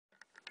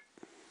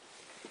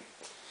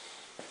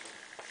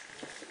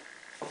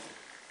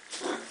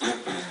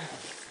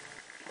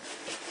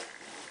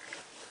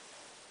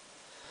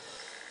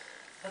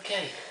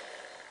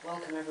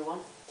Welcome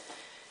everyone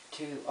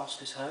to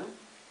Oscar's home.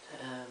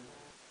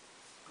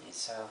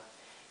 It's our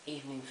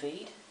evening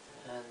feed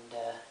and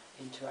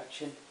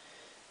interaction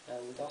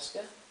with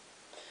Oscar.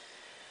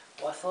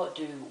 What I thought I'd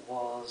do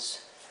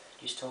was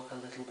just talk a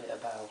little bit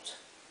about,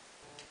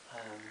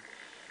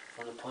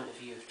 from the point of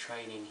view of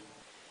training,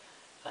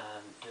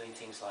 doing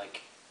things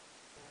like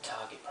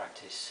target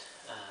practice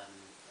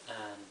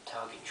and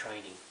target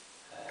training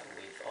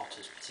with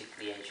otters,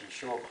 particularly Asian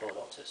short-clawed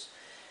otters.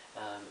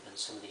 And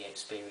some of the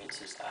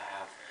experiences that I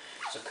have.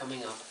 So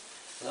coming up,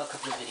 I've got a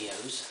couple of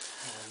videos,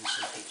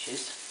 some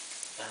pictures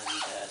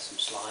and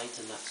some slides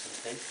and that sort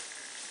of thing.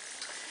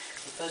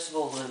 But first of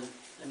all,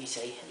 let me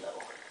say hello.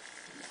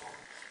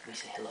 Let me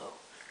say hello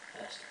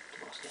first to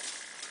Oscar.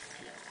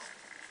 Hello.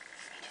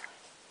 How you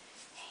doing?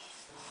 Hey.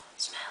 Oh,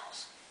 it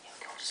smells. Here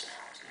we go,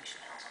 smells. New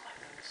smells on my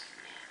roots.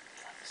 Yeah,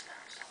 you like the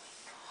smells, don't we?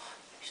 Oh,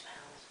 new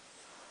smells.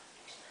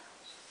 New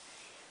smells.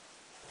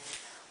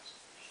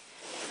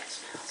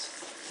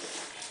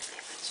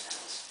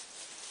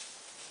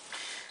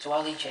 So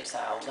while he checks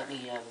that out, let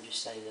me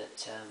just say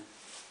that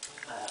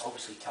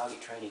obviously target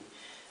training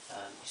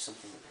is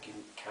something that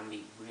can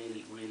be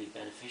really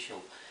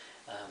beneficial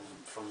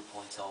from the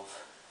point of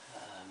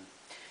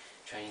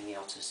training the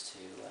otters to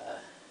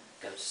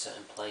go to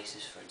certain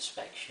places for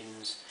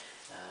inspections,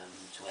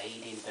 to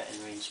aid in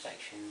veterinary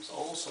inspections,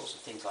 all sorts of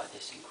things like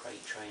this, in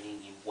crate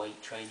training, in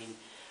weight training.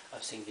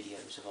 I've seen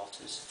videos of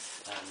otters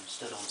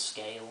stood on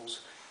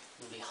scales.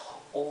 There'll be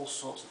all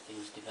sorts of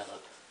things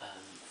develop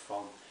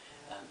from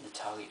the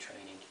target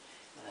training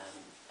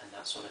and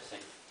that sort of thing.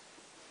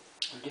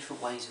 There are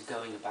different ways of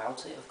going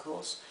about it, of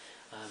course.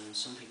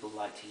 Some people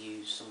like to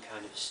use some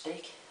kind of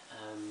stick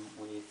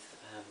with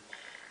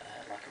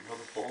like a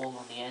rubber ball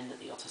on the end that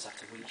the otters have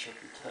to reach up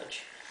and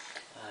touch.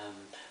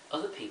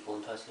 Other people,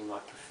 and personally my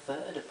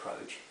preferred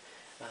approach,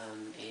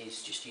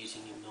 is just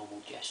using your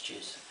normal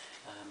gestures,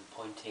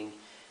 pointing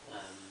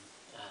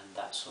and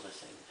that sort of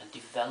thing, and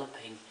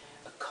developing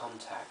a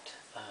contact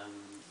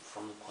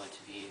from the point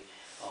of view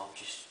of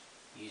just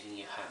using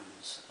your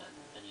hands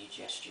and your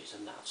gestures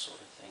and that sort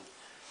of thing.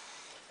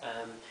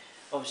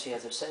 Obviously,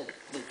 as I've said,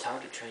 the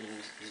target training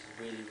is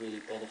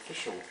really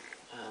beneficial,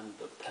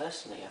 but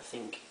personally I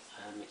think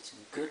it's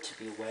good to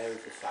be aware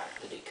of the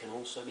fact that it can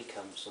also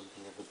become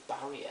something of a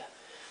barrier.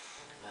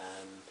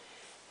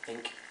 I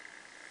think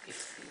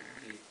if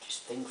you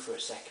just think for a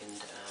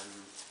second,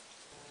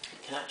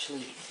 it can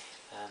actually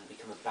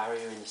become a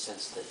barrier in the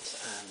sense that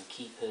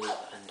keepers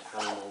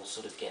and animals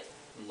sort of get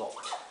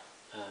locked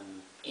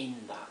in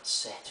that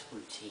set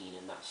routine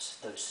and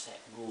those set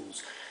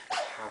rules of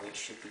how it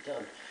should be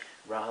done,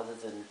 rather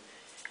than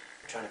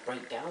trying to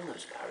break down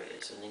those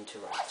barriers and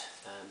interact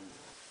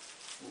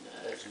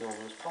as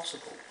normal as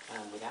possible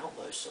without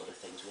those sort of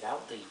things,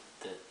 without the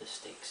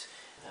sticks,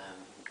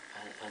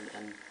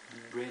 and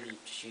really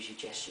just use your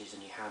gestures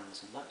and your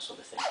hands and that sort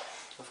of thing.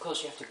 Of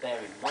course, you have to bear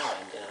in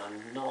mind, and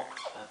I'm not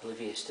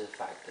oblivious to the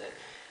fact that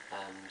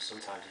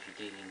sometimes if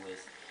you're dealing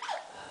with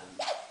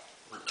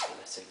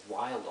let's say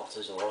wild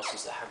otters, or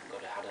otters that haven't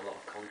had a lot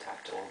of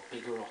contact, or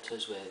bigger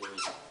otters where there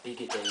is a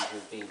bigger danger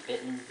of being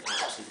bitten,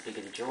 obviously the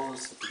bigger the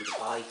jaws, the bigger the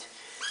bite,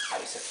 I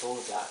accept all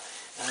of that.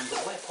 But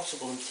where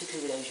possible, and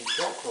particularly with Asian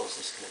short claws,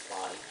 this can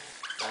apply.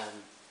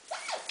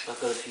 I've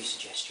got a few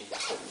suggestions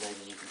that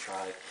maybe you can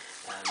try,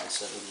 and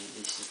certainly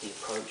this is the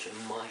approach and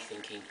my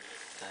thinking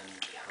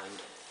behind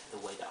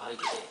the way that I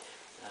did it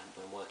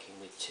when working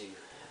with two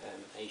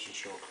Asian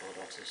short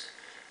clawed otters,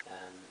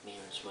 Mia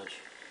and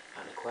Smudge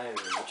and Aquarium,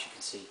 which you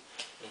can see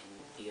in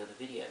the other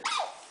videos.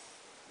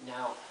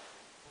 Now,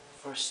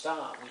 for a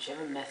start,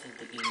 whichever method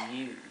that you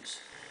use,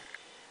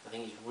 I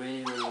think it's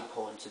really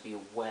important to be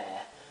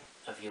aware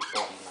of your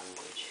body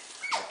language.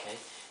 Okay.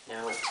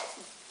 Now,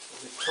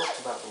 we've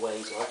talked about the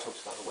ways, or I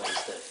talked about the ways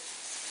that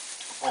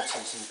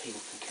otters and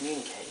people can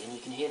communicate, and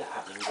you can hear that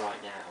happening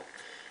right now.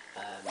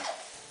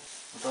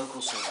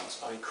 Vocal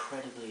sounds are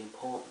incredibly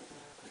important.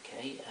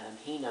 Okay,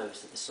 he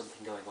knows that there's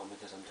something going on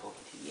because I'm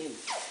talking to you,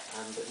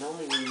 but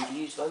normally we would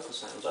use vocal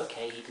sounds.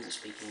 Okay, he doesn't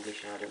speak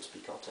English and I don't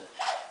speak Otter,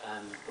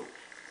 but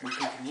we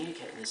can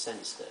communicate in the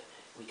sense that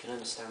we can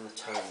understand the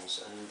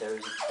tones, and there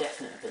is a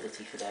definite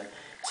ability for them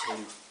to,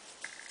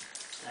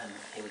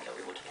 here we go,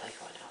 we want to play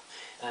right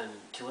now,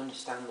 to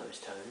understand those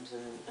tones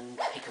and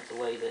pick up the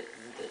way that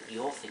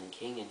you're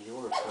thinking and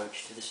your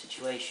approach to the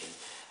situation.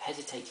 I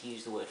hesitate to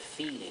use the word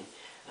feeling,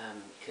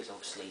 because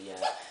obviously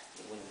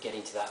when we get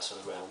into that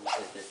sort of realm,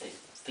 the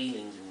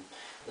feelings and,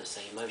 let's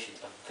say, emotions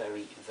are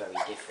very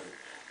different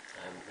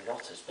with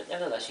otters, but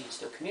nevertheless you can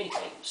still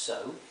communicate.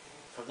 So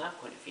from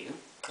that point of view,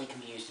 it can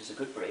be used as a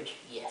good bridge.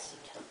 Yes,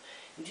 it can.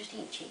 You're just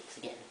eating chicks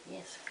again.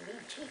 Yes, we're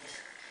eating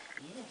chicks.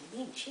 Yeah,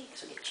 you're eating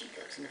chicks. I get cheek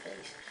ups in the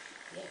face.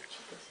 Yeah,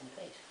 cheek ups in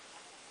the face.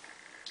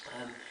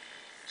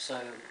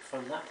 So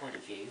from that point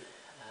of view,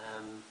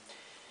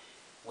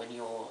 when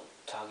you're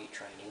target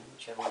training,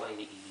 whichever way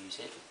that you use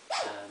it,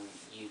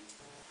 you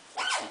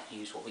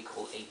use what we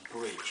call a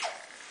bridge.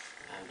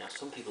 Now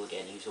some people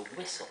again use a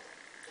whistle.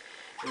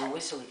 With a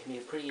whistle it can be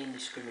a pretty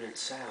indiscriminate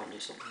sound.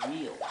 It's not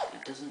real.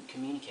 It doesn't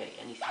communicate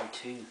anything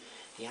to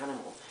the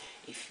animal,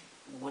 if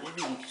whenever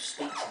you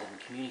speak to them,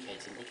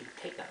 communicating, they can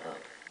pick that up.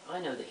 I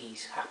know that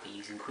he's happy,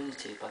 he's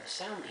inquisitive by the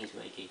sound that he's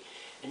making,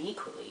 and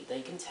equally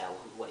they can tell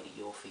the way that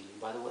you're feeling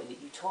by the way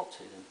that you talk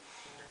to them.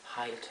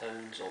 Higher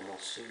tones or more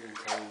soothing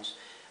tones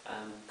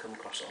come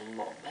across a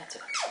lot better.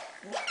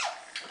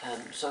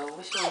 So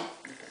whistling,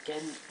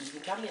 again, you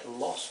can kind of get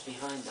lost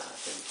behind that, I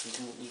think.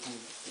 You can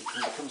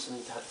become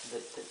something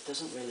that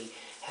doesn't really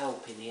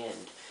help in the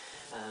end.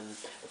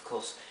 Of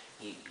course,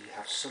 you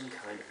have some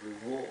kind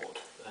of reward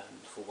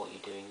for what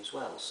you're doing as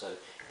well. So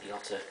the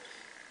otter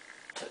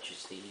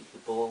touches the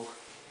ball,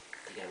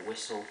 they get a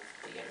whistle,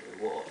 they get a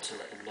reward to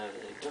let them know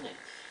that they've done it.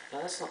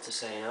 Now that's not to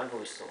say, and I've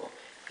always thought,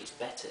 it's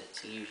better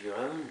to use your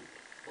own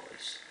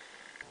voice,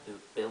 to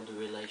build a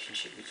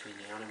relationship between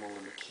the animal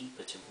and the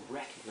keeper to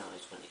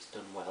recognise when it's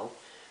done well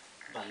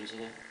by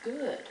using a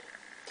good.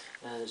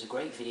 There's a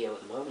great video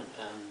at the moment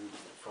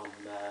from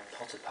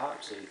Potter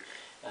Park Zoo,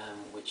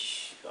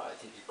 which I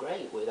think is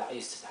great, where that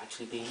is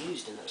actually being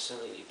used, and that's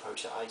certainly the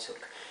approach that I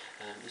took.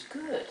 It's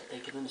good, they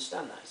can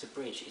understand that, it's a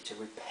bridge, it's a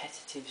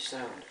repetitive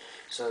sound.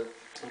 So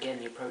again,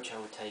 the approach I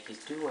would take is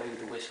do away with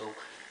the whistle,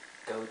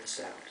 go with the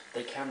sound.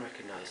 They can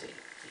recognise it.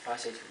 If I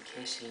say to him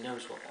kiss, he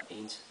knows what that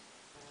means,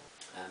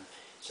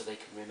 so they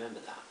can remember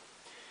that.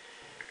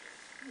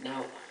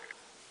 Now,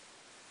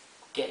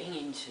 getting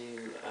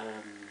into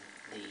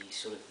the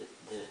sort of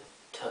the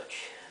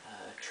touch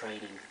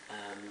training,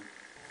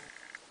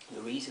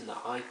 the reason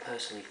that I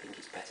personally think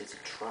it's better to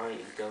try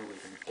and go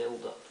with and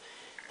build up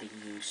the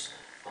use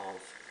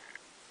of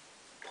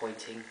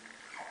pointing,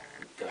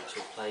 going to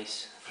a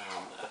place,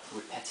 a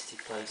repetitive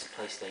place, a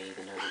place they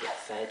either know they get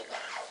fed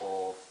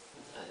or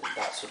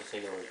that sort of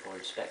thing, or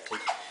inspected,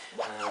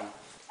 and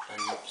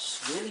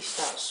really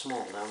start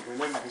small. Now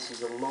remember, this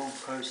is a long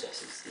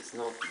process, it's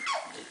not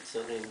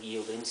going to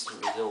yield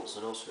instant results,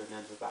 and also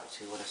remember back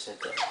to when I said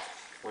that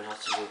when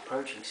otters are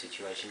approaching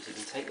situations, it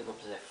can take them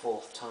up to their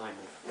 4th time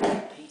of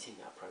repeating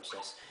that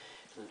process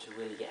for them to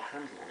really get a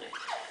handle on it.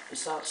 But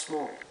start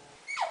small.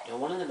 Now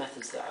one of the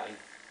methods that I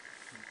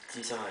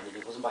designed, and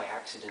it wasn't by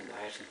accident that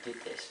I actually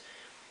did this,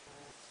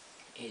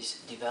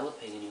 is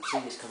developing, and you'll see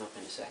this come up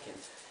in a second,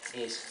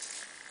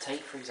 is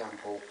take, for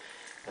example,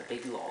 a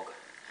big log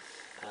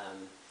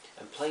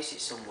and place it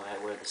somewhere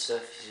where the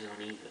surface is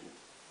uneven,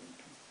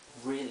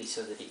 really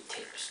so that it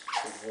tips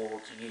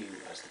towards you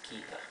as the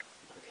keeper.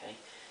 Okay,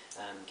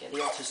 get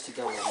the otters to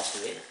go onto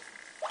it,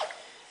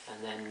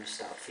 and then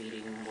start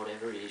feeding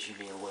whatever it is, your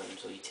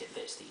mealworms or your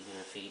tidbits that you're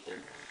going to feed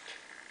them,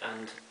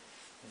 and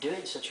do it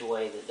in such a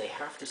way that they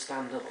have to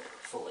stand up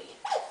fully,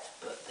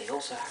 but they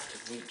also have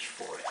to reach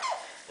for it.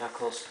 Now of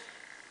course,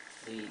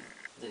 the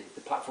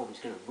platform is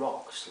going to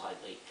rock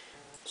slightly,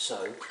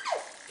 so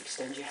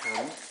extend your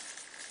hand,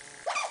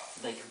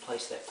 they can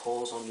place their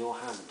paws on your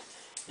hand.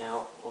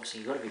 Now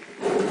obviously you've got to be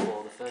prepared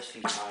for the first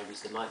few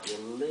times there might be a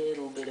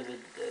little bit of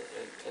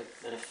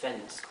an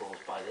offence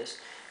caused by this,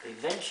 but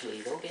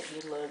eventually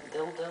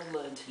they'll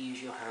learn to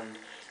use your hand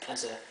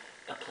as a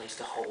place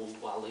to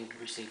hold while they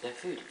receive their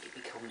food. It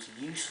becomes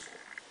useful.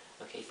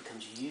 Okay, it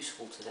becomes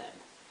useful to them.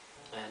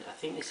 And I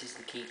think this is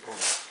the key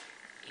point.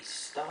 It's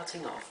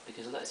starting off,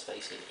 because let's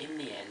face it, in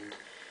the end,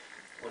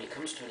 when it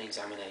comes to an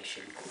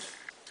examination,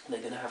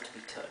 they're going to have to be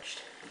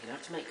touched. You're going to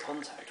have to make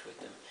contact with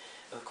them.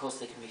 Of course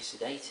they can be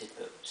sedated,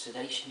 but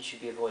sedation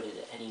should be avoided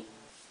at any,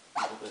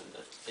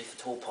 if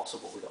at all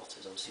possible with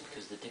otters, obviously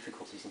because of the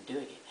difficulties in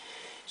doing it.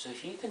 So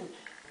if you can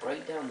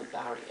break down the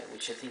barrier,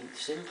 which I think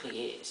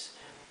simply is,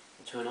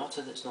 to an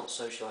otter that's not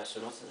socialised, to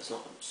an otter that's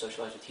not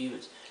socialised with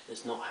humans,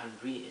 that's not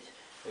hand-reared,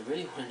 they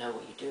really want to know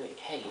what you're doing.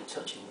 Hey, you're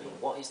touching me.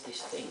 What is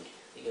this thing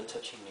that you're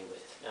touching me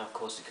with? Now, of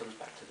course, it comes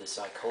back to the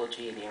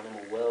psychology in the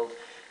animal world,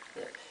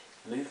 the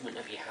movement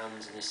of your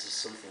hands, and this is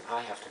something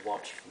I have to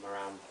watch from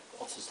around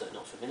otters that are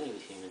not familiar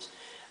with humans,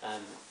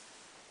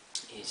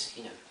 is,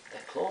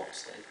 their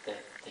claws.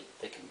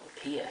 They can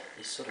appear,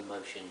 this sort of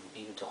motion,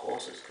 even to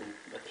horses, can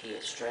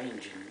appear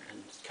strange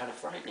and kind of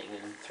frightening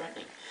and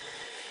threatening.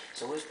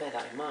 So always bear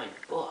that in mind,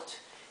 but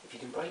if you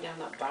can break down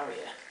that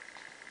barrier,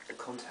 the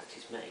contact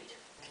is made,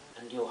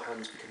 and your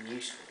hands become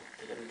useful,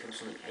 they don't become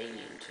something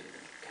alien to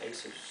them. Okay,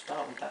 so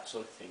start with that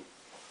sort of thing.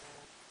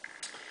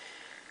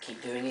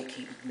 Keep doing it,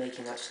 keep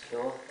making that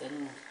secure,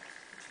 then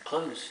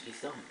close your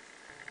thumb,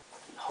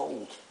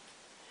 hold,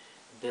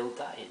 build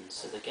that in,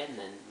 so again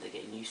then they're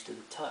getting used to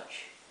the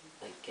touch,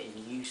 they're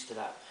getting used to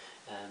that,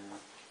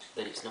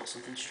 that it's not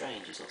something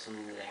strange, it's not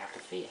something that they have to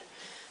fear.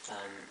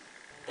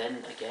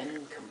 Then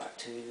again, come back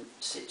to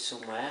sit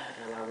somewhere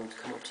and allow them to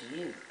come up to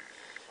you.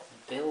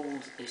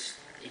 Build this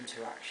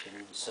interaction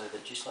so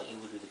that just like you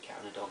would with a cat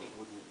and a dog, it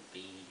wouldn't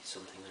be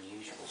something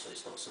unusual, so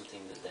it's not something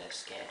that they're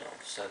scared of.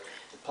 So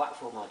the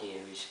platform idea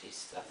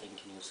is I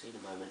think, and you'll see in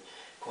a moment,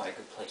 quite a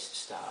good place to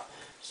start.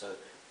 So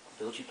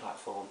build your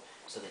platform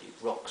so that it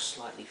rocks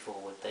slightly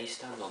forward, they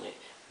stand on it,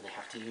 and they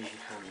have to use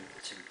your hand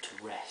to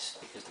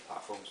rest, because the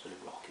platform's going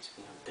to rock, it's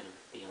going to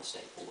be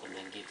unstable, and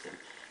then give them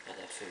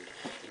their food.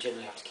 You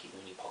generally have to keep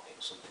them in your pocket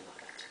or something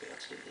like that to be able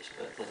to do this,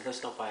 but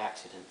that's not by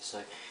accident.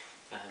 So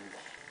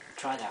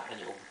try that,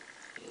 and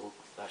it'll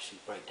actually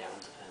break down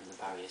the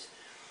barriers.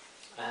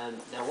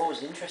 Now what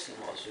was interesting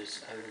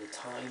was over the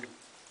time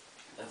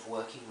of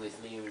working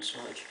with Mia and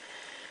Smudge,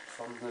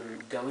 from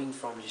them going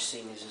from just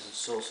seeing this as a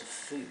source of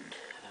food,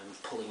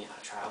 pulling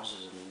at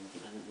trousers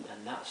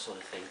and that sort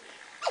of thing,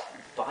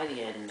 by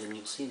the end, and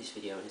you'll see this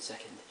video in a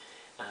second,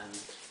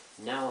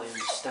 now I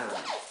understand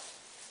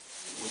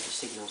with the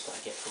signals that I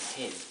get from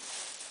him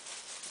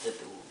that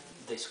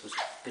this was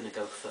going to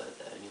go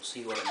further, and you'll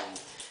see what I mean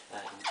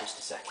in just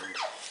a second.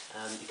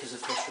 Because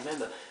of course,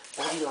 remember,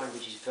 body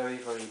language is very,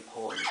 very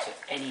important to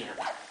any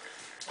animal.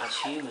 As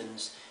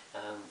humans,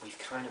 we've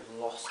kind of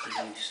lost the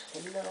use.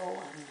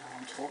 Hello,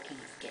 I'm talking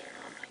again.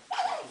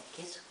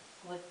 Kiss.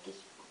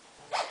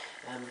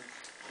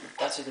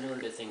 That's another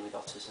good thing with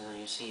otters, and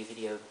you'll see a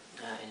video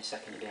in a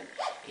second again,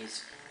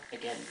 is,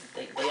 again,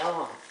 they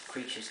are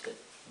creatures that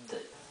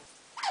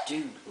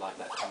do like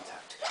that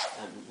contact.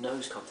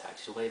 Nose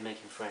contact is a way of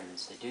making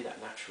friends. They do that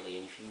naturally,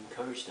 and if you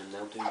encourage them,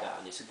 they'll do that,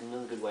 and it's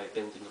another good way of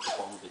building up a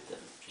bond with them.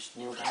 Just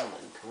kneel down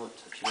and come up,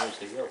 touch your nose,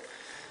 they will.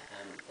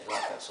 They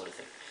like that sort of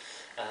thing.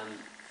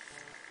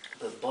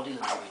 But body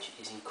language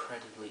is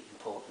incredibly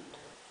important,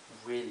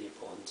 really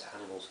important to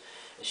animals.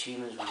 As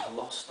humans, we've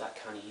lost that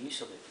kind of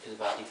use of it because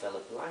of our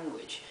developed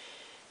language.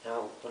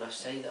 Now, when I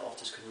say that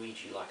otters can read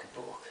you like a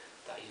book,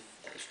 that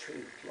is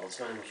true. Lots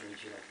of animals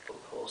read you like a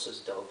book,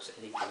 horses, dogs,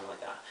 anything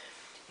like that.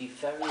 Be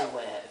very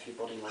aware of your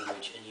body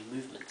language and your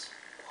movements.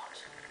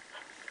 What?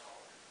 I'm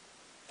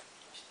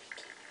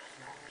speaking,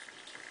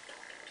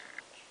 talking too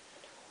much.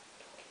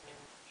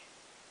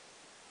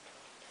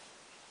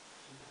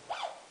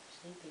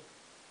 Sleepy.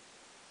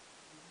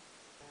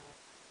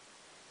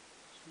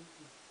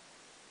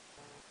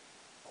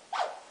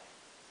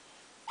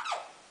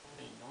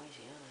 Being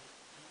noisy, aren't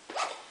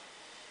I?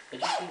 But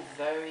just be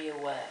very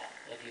aware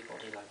of your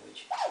body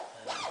language.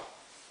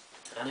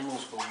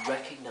 Animals will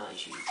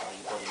recognise you by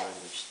your body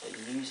language. They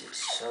use it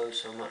so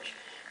much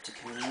to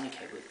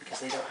communicate with, because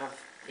they don't have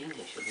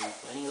English or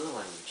any other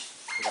language,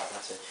 for that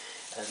matter,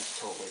 to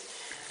talk with.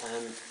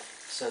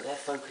 So their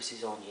focus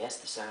is on, yes,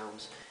 the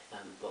sounds,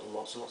 but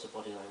lots and lots of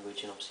body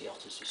language, and obviously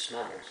otters do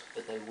smells,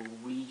 but they will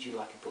read you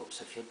like a book.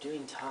 So if you're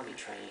doing target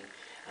training,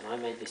 and I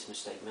made this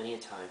mistake many a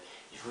time,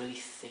 is really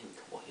think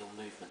what your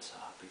movements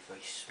are. Be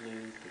very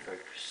smooth, be very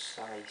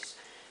precise,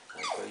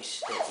 very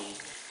steady,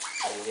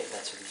 and you'll get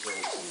better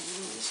results.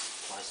 And this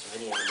applies to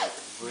any animal,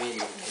 but really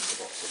in the case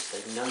of otters, they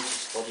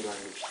notice body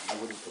language that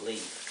you wouldn't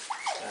believe.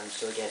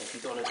 So again, if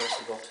you've got an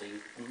aggressive otter,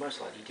 you're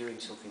most likely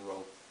doing something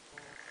wrong,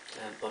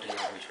 body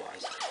language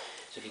wise.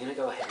 So if you're going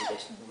to go ahead with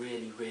this,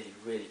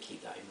 really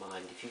keep that in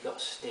mind. If you've got a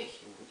stick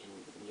and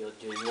you're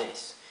doing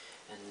this,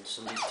 and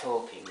somebody's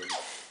talking, and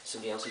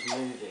somebody else is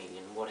moving,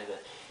 and whatever,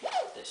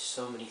 there's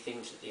so many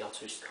things that the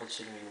otter is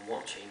considering and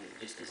watching, it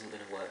just isn't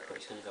going to work, or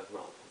it's going to go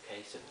wrong.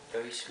 Okay, so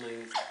very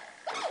smooth,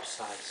 very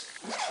precise,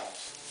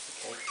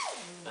 okay,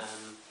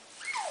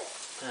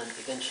 and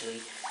eventually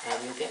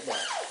you'll get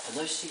there, and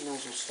those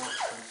signals will start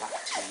to come back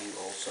to you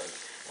also,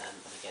 and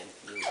again,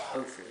 you'll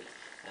hopefully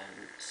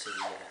see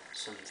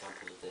some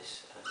examples of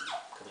this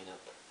coming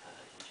up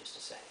in just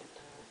a second.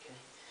 Okay,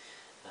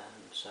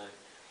 so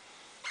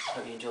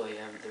hope you enjoy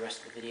the rest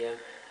of the video.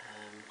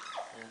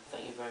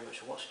 Thank you very much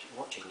for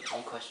watching.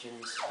 Any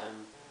questions?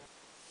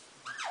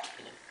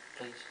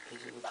 Please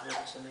leave a comment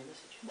or send me a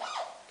message.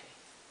 Okay.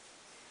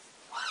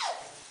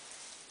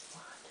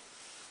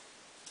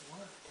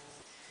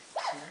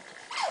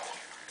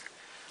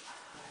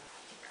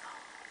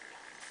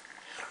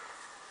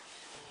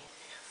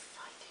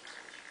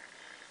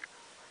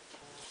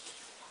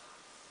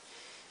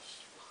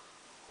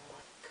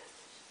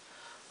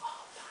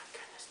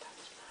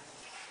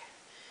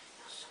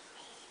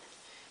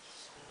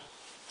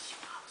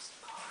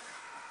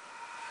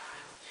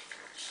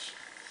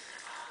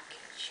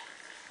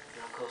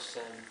 Now, of course,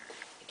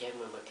 again,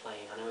 when we're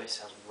playing, I know it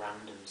sounds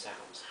random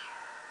sounds.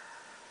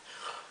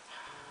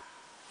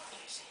 What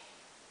is it?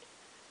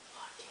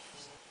 What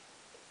is it?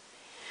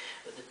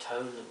 But the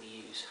tone that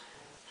we use,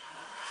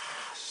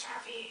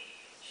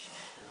 savage,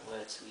 and the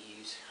words that we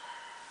use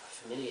are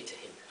familiar to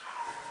him.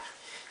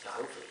 So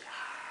hopefully,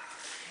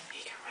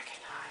 he can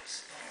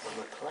recognise when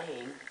we're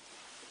playing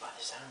by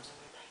the sounds that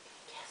we make.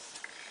 Yes,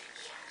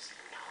 he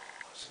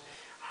knows.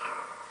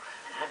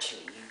 And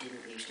actually, you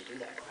didn't used to do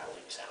that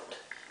growling sound.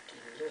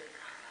 Didn't you do it?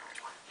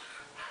 Which one?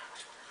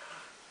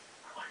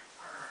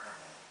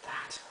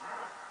 That.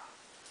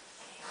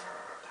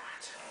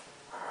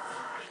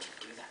 You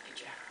didn't do that,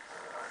 did you?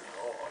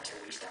 No, until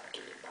we start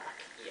doing it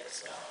back.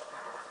 Yes, sir.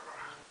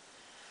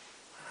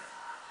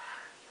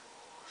 You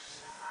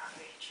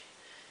savage.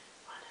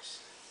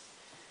 Honestly.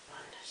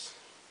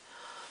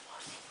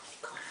 What's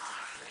going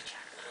on?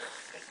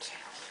 Good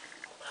tail.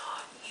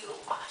 You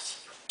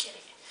honestly, you get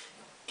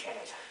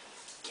it.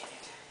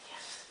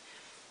 Yes.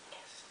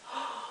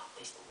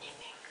 This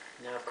nipping.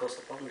 Now, of course,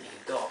 the problem that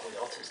you've got with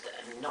otters that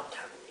are not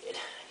carried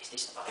is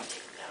this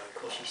biting. Now, of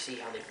course, you see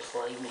how they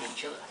play with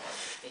each other.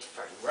 It's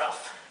very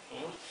rough.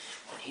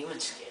 And human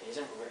skin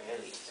isn't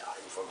really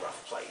designed for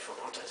rough play from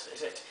otters,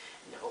 is it?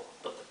 No,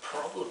 but the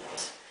problem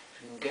is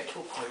you can get to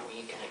a point where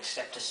you can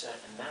accept a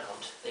certain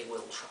amount, they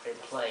will try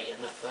and play,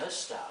 and the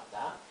first start of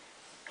that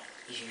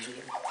is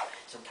usually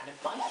some kind of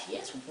bite.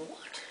 Yes,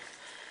 what?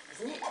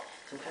 Isn't it?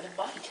 Some kind of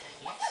bite.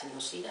 Yes, and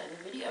you'll see that in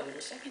the video in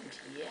a second.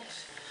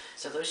 Yes.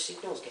 So those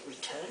signals get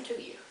returned to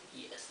you.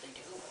 Yes, they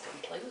do.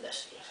 Come play with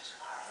us. Yes.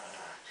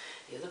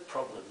 The other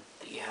problem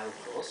that you have,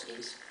 of course,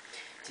 is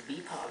to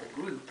be part of the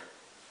group,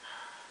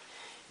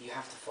 you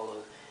have to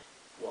follow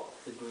what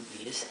the group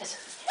leader says.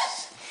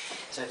 Yes.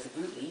 So if the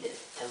group leader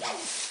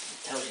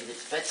tells you that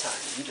it's bedtime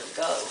and you don't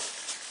go,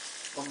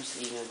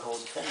 obviously you're going to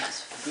cause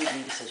offence. If the group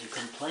leader says you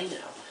can play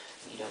now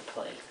and you don't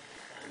play,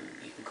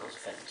 you can cause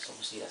offence.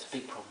 Obviously that's a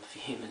big problem for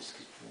humans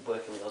because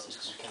working with others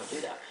because we can't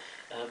do that.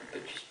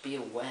 But just be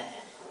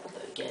aware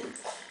that, again,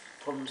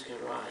 problems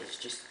can arise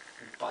just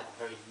by the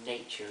very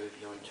nature of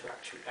your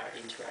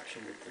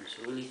interaction with them.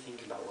 So really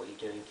think about what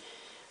you're doing.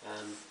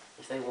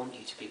 If they want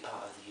you to be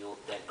part of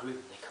their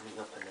group, and they're coming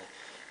up and they're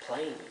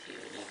playing with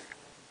you, and you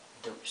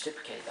don't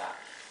reciprocate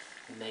that,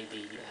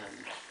 maybe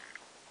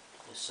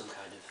there's some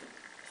kind of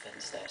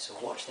offence there. So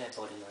watch their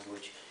body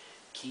language.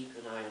 Keep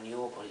an eye on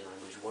your body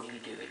language. What are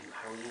you doing?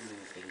 How are you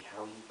moving?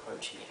 How are you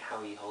approaching it? How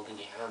are you holding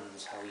your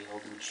hands? How are you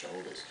holding your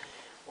shoulders?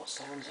 What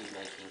sounds are you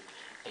making?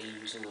 Are you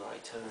using the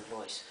right tone of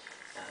voice?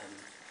 And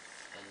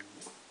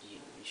you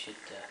should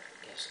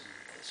get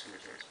some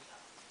results with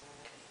that.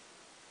 Okay.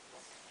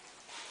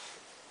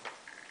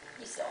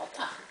 It's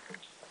Otter.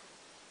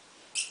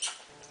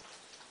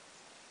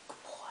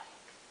 Good boy.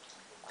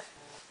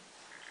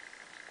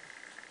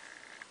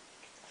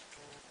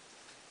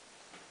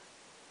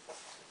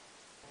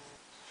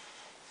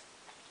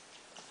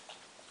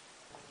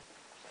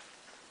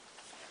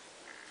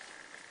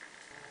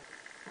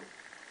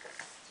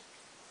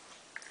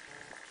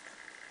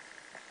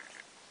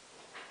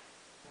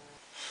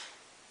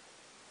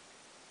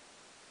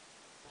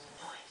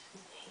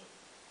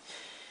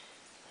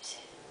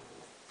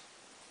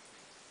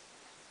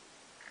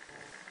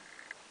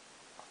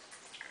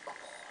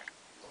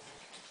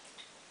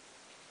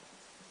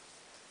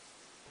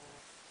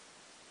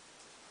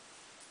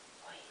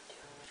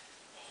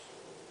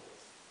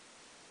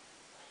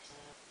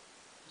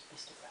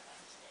 Mr. Rabbit,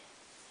 isn't it?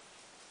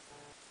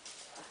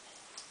 Rabbit.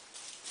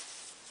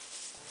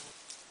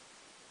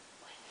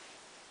 Wait.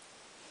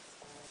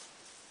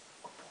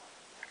 Good boy.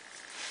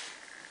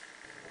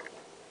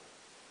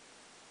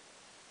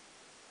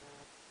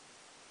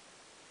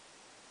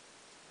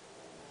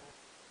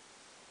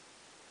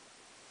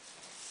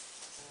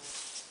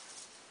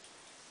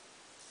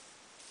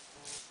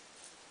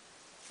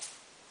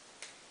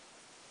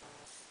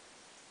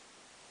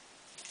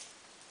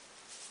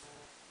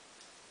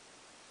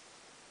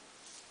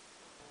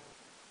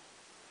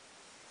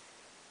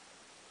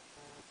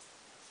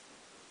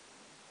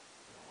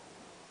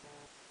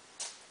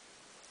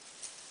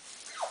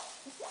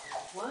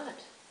 What? What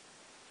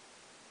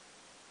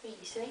are you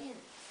saying?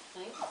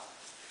 Hey? What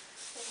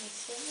are you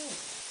saying?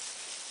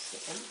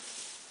 Sit down.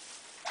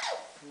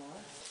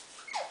 What?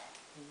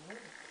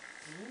 What?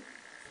 Hmm?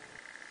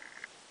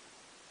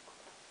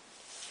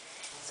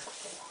 Let's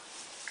go.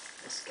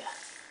 Let's go.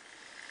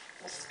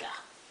 Let's go.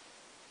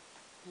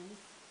 Hmm?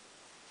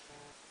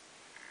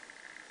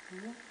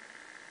 Hmm?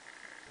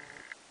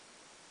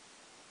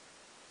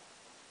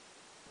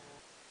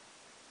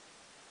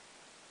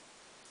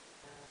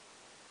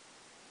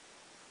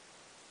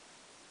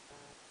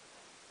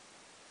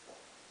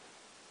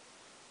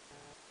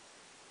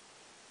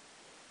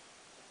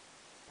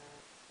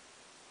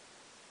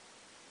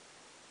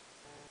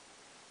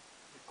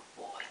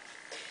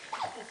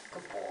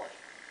 Good boy.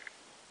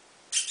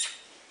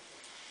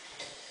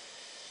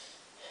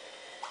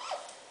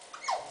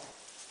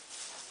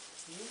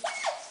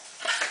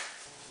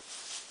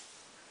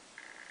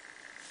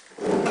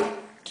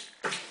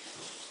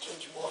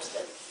 Change your water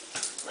then.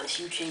 That's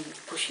you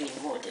pushing your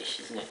water dish,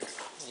 isn't it?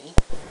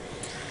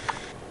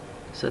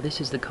 So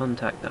this is the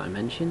contact that I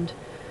mentioned.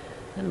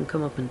 Let them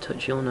come up and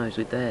touch your nose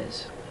with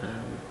theirs.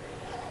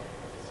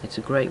 It's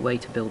a great way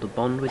to build a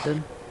bond with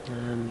them.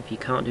 If you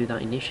can't do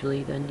that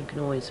initially, then you can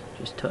always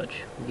just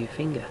touch with your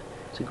finger.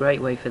 It's a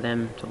great way for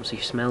them to obviously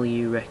smell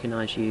you,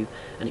 recognise you,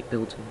 and it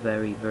builds a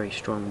very, very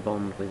strong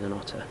bond with an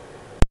otter.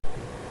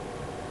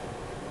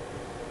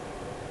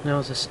 Now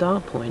as a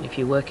start point, if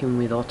you're working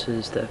with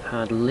otters that have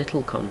had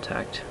little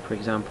contact, for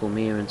example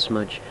Mia and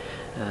Smudge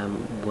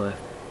were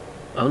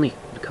only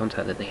the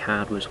contact that they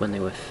had was when they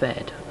were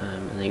fed,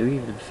 and they were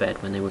even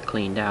fed when they were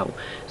cleaned out.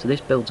 So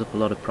this builds up a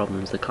lot of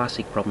problems, the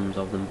classic problems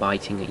of them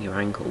biting at your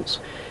ankles.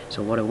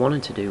 So what I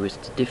wanted to do was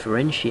to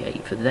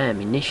differentiate for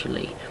them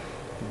initially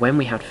when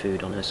we had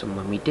food on us and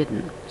when we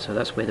didn't. So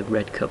that's where the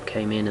red cup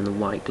came in and the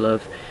white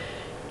glove,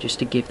 just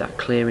to give that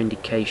clear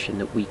indication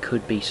that we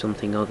could be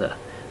something other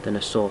than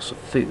a source of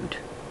food.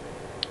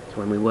 So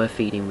when we were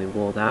feeding, we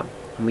wore that.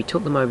 And we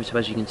took them over to,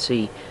 as you can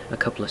see, a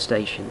couple of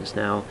stations.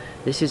 Now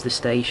this is the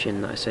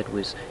station that I said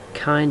was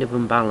kind of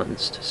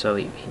unbalanced, so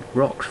it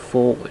rocked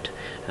forward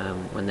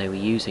when they were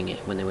using it,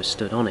 when they were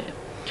stood on it.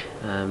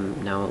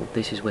 Now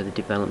this is where the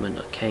development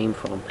came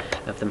from,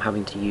 of them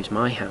having to use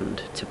my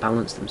hand to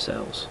balance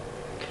themselves.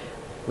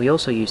 We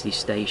also use these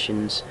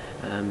stations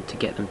to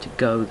get them to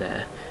go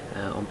there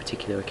on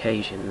particular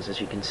occasions.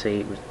 As you can see,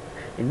 it was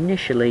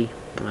initially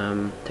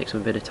takes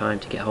them a bit of time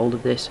to get hold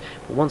of this,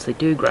 but once they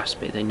do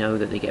grasp it, they know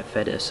that they get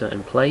fed at a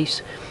certain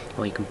place,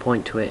 or you can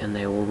point to it and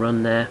they will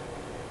run there.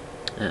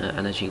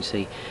 And as you can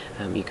see,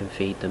 you can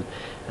feed them.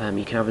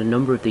 You can have a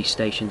number of these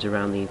stations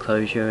around the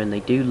enclosure, and they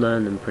do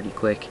learn them pretty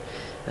quick.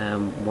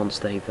 Once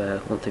they've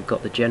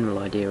got the general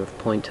idea of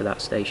point to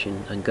that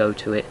station and go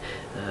to it,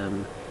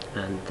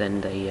 and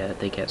then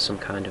they get some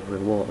kind of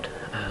reward.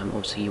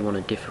 Obviously, you want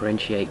to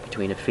differentiate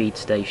between a feed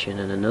station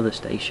and another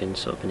station,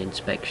 sort of an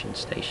inspection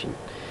station.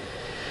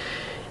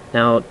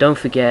 Now, don't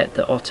forget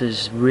that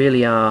otters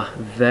really are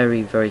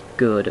very, very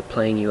good at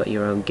playing you at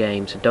your own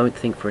game, so don't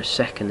think for a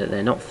second that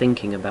they're not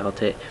thinking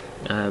about it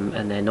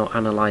and they're not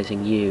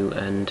analysing you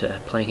and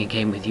playing a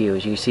game with you.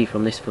 As you can see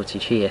from this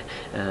footage here,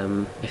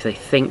 if they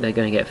think they're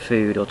going to get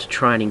food, or to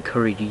try and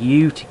encourage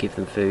you to give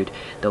them food,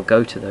 they'll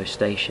go to those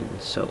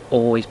stations. So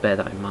always bear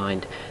that in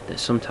mind, that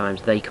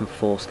sometimes they can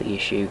force the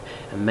issue,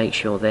 and make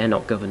sure they're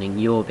not governing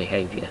your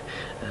behaviour,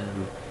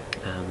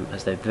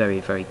 as they're very,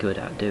 very good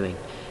at doing.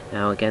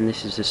 Now again,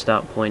 this is the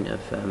start point of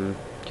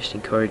just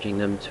encouraging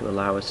them to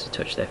allow us to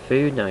touch their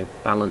food. Now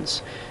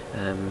balance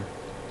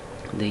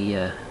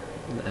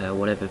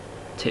whatever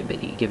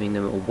tidbit that you're giving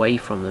them away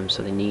from them,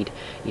 so they need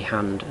your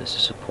hand as a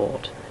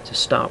support. It's a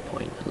start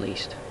point at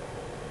least.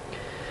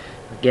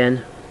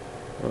 Again,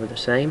 more of the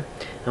same.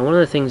 Now one of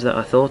the things that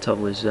I thought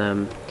of was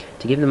to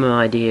give them an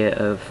idea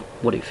of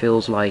what it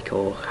feels like,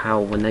 or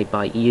how when they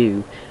bite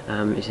you,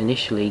 is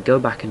initially go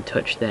back and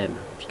touch them.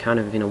 Kind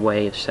of in a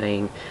way of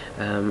saying,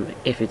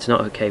 if it's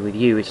not okay with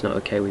you, it's not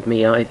okay with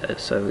me either.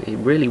 So it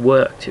really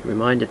worked. It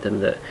reminded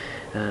them that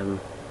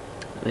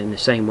in the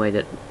same way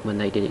that when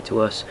they did it to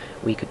us,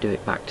 we could do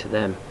it back to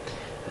them.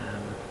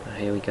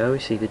 Here we go, we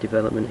see the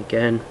development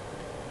again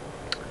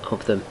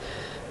of them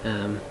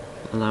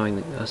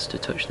allowing us to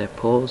touch their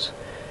paws.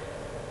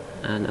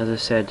 And as I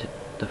said,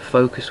 the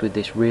focus with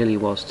this really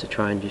was to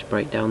try and just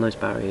break down those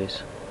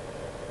barriers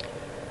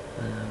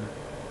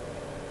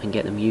and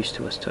get them used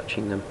to us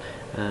touching them.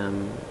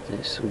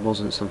 This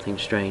wasn't something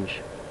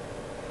strange.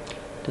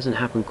 It doesn't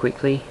happen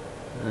quickly,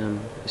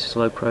 it's a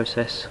slow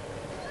process,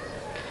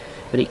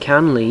 but it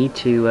can lead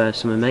to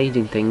some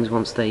amazing things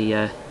once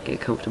they get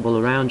comfortable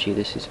around you.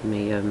 This is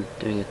me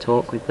doing a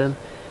talk with them,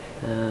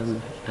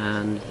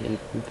 and they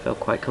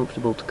felt quite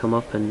comfortable to come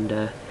up and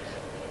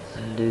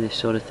do this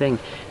sort of thing.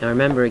 Now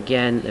remember,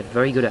 again, they're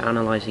very good at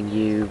analysing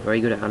you,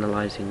 very good at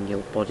analysing your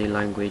body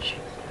language.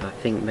 I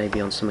think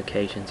maybe on some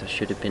occasions I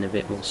should have been a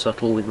bit more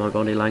subtle with my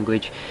body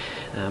language,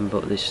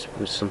 but this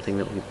was something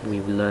that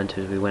we learned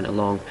as we went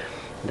along.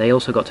 They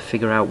also got to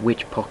figure out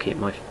which pocket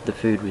the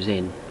food was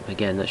in.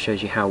 Again, that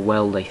shows you how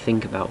well they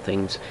think about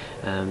things.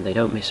 They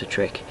don't miss a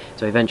trick.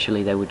 So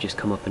eventually they would just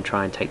come up and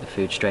try and take the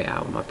food straight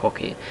out of my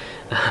pocket.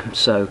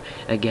 So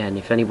again,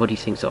 if anybody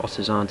thinks that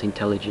otters aren't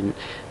intelligent,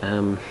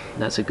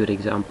 that's a good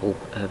example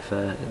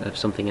of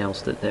something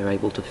else that they're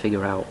able to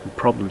figure out and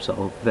problem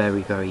solve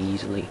very, very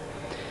easily.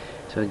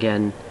 So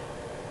again,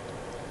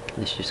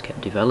 this just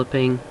kept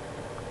developing.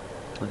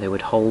 They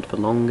would hold for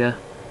longer,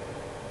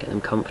 get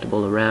them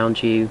comfortable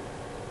around you,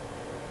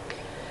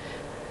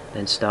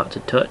 then start to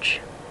touch.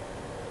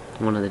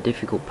 One of the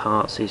difficult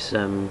parts is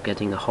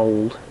getting a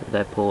hold of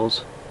their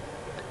paws,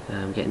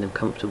 getting them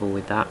comfortable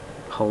with that,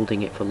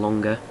 holding it for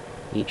longer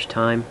each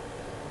time.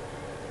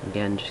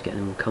 Again, just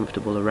getting them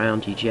comfortable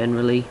around you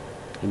generally,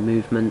 in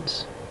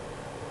movements.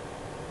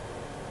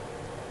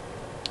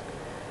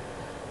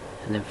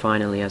 And then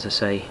finally, as I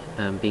say,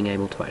 being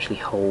able to actually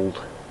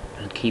hold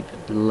and keep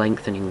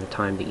lengthening the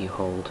time that you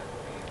hold.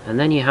 And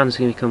then your hands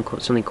can become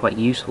something quite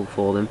useful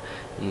for them.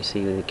 You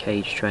see with the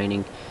cage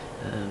training,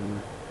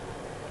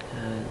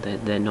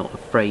 they're not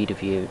afraid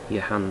of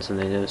your hands, and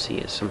they don't see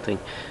it as something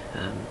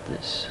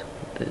that's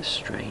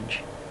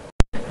strange.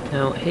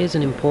 Now here's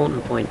an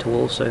important point to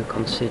also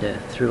consider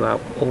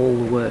throughout all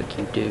the work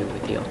you do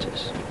with the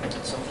otters.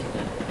 It's something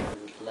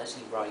that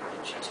Lesley Wright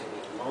mentioned to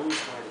me a long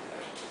time ago.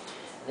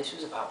 And this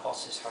was about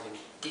otters having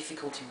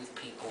difficulty with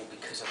people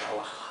because of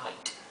our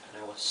height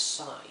and our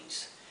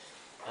size,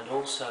 and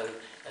also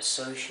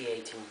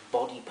associating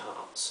body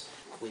parts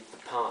with the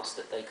parts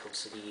that they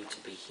consider you to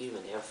be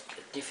human. They have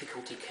a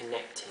difficulty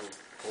connecting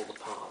all the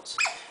parts.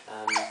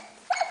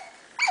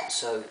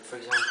 So, for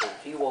example,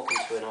 if you walk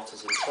into an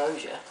otter's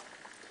enclosure,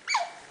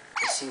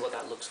 let's see what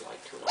that looks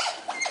like to an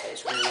otter. Okay,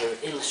 so we're going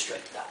to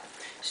illustrate that.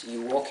 So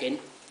you walk in,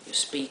 you're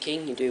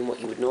speaking, you're doing what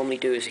you would normally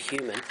do as a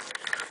human,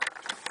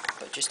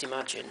 but just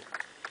imagine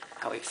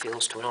how it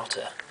feels to an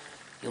otter.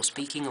 You're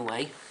speaking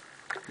away,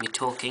 you're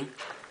talking,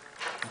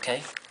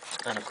 okay?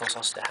 And of course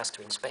Oscar has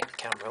to inspect the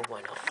camera,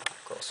 why not,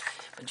 of course.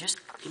 But just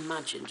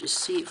imagine, just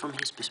see it from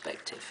his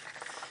perspective.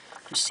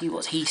 Just see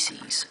what he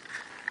sees,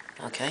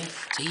 okay?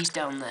 So he's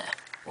down there.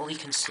 All he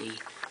can see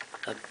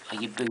are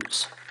your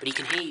boots, but he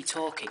can hear you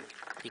talking.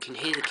 You can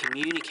hear the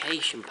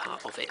communication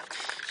part of it.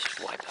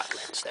 Just wipe that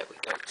lens, there we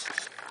go.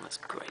 That's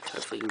great,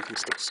 hopefully you can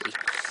still see.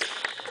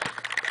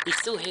 He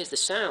still hears the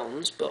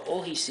sounds, but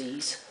all he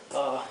sees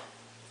are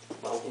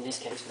well, in this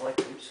case, my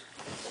boots.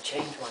 I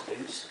changed my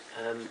boots.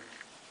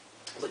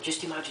 But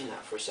just imagine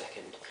that for a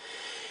second.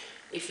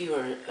 If you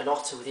were an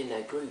otter within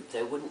their group,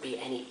 there wouldn't be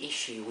any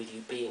issue with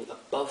you being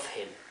above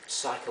him,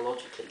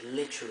 psychologically,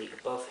 literally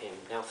above him.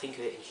 Now think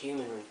of it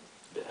in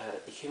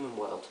the human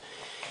world.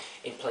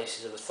 In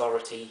places of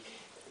authority,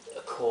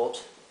 a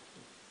court,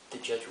 the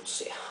judge will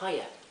sit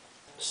higher.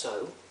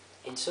 So,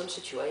 in some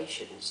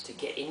situations, to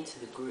get into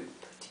the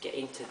group, to get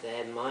into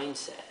their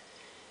mindset,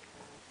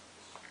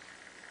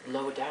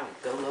 lower down,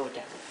 go lower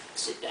down,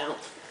 sit down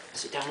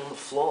on the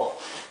floor,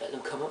 let them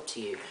come up to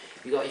you.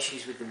 If you've got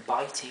issues with them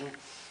biting,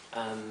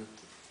 and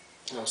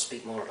I'll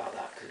speak more about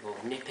that, or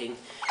nipping,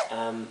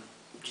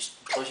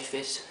 just close your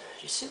fists,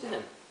 just sit with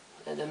them,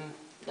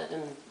 let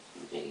them,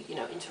 you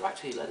know,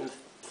 interact with you, let them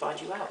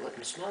find you out, let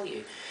them smell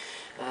you.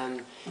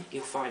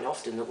 You'll find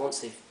often that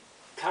once they've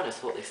kind of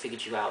thought they've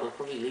figured you out, they'll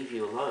probably leave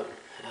you alone,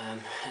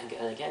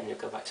 and again they'll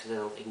go back to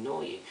they'll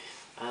ignore you.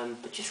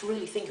 But just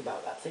really think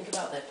about that, think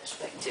about their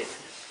perspective.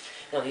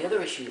 Now the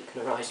other issue that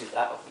can arise with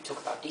that, we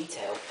talk about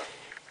detail,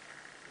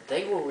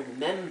 they will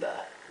remember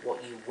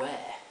what you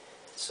wear.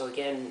 So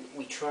again,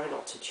 we try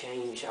not to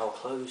change our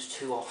clothes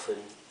too often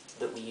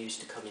that we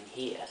used to come in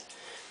here,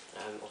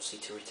 obviously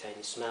to retain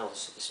the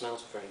smells. The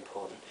smells are very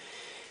important.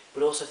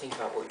 But also think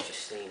about what you've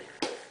just seen.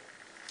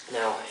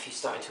 Now, if you're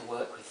starting to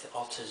work with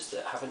otters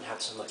that haven't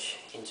had so much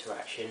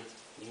interaction,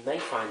 you may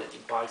find that you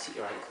bite at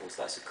your ankles.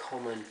 That's a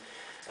common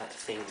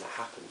thing that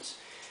happens.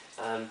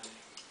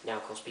 Now,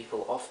 of course,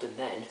 people often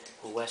then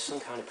will wear some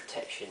kind of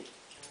protection,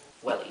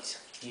 wellies,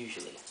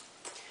 usually.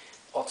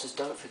 Otters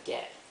don't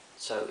forget.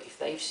 So if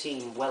they've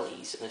seen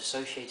wellies and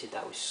associated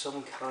that with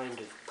some kind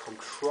of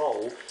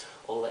control,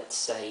 or let's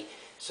say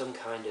some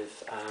kind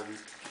of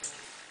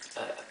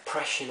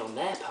oppression on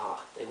their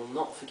part, they will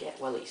not forget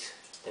wellies.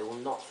 They will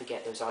not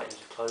forget those items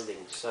of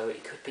clothing. So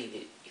it could be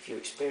that if you're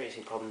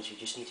experiencing problems, you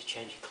just need to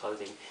change your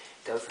clothing,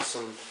 go for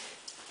some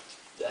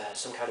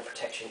kind of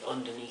protection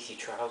underneath your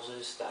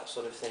trousers, that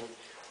sort of thing.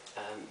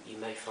 You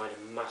may find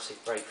a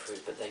massive breakthrough,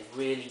 but they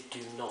really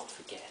do not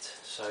forget.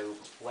 So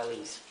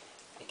wellies,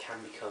 it can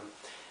become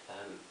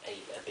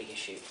a big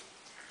issue.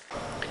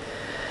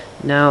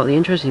 Now the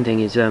interesting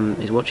thing is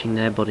watching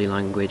their body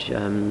language.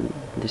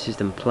 This is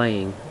them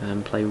playing.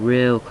 Pay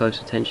real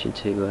close attention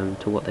to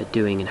what they're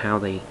doing and how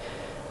they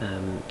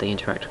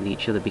interact with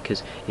each other,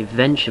 because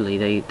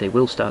eventually they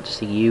will start to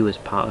see you as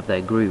part of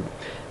their group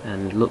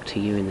and look to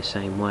you in the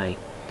same way.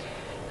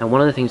 Now one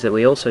of the things that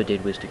we also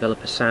did was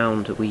develop a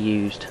sound that we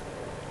used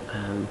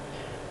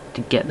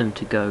to get them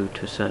to go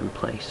to a certain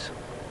place,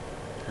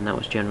 and that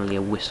was generally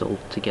a whistle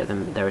to get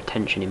their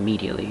attention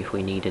immediately if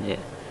we needed it.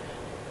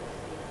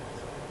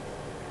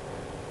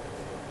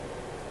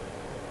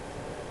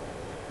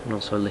 And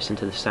also listen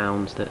to the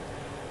sounds that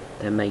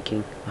they're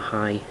making, the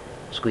high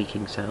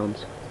squeaking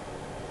sounds.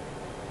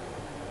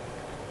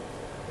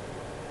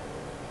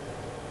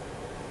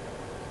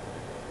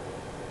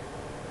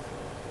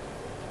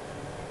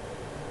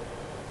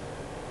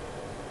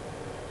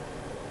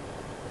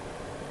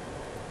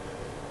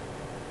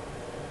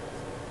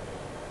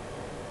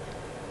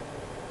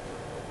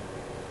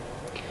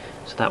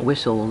 So that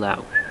whistle, that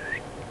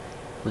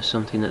was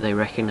something that they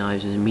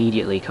recognised as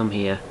immediately, come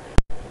here.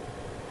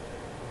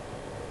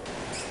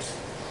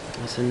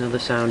 That's another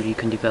sound you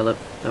can develop.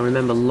 Now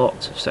remember,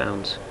 lots of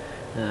sounds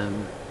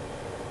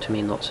to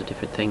mean lots of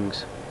different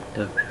things.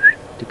 So,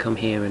 to come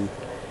here and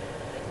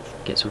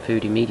get some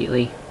food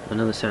immediately.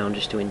 Another sound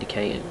just to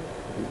indicate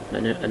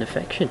an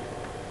affection.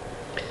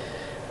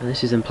 And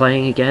this is them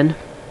playing again.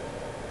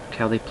 Look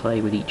how they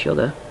play with each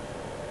other.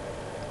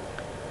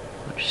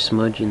 Watch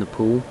Smudge in the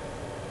pool.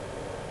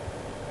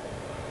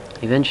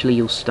 Eventually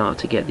you'll start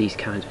to get these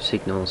kinds of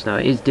signals. Now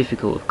it is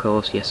difficult, of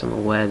course. Yes, I'm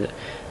aware that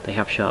they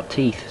have sharp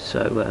teeth,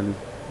 so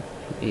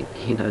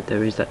you know,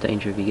 there is that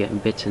danger of you getting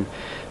bitten.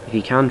 If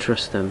you can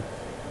trust them.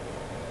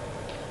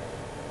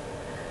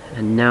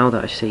 And now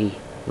that I see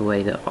the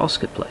way that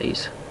Oscar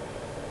plays,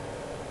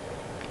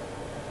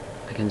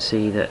 I can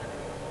see that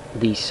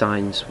these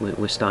signs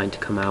were starting to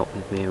come out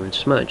with Mia and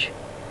Smudge.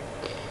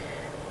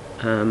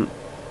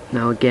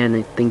 Now again,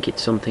 I think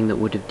it's something that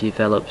would have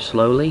developed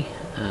slowly,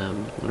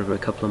 over a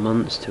couple of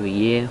months to a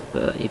year,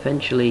 but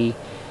eventually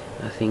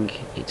I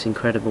think it's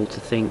incredible to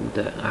think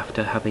that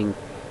after having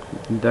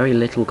very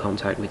little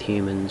contact with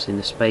humans in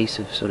the space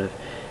of sort of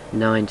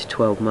 9 to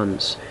 12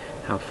 months,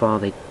 how far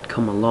they'd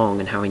come along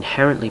and how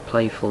inherently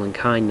playful and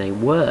kind they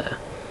were.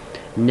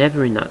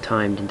 Never in that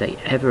time did they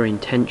ever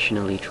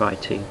intentionally try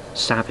to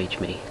savage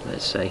me,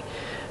 let's say.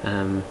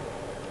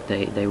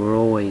 They were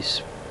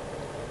always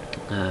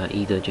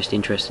either just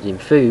interested in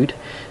food,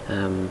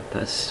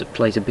 that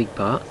plays a big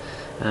part,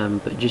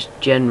 but just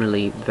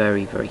generally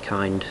very, very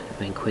kind,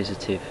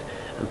 inquisitive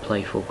and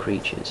playful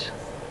creatures.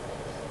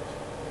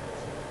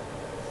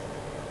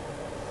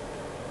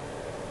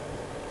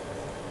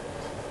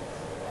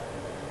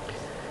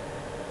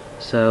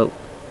 So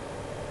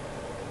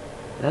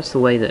that's the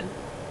way that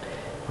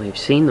we've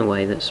seen the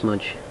way that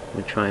Smudge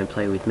would try and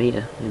play with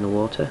Mia in the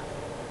water.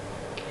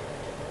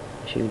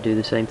 She would do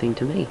the same thing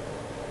to me.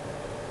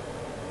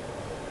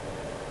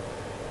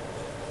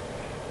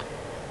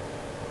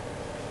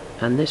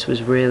 and this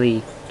was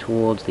really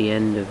towards the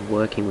end of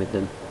working with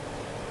them.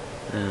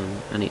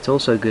 And it's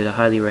also good, I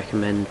highly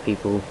recommend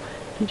people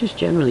to just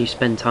generally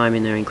spend time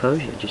in their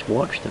enclosure, just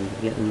watch them,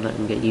 let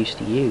them get used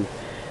to you.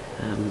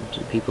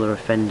 So people are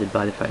offended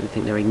by the fact they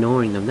think they're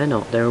ignoring them. They're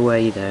not, they're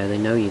away there, they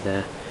know you're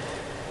there.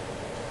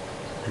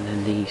 And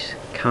then these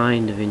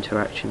kind of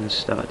interactions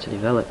start to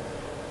develop.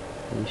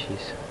 And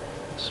she's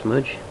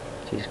Smudge,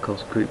 she's of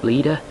course group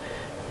leader,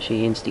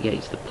 she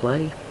instigates the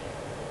play.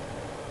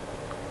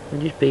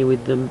 And just be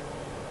with them,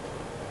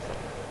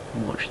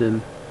 watch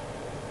them.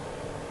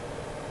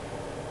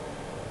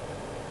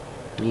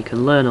 And you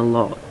can learn a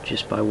lot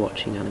just by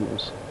watching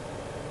animals.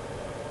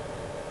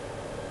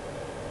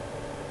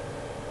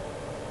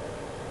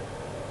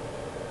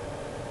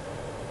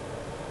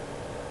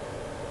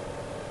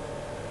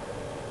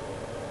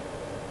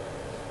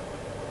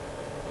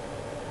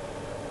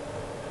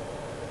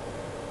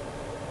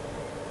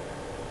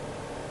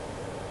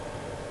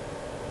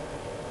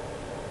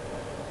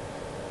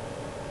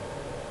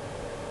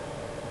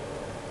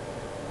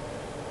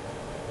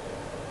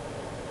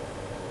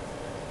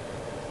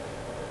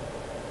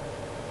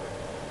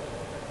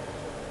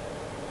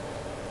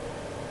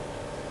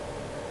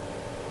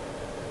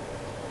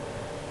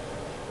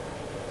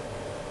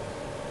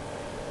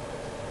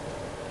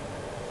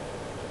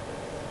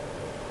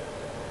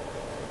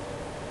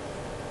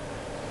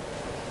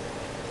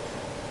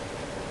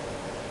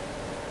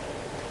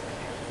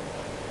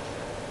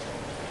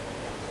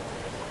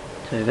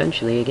 So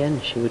eventually again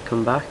she would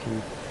come back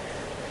and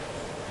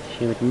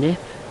she would nip.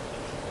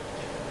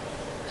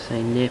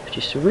 Say nip,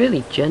 just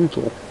really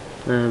gentle.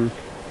 You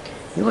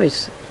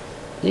always,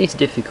 it's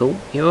difficult,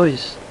 you're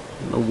always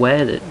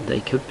aware that they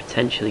could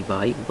potentially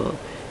bite, but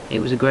it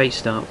was a great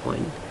start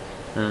point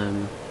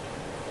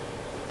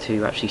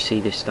to actually see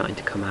this starting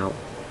to come out.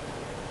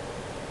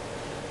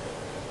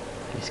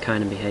 This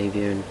kind of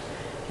behaviour and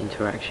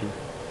interaction.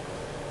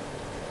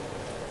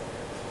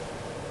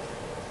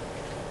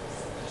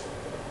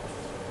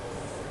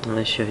 And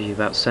this shows you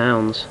about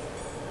sounds.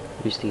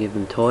 We used to give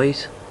them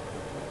toys.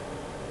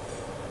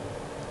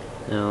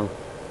 Now,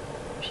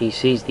 she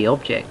sees the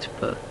object,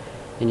 but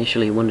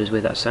initially wonders where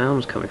that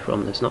sound's coming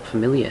from. That's not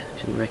familiar.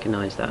 She didn't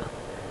recognise that.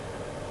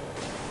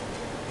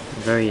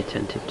 Very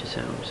attentive to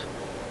sounds.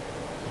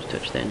 Just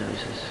touch their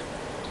noses.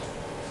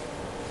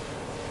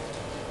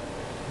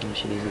 There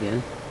she is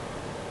again.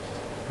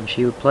 And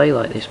she would play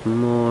like this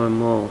more and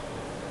more.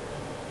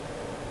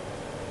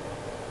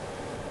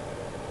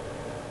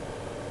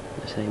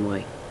 The same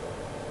way.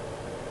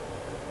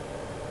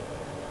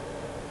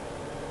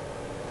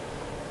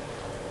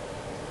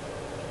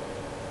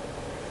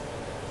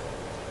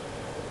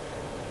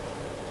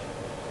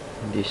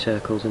 And do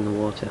circles in the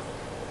water.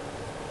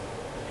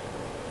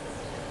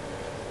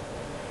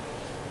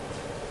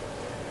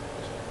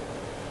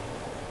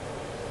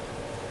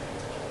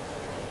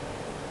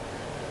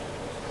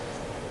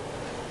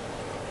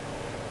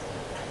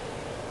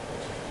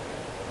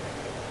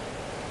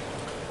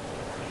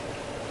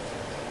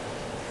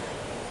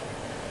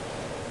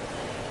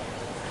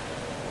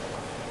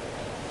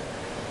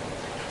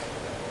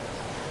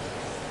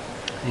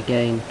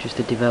 Again, just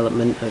a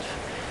development of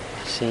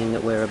seeing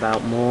that we're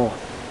about more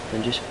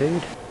than just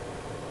food.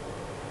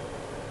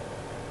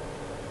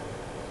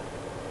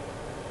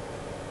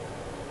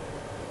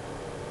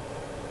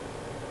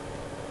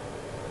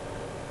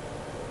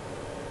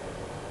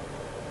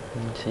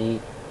 And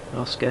see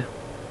Oscar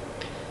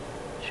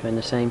showing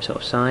the same sort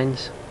of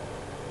signs,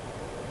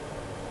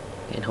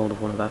 getting hold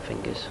of one of our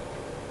fingers.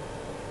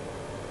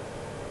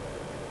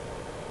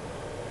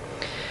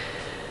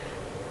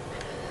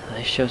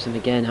 This shows them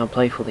again how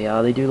playful they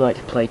are. They do like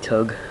to play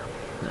tug.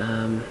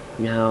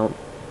 Now,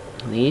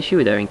 the issue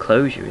with their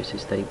enclosure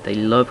is they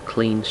love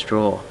clean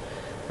straw.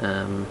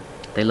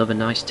 They love a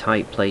nice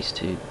tight place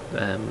to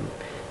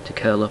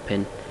curl up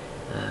in.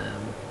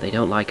 They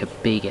don't like a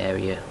big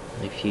area.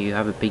 If you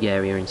have a big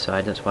area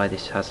inside, that's why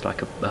this has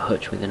like a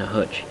hutch within a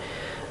hutch.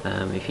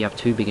 If you have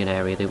too big an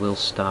area, they will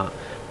start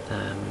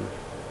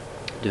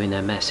doing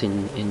their mess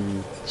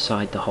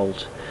inside the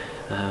holt.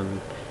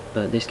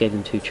 But this gave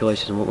them two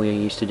choices, and what we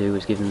used to do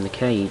was give them the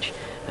cage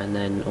and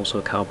then also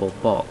a cardboard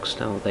box.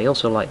 Now they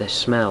also like their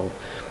smell,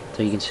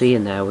 so you can see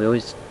in there I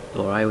always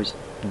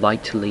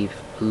like to leave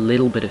a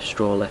little bit of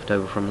straw left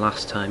over from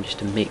last time just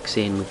to mix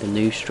in with the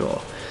new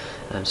straw.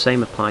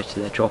 Same applies to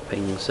their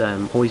droppings.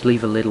 Always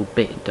leave a little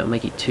bit, don't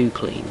make it too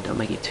clean, don't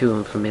make it too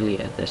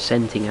unfamiliar. They're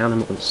scenting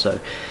animals, so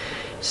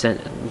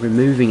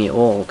removing it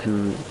all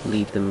can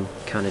leave them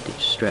kind of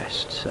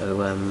distressed.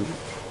 So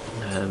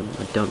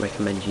I don't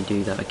recommend you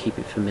do that. I keep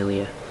it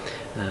familiar.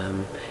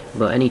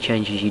 But any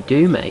changes you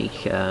do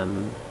make,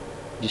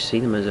 just see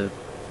them as a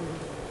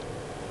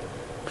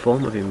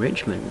form of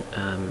enrichment.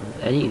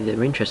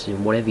 They're interested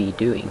in whatever you're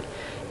doing.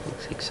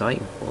 It's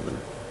exciting for them.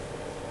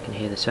 You can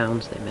hear the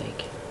sounds they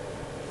make.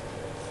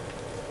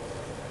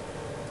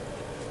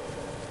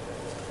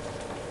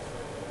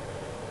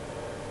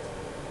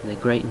 They're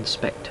great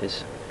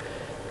inspectors,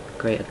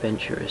 great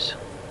adventurers.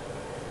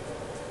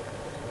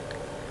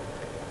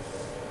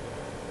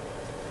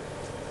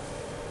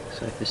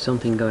 So if there's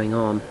something going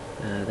on,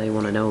 they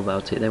want to know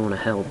about it, they want to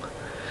help.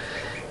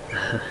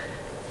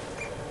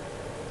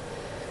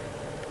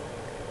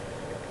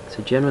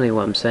 So generally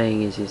what I'm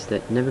saying is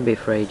that never be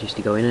afraid just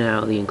to go in and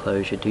out of the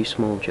enclosure, do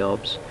small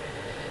jobs,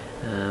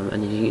 and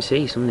as you can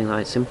see, something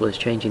like as simple as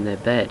changing their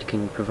bed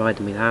can provide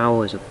them with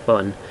hours of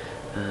fun.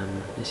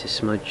 This is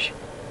Smudge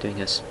doing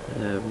a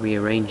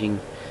rearranging,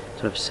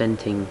 sort of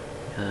scenting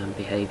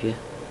behaviour.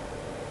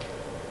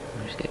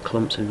 Just get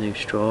clumps of new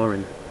straw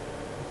and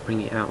bring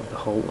it out of the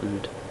hole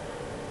and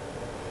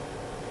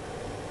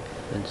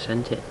then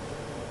scent it.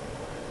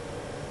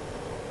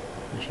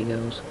 There she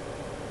goes.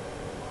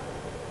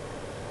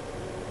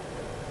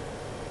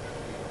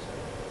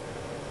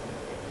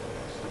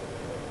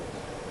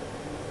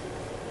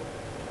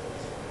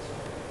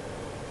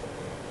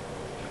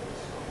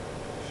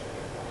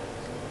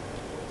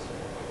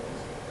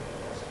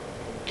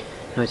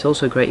 Now it's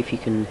also great if you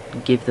can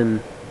give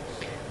them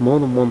more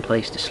than one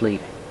place to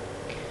sleep.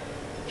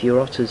 For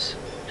your otters,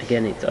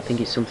 again, I think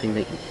it's something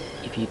that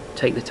if you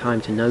take the time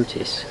to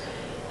notice,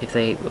 if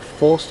they are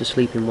forced to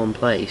sleep in one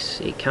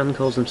place, it can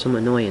cause them some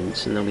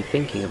annoyance and they'll be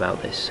thinking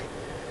about this.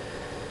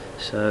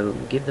 So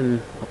give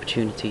them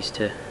opportunities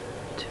to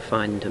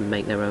find and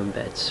make their own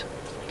beds.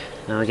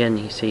 Now again,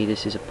 you see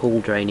this is a pool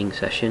draining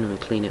session, and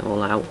clean it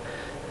all out.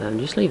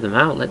 Just leave them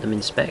out, let them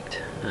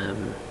inspect.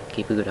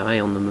 Keep a good eye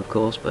on them, of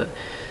course, but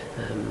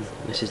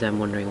this is them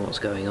wondering what's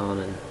going on,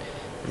 and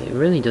it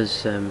really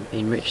does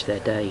enrich their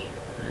day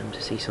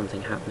to see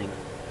something happening.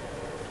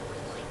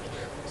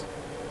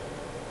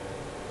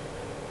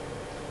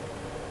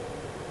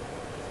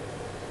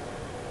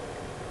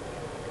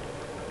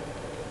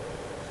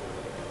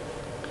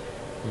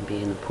 And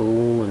be in the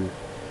pool and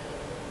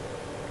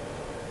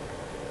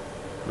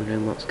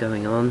wondering what's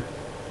going on.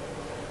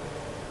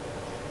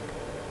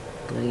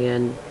 And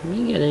again,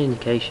 you get an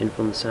indication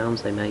from the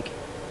sounds they make.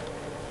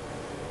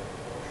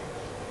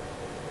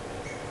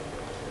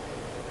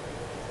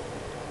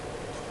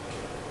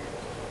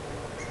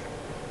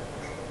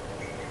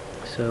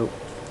 So,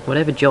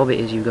 whatever job it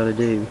is you've got to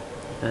do,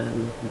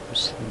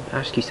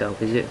 ask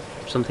yourself, is it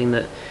something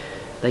that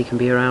they can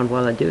be around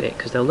while I do it?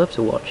 Because they'll love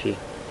to watch you.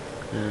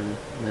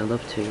 They'll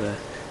love to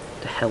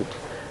help,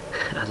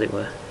 as it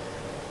were.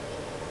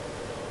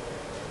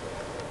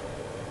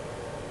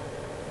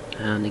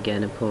 And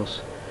again, of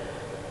course,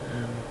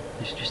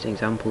 this is just an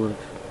example of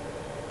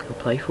how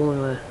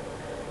playful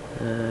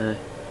an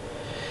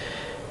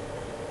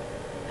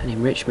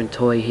enrichment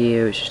toy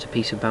here. It's just a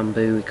piece of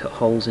bamboo, we cut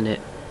holes in it,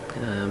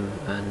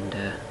 and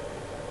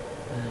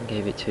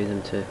gave it to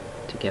them to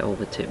get all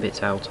the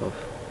tidbits out of.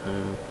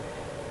 And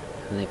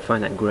they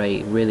find that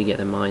great, really get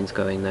their minds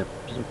going, their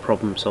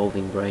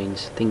problem-solving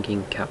brains,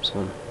 thinking caps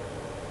on.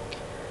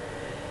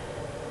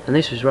 And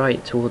this was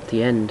right toward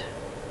the end.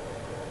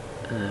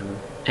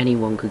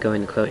 Anyone could go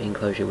in the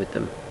enclosure with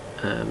them.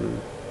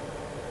 You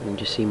can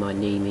just see my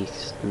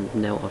niece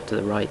knelt off to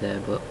the right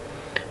there, but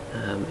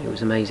it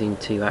was amazing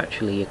to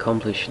actually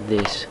accomplish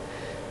this,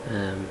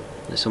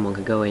 that someone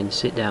could go in,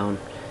 sit down,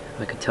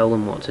 I could tell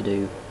them what to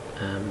do,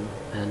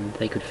 and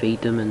they could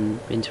feed them and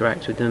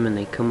interact with them, and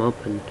they'd come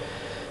up and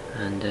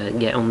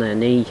get on their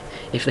knee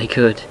if they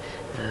could,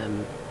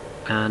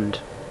 and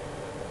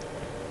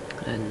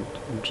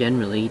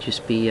generally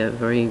just be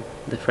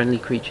the friendly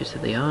creatures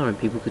that they are, and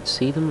people could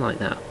see them like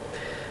that.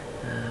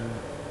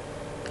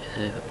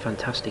 A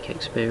fantastic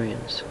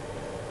experience.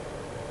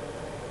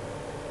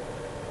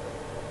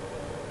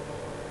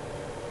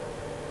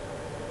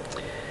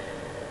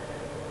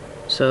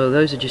 So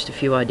those are just a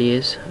few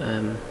ideas.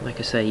 Like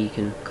I say, you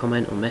can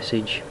comment or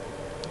message,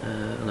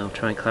 and I'll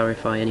try and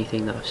clarify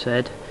anything that I've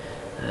said.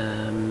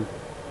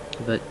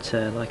 But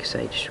like I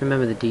say, just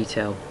remember the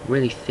detail.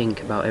 Really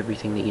think about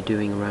everything that you're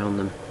doing around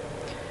them.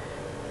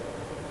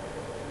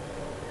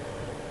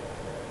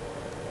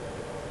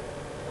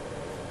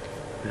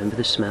 Remember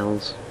the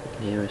smells. You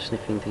can hear her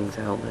sniffing things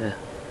out there.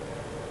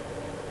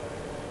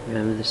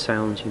 Remember the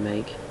sounds you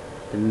make,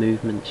 the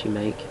movements you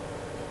make.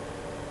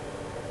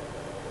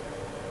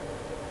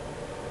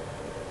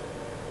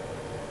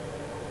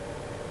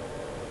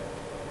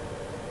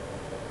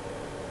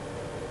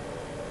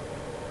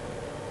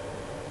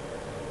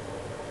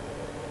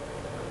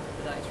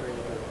 That's really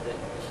good that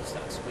she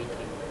starts squeaking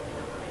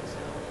by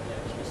itself.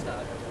 She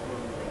started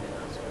rumbling and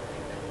that sort of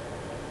thing then.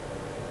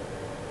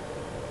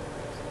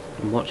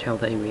 And watch how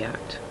they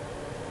react.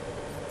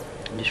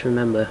 And just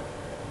remember,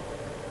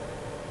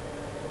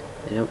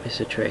 they don't miss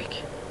a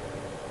trick.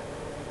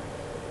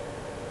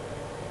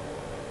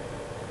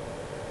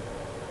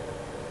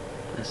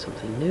 There's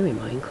something new in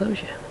my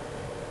enclosure.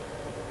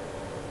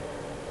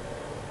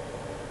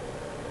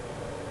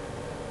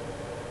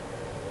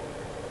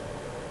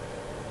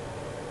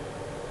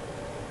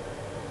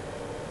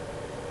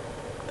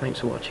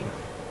 Thanks for watching.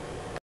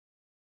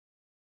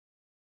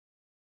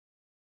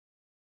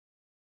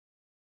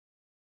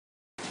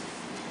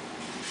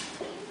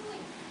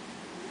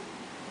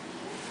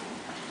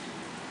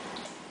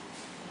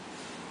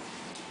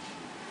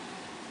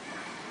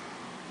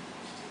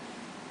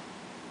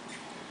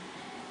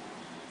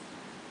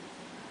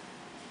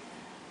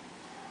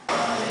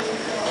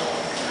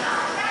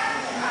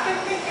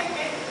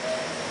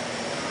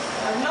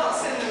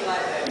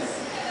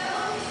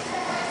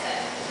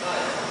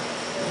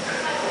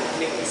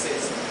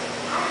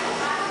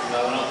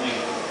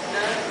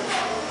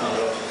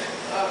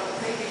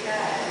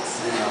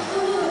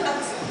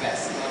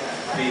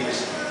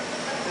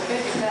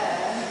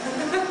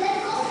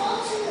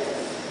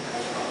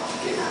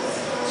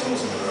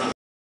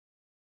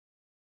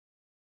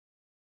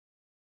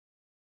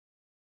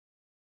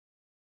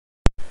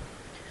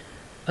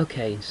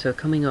 Okay, so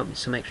coming up with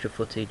some extra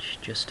footage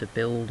just to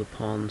build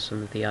upon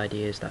some of the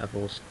ideas that I've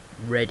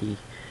already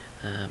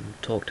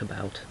talked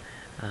about,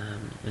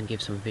 and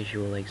give some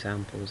visual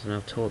examples, and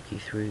I'll talk you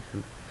through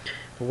them.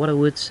 But what I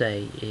would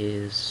say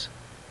is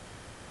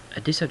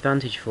a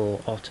disadvantage for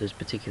otters,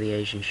 particularly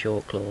Asian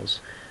short claws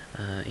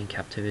in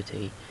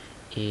captivity,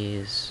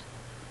 is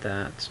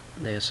that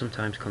they are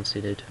sometimes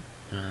considered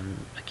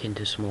akin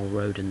to small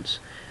rodents.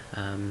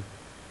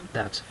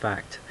 That's a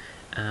fact,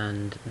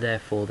 and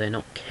therefore they're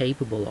not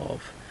capable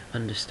of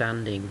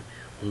understanding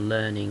or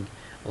learning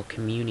or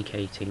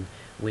communicating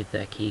with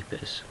their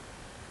keepers.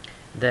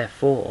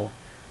 Therefore,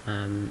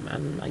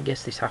 and I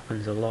guess this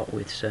happens a lot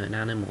with certain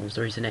animals,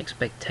 there is an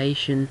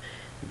expectation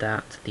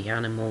that the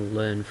animal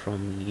learn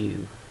from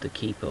you, the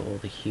keeper or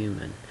the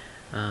human.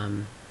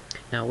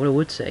 Now what I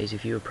would say is,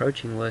 if you're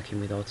approaching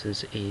working with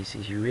otters, is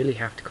you really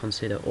have to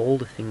consider all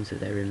the things that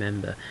they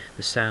remember,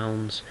 the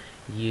sounds,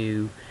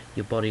 your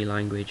body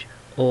language,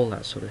 all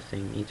that sort of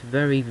thing. It's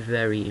very,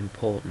 very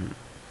important.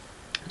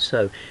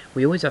 So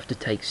we always have to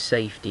take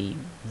safety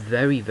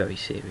very, very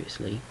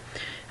seriously.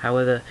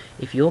 However,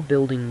 if you're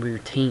building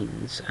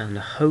routines, and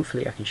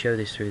hopefully I can show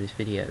this through this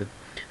video,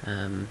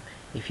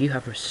 if you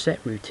have a set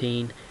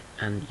routine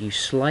and you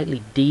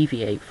slightly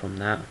deviate from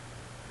that,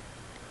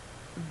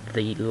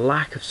 the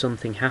lack of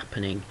something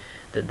happening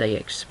that they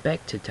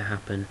expected to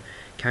happen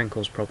can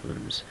cause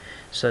problems.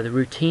 So the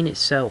routine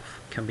itself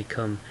can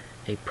become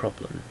a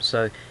problem.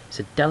 So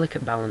it's a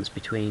delicate balance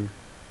between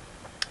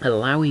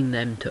allowing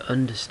them to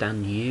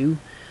understand you,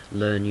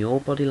 learn your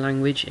body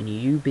language, and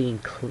you being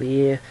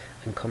clear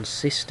and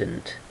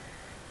consistent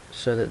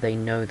so that they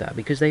know that,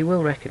 because they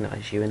will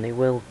recognize you and they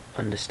will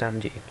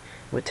understand you.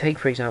 But take,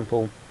 for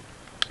example,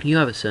 you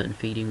have a certain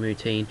feeding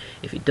routine.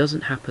 If it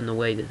doesn't happen the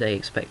way that they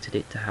expected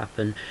it to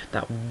happen,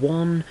 that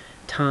one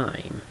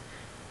time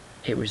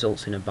it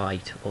results in a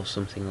bite or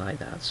something like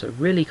that. So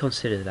really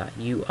consider that.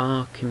 You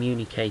are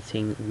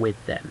communicating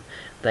with them.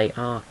 They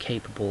are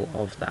capable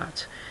of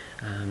that.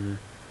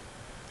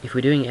 If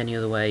we're doing it any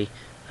other way,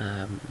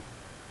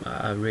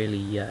 I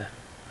really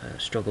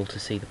struggle to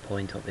see the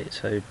point of it.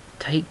 So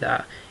take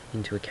that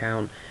into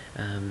account.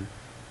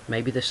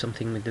 Maybe there's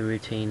something with the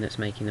routine that's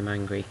making them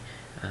angry,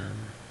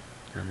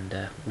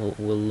 and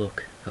we'll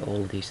look at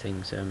all of these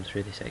things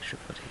through this extra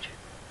footage.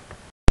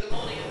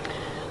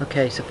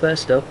 Okay, so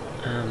first up,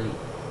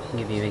 I'll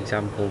give you an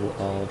example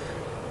of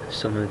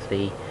some of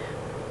the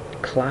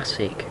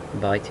classic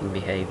biting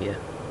behaviour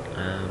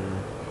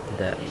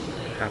that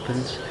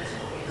happens,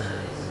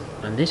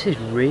 and this is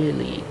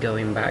really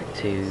going back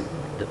to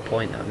the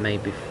point that I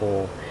made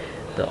before.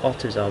 The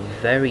otters are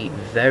very,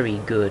 very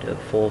good at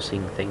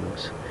forcing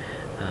things,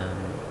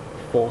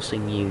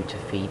 forcing you to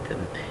feed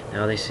them.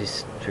 Now this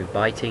is through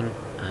biting,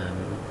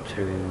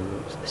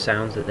 through the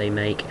sounds that they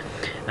make,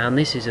 and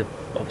this is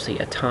obviously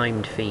a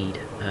timed feed,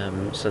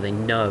 so they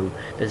know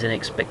there's an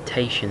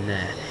expectation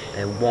there.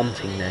 They're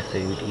wanting their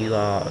food. You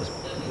are,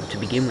 to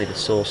begin with, a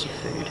source of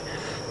food.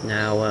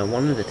 Now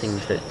one of the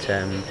things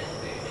that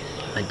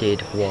I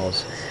did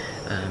was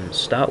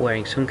start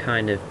wearing some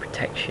kind of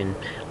protection,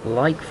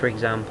 like for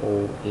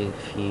example,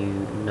 if you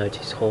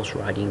notice horse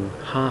riding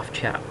half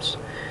chaps,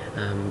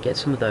 get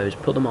some of those,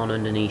 put them on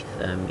underneath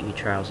your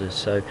trousers,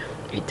 so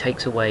it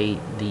takes away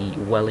the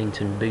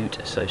Wellington boot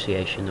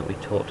association that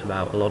we've talked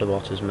about. A lot of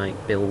otters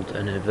might build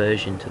an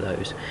aversion to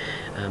those.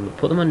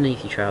 Put them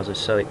underneath your trousers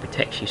so it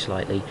protects you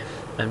slightly,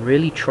 and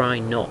really try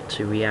not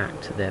to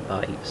react to their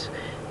bites.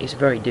 It's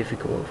very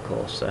difficult, of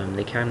course.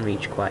 They can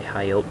reach quite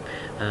high up,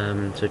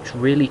 so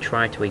really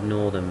try to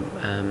ignore them,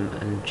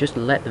 and just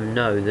let them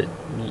know that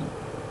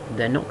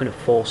they're not going to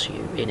force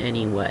you in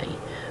any way.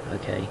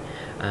 Okay,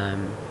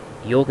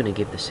 you're going to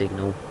give the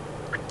signal.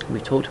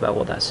 We've talked about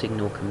what that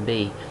signal can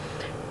be.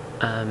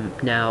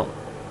 Now,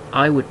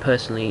 I would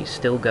personally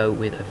still go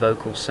with a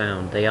vocal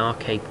sound. They are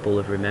capable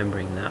of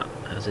remembering that.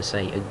 As I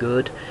say, a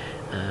good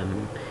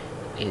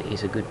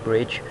is a good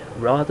bridge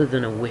rather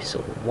than a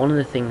whistle. One of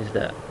the things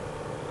that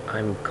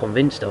I'm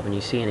convinced of, and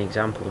you see an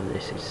example of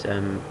this is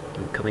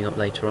coming up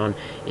later on,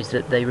 is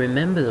that they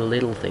remember the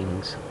little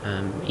things,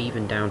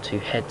 even down to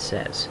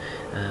headsets,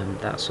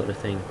 that sort of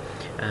thing.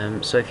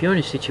 So if you're in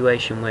a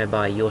situation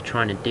whereby you're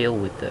trying to deal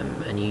with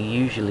them and you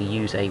usually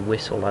use a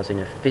whistle, as in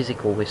a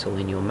physical whistle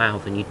in your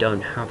mouth, and you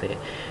don't have it,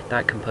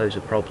 that can pose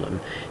a problem.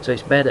 So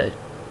it's better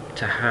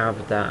to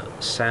have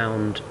that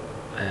sound,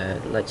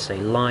 let's say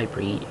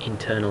library,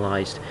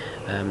 internalized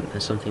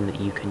as something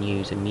that you can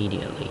use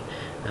immediately,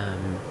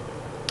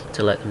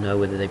 to let them know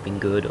whether they've been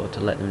good, or to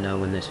let them know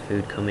when there's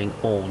food coming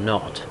or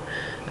not,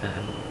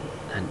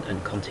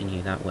 and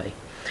continue that way.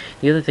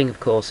 The other thing, of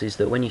course, is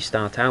that when you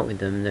start out with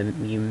them,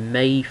 then you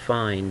may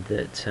find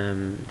that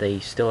they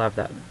still have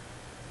that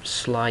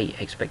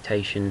slight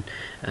expectation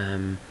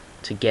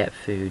to get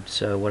food.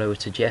 So what I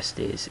would suggest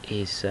is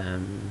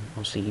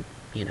obviously,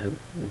 you know,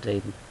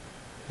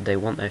 they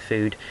want their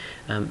food.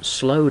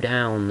 Slow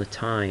down the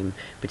time,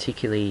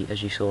 particularly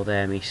as you saw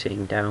there, me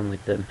sitting down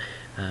with them,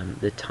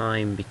 the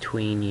time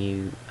between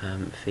you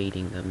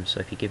feeding them. So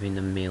if you're giving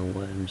them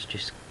mealworms,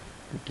 just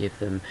give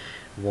them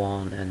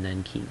one and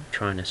then keep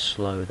trying to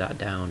slow that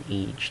down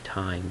each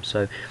time.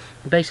 So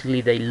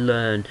basically they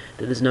learn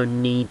that there's no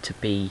need to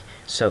be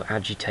so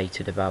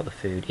agitated about the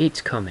food.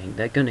 It's coming,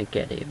 they're going to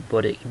get it,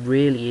 but it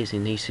really is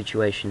in these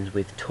situations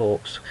with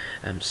talks,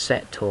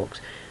 set talks,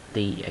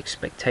 the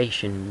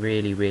expectation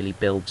really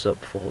builds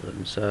up for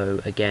them.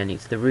 So again,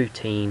 it's the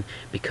routine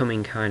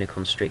becoming kind of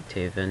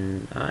constrictive,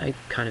 and I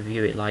kind of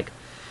view it like,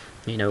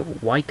 you know,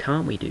 why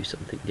can't we do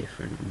something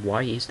different?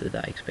 Why is there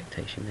that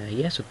expectation there?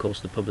 Yes, of course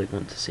the public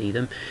want to see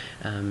them,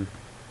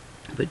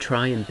 but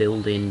try and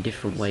build in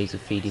different ways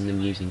of feeding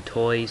them using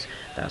toys,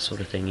 that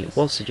sort of thing. It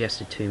was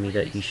suggested to me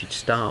that you should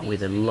start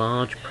with a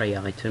large prey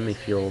item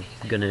if you're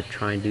going to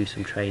try and do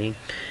some training.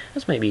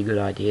 That's maybe a good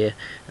idea,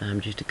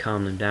 just to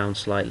calm them down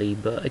slightly,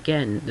 but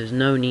again, there's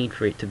no need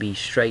for it to be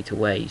straight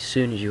away. As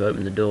soon as you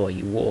open the door,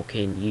 you walk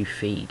in, you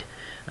feed.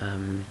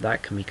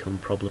 That can become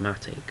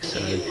problematic. So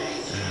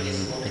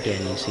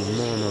again, you see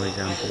more and more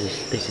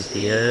examples. This is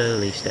the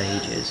early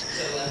stages,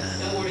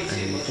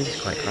 and this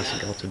is quite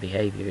classic otter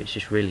behaviour. It's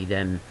just really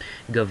them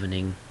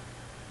governing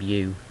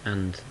you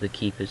and the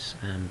keeper's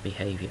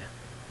behaviour.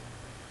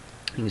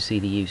 You can see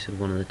the use of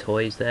one of the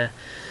toys there.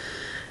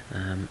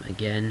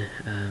 Again,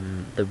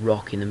 the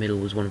rock in the middle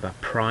was one of our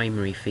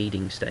primary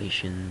feeding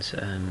stations,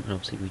 and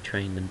obviously we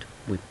trained them,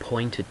 we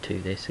pointed to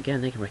this.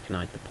 Again, they can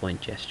recognise the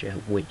point gesture,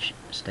 which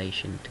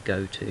station to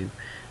go to,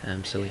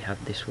 so we had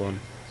this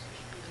one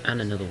and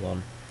another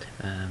one,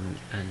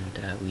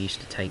 and we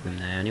used to take them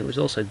there, and it was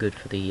also good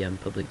for the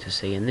public to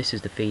see. And this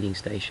is the feeding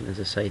station, as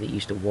I say, that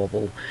used to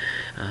wobble,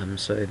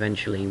 so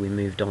eventually we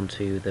moved on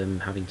to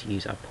them having to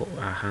use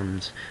our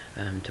hands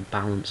to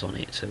balance on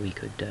it, so we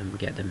could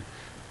get them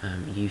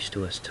used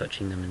to us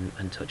touching them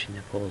and touching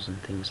their paws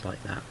and things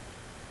like that.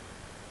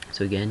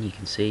 So again, you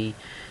can see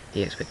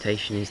the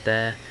expectation is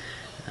there.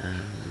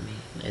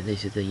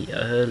 These are the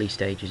early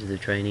stages of the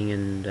training,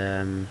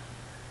 and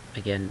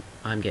again,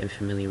 I'm getting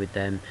familiar with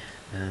them,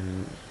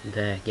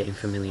 they're getting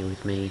familiar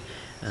with me.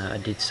 I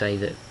did say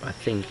that I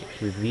think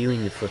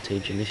reviewing the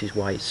footage, and this is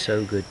why it's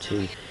so good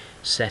to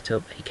set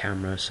up a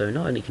camera, so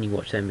not only can you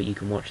watch them, but you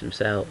can watch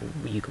themselves,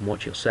 you can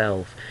watch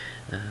yourself.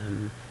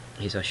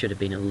 Is I should have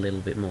been a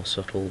little bit more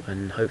subtle,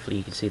 and hopefully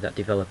you can see that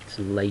develop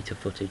to later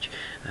footage,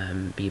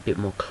 be a bit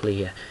more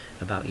clear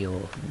about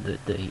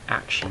the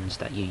actions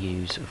that you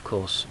use. Of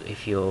course,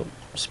 if you're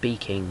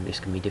speaking,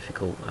 this can be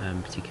difficult,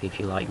 particularly if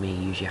you, like me,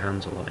 use your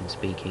hands a lot in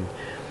speaking.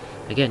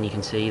 Again, you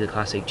can see the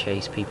classic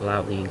chase people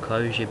out the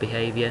enclosure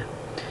behaviour,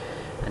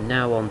 and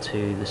now on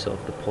to the sort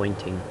of the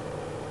pointing.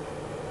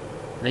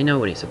 They know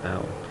what it's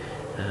about.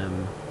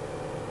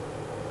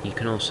 You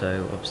can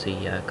also obviously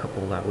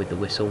couple that with the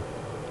whistle.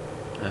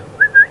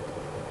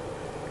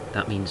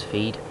 That means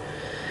feed.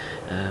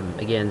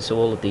 Again, so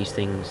all of these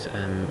things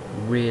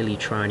really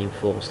try and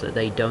enforce that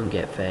they don't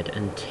get fed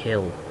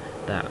until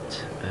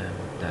that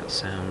that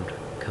sound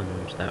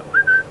comes. That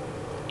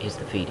is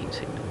the feeding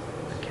signal.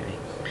 Okay,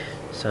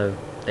 so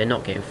they're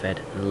not getting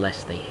fed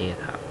unless they hear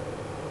that.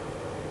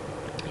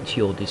 It's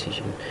your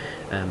decision,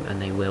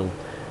 and they will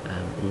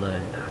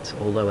learn that.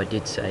 Although I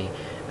did say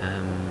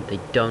they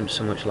don't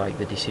so much like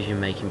the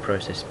decision-making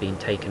process being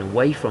taken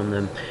away from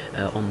them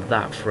on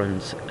that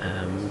front,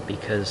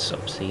 because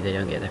obviously they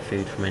don't get their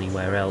food from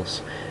anywhere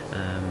else.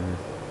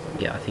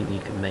 Yeah, I think you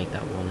can make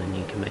that one, and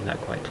you can make that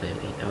quite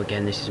clearly. Now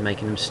again, this is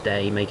making them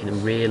stay, making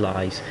them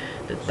realise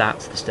that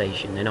that's the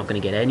station. They're not going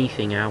to get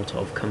anything out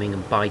of coming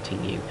and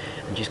biting you,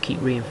 and just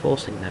keep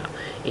reinforcing that.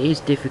 It is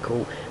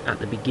difficult at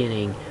the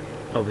beginning.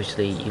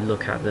 Obviously, you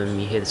look at them,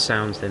 you hear the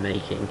sounds they're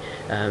making,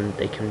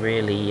 they can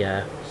really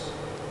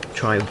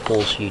try and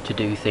force you to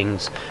do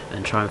things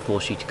and try and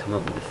force you to come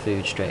up with the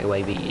food straight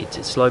away. But it's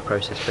a slow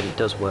process, but it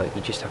does work.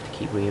 You just have to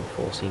keep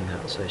reinforcing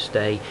that. So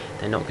stay,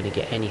 they're not going to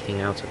get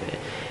anything out of it.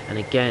 And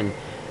again,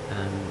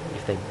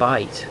 if they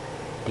bite,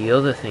 the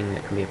other thing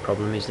that can be a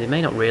problem is they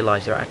may not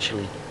realise they're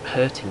actually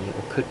hurting you,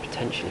 or could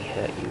potentially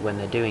hurt you when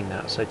they're doing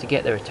that. So to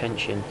get their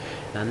attention,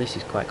 and this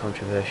is quite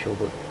controversial,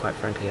 but quite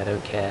frankly I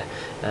don't care,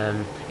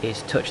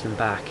 is touch them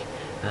back.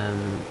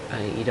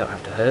 You don't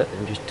have to hurt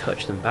them, just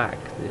touch them back.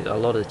 A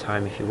lot of the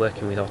time, if you're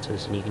working with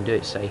otters and you can do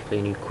it safely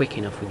and you're quick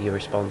enough with your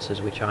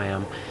responses, which I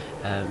am,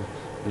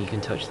 you can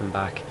touch them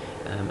back,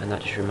 and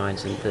that just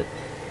reminds them that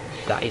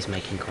that is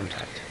making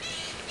contact.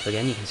 So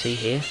again, you can see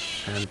here,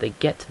 they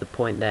get to the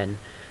point then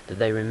that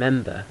they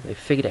remember, they've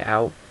figured it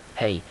out.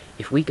 Hey,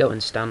 if we go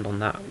and stand on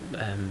that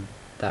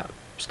that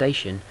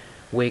station,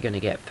 we're going to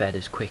get fed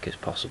as quick as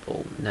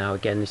possible. Now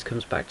again, this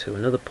comes back to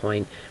another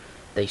point.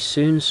 They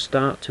soon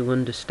start to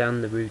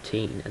understand the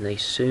routine, and they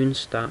soon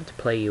start to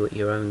play you at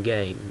your own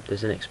game.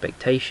 There's an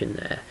expectation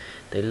there.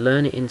 They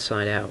learn it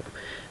inside out.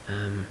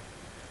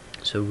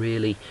 So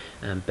really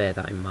bear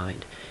that in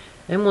mind.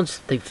 And once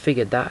they've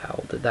figured that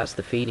out, that that's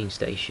the feeding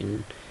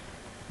station,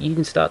 you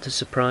can start to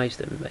surprise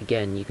them.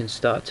 Again, you can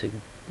start to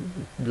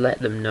let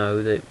them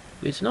know that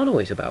it's not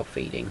always about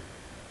feeding.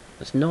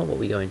 That's not what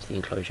we go into the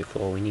enclosure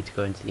for. We need to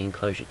go into the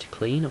enclosure to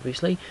clean,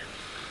 obviously.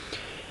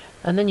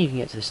 And then you can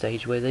get to the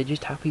stage where they're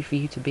just happy for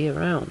you to be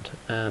around,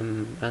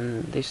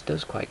 and this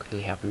does quite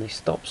quickly happen. They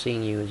stop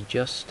seeing you as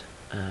just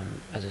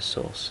as a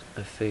source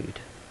of food.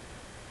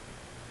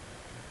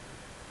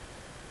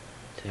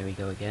 So here we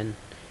go again,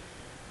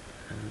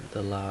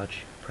 the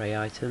large prey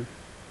item,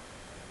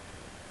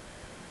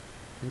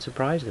 and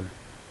surprise them,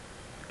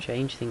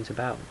 change things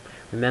about.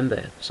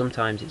 Remember,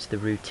 sometimes it's the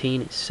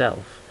routine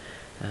itself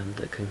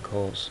that can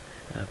cause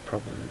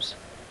problems.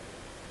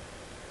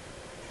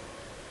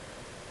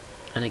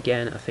 And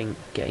again, I think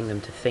getting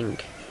them to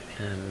think,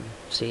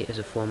 see it as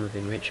a form of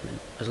enrichment.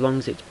 As long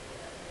as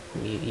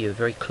you're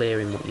very clear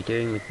in what you're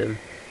doing with them,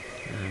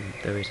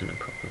 there isn't a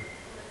problem.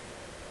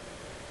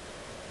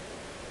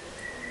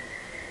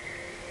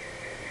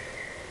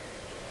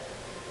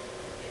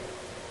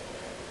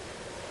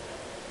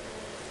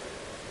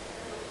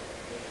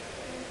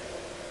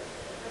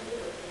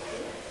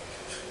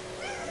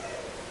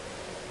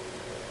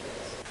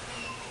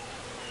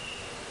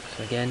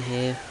 So again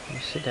here, you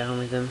sit down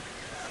with them.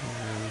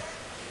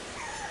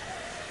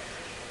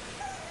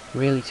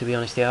 Really, to be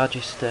honest, they are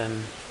just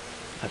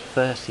at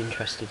first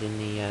interested in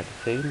the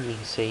food, and you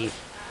can see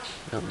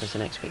there's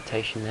an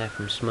expectation there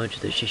from Smudge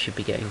that she should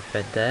be getting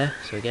fed there.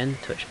 So again,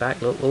 touch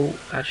back, look, oh,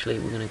 actually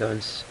we're going to go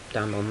and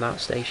stand on that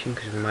station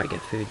because we might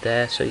get food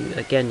there. So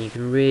again, you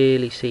can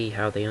really see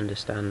how they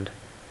understand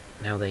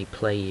and how they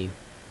play you.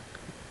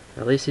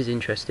 Now this is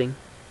interesting.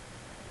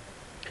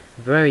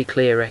 Very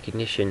clear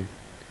recognition.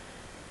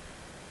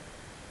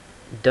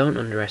 Don't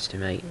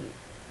underestimate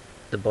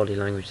the body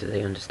language that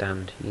they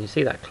understand. You can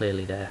see that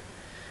clearly there.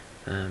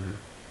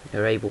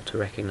 They're able to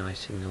recognise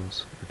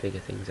signals and figure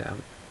things out.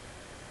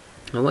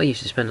 And what I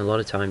used to spend a lot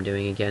of time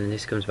doing, again, and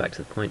this comes back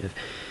to the point of,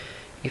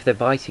 if they're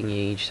biting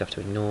you, you just have to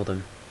ignore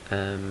them.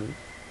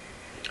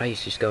 I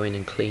used to just go in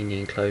and clean the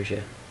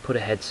enclosure, put a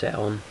headset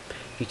on.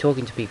 If you're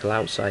talking to people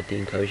outside the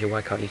enclosure,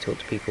 why can't you talk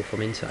to people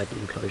from inside the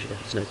enclosure?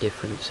 There's no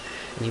difference.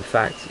 And in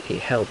fact, it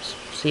helps.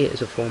 See it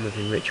as a form of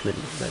enrichment.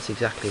 That's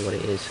exactly what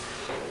it is.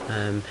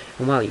 And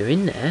while you're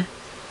in there,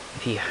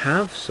 if you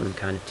have some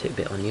kind of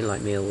tidbit on you,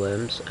 like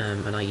mealworms,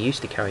 and I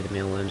used to carry the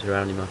mealworms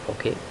around in my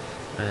pocket,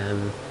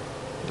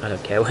 I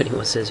don't care what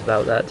anyone says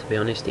about that, to be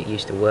honest, it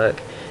used to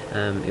work,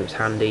 it was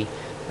handy,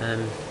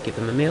 give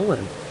them a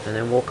mealworm and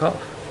then walk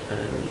off.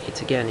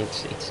 It's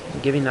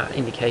giving that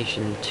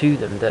indication to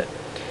them that,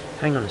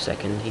 hang on a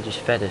second, he just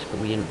fed us but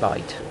we didn't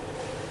bite.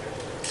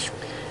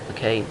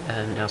 Okay,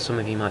 now some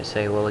of you might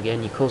say, well,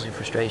 again, you're causing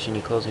frustration,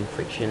 you're causing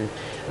friction.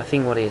 I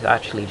think what it's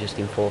actually just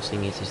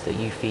enforcing is that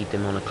you feed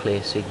them on a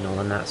clear signal,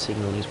 and that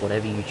signal is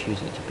whatever you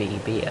choose it to be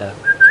it a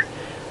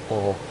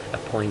or a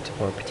point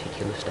or a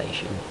particular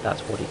station.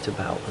 That's what it's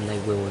about, and they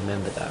will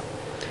remember that.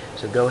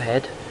 So go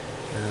ahead,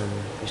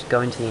 just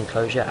go into the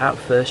enclosure. At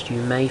first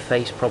you may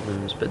face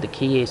problems, but the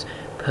key is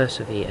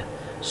persevere.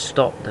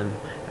 Stop them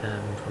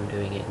from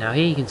doing it. Now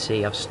here you can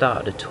see I've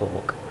started a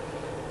talk.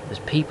 There's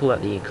people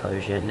at the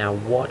enclosure. Now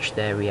watch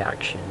their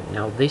reaction.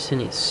 Now this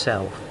in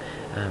itself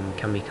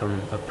can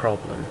become a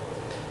problem.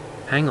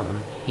 Hang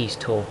on, he's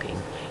talking.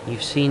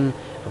 You've seen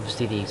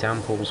obviously the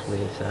examples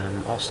with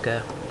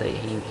Oscar, that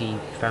he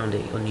found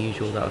it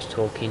unusual that I was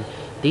talking.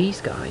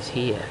 These guys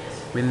here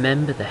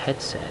remember the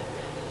headset.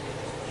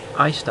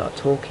 I start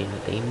talking,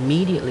 they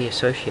immediately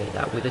associate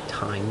that with a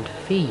timed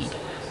feed.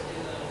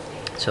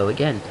 So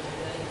again,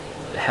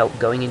 help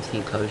going into the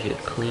enclosure,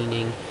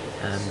 cleaning,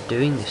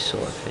 doing this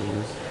sort of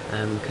thing,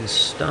 can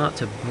start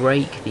to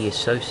break the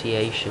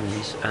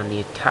associations and the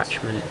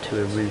attachment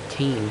to a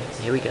routine.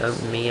 Here we go,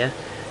 Mia,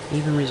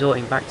 even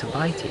resorting back to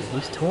biting.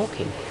 He's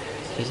talking.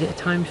 Is it a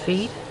timed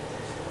feed?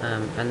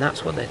 And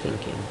that's what they're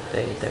thinking.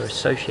 They're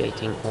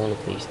associating all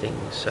of these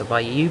things. So by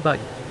you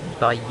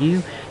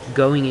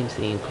going into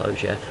the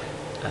enclosure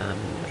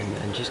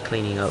and just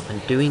cleaning up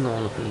and doing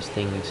all of these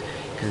things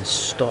can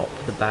stop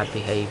the bad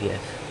behaviour,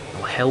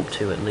 or help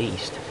to at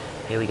least.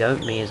 Here we go,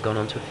 Mia's gone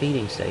onto a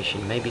feeding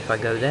station. Maybe if I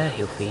go there,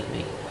 he'll feed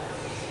me.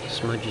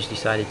 Smudge has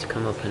decided to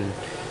come up and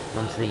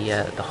onto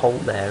the hole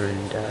there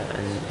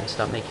and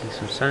start making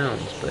some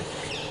sounds. But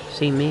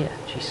see Mia,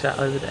 she's sat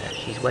over there,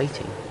 she's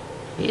waiting.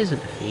 It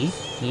isn't a feed,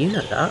 you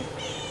know that,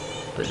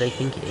 but they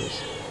think it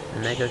is.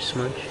 And there goes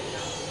Smudge.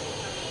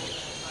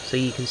 So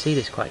you can see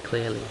this quite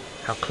clearly,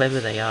 how clever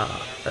they are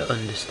at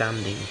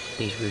understanding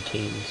these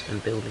routines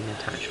and building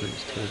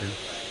attachments to them.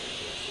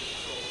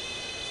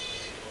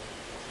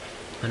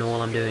 And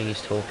all I'm doing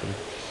is talking.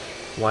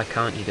 Why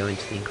can't you go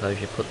into the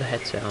enclosure, put the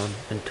headset on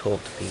and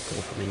talk to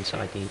people from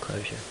inside the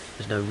enclosure?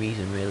 There's no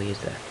reason really, is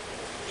there?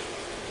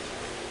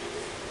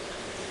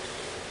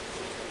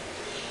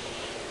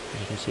 And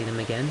you can see them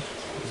again.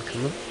 They'll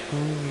come up.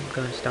 Oh,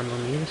 go and stand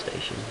on the other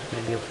station.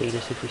 Maybe he'll feed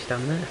us if we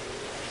stand there.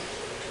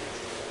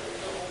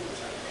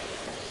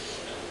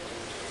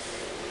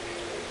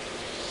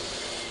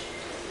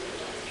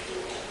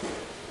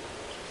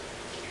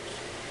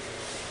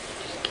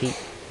 Just keep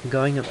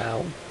going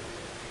about,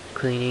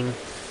 cleaning.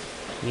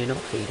 You're not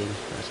feeding,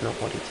 that's not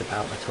what it's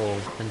about at all,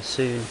 and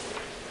soon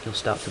you'll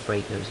start to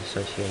break those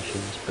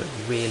associations, but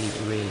really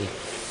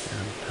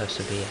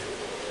persevere.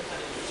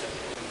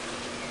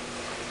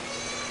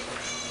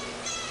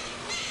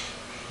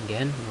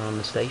 Again, we're on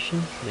the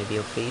station, maybe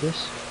he'll feed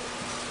us.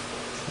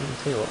 I'll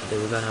tell you what I'll do,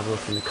 we're going to have a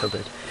look in the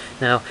cupboard.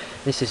 Now,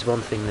 this is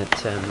one thing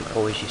that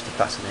always used to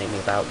fascinate me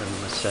about them,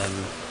 was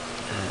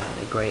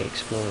the great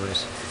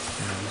explorers.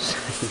 So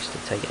I used to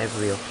take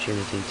every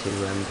opportunity to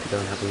go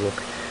and have a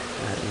look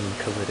in the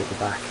cupboard at the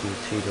back in the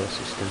two-door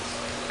system.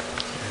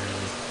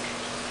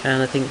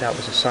 And I think that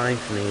was a sign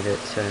for me that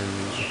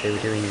if they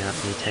were doing that,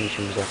 the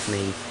attention was off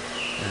me,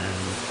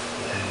 and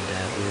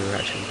we were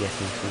actually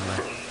getting somewhere.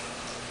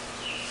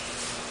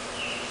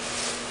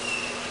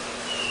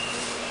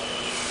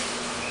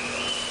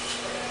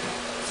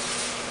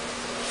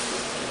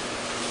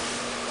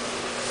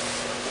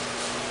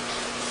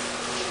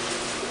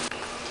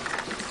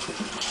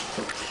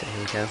 So here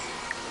we go.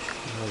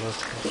 We'll look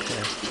at what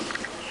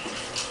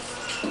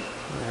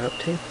they're up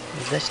to.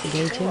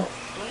 Investigating.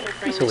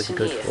 It's always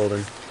good for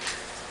them.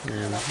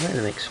 Let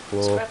them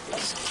explore.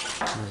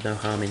 There's no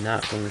harm in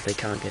that as long as they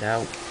can't get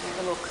out. Have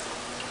a look.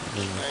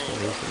 See if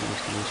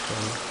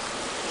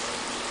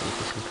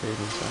there's some food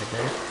inside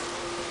there.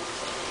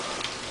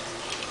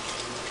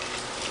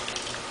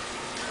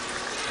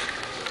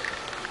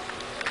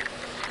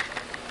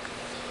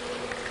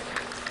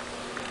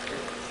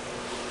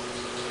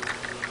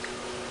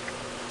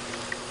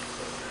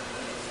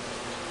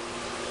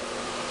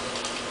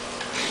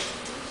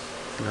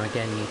 Now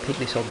again, you pick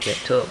this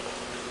object up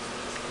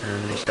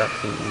and you start to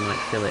think you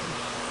might fill it.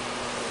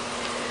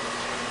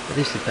 But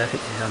this is a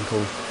perfect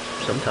example.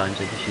 Sometimes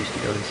I just used to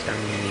go and stand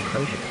in the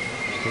enclosure,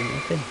 just doing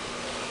nothing.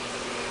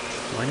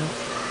 Why not?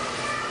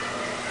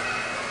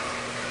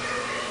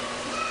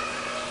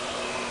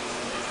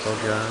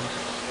 Fold your arms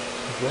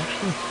and watch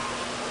them.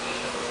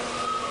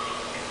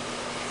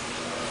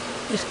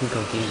 This can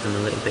confuse them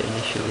a little bit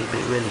initially, but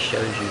it really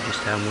shows you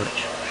just how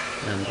much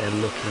they're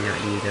looking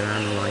at you, they're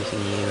analysing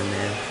you, and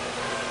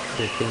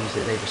the things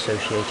that they've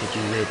associated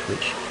you with,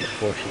 which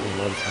unfortunately a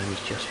lot of the time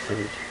is just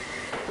food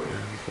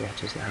for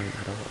otters that haven't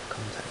had a lot of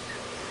contact.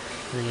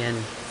 And again,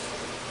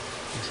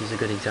 this is a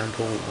good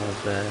example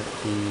of the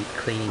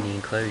cleaning the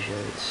enclosure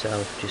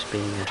itself just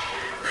being a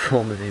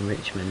form of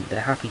enrichment.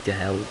 They're happy to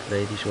help,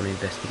 they just want to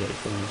investigate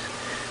things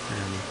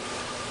and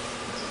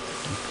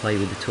play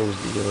with the tools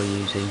that you're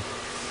using.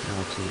 And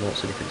obviously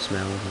lots of different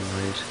smells on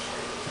those.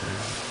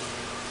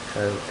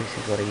 So this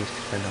is what I used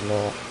to spend a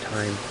lot of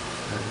time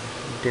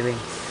doing,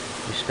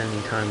 just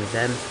spending time with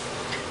them.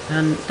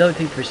 And don't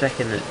think for a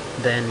second that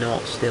they're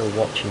not still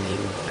watching you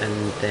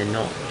and they're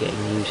not getting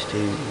used to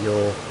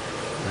your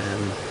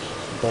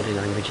body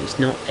language. It's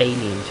not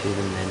alien to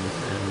them then.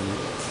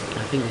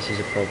 I think this is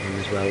a problem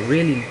as well.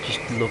 Really just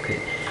look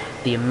at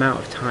the amount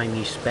of time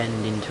you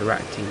spend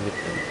interacting with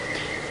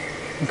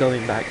them.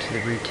 Going back to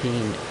the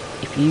routine,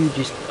 if you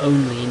just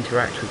only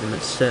interact with them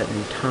at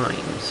certain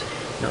times,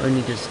 not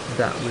only does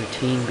that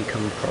routine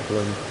become a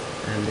problem,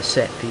 and the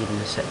set feed and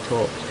the set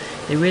talks,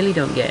 they really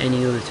don't get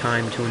any other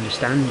time to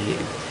understand you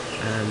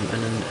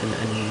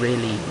and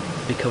really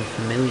become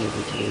familiar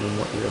with you and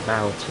what you're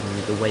about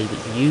and the way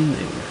that you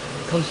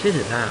move.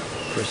 Consider that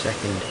for a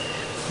second.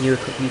 You're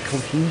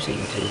confusing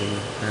to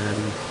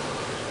them,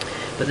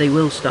 but they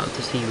will start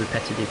to see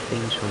repetitive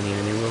things from you,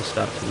 and they will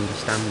start to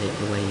understand it,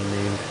 the way you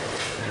move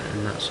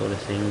and that sort of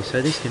thing.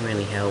 So this can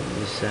really help.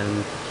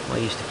 What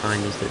I used to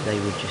find is that they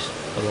would just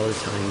a lot of the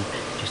time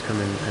just come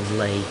and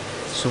lay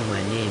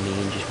somewhere near me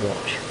and just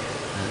watch.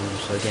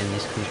 So again,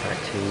 this comes back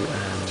to what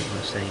I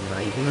was saying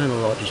about you can learn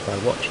a lot just by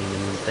watching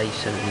them, and they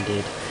certainly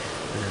did.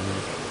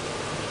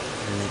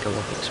 And they go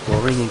off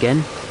exploring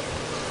again.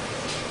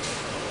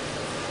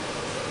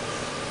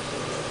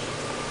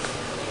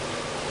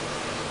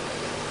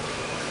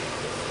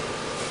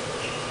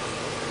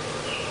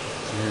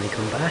 And then they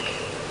come back.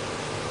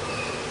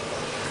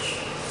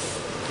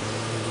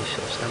 And you just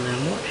sort of stand there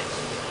and watch.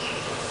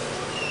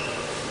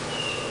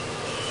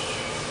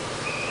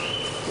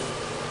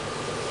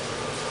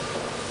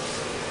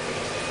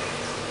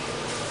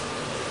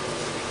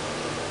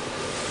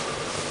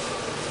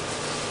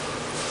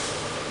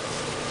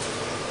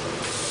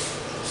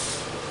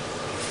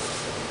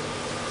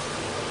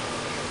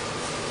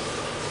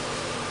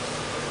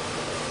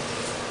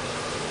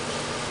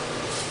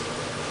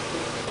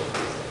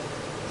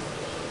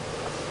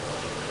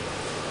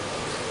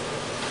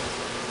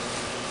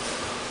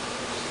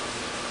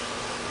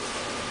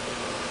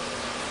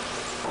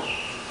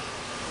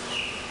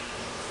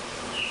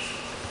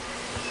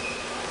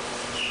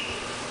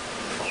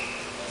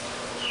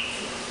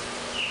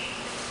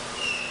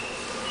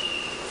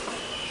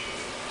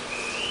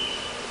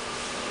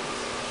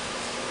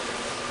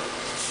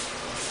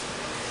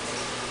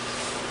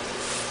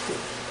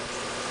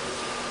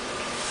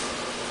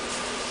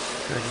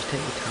 So just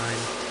take your time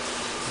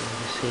and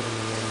just see them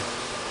again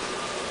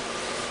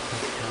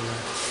off camera.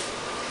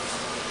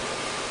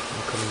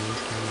 I'm coming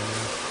into camera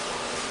now.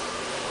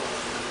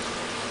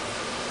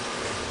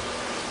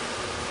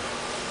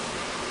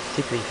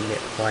 Particularly if you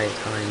get quiet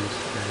times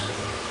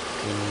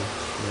in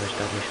your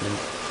establishment.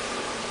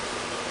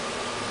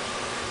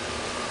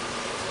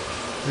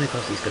 And of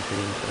course it's good for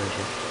the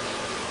enclosure.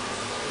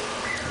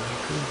 Oh,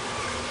 cool.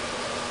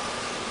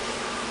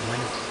 join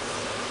us.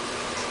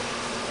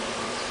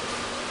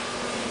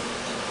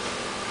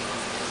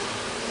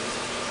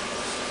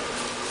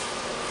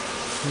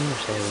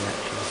 Here's their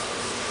reaction.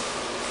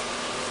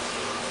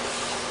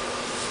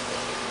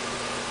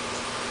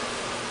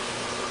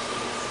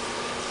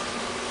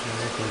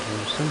 They're thinking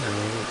somehow I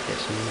need to get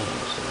some more,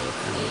 so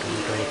I'm going to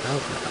drape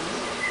out that.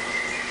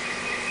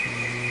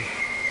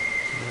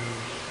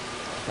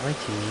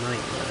 Biting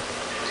might work,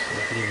 so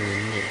if I give him a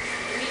nip,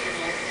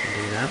 I'll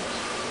do that.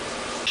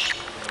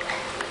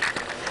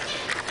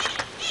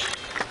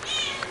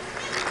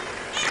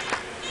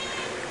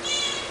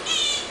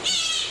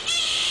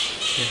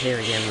 So here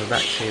again we're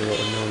back to what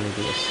would normally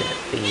be a set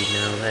feed.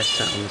 Now they're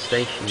sat on the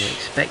station, they're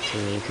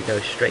expecting me to go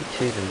straight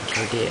to them.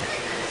 Oh dear,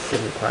 it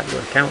didn't quite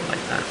work out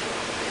like that.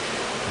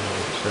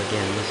 So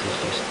again, this is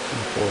just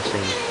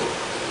enforcing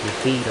the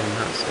feed on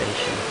that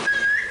station.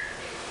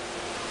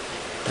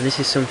 And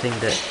this is something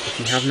that if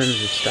you have members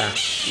of staff,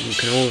 you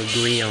can all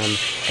agree on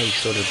a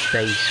sort of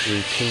base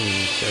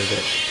routine so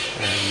that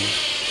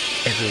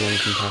everyone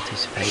can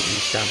participate and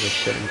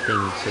establish certain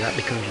things. So that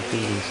becomes your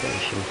feeding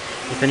station.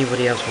 If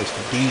anybody else wants to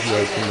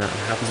deviate from that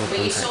and have more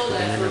contact with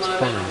them, then that's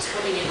fine.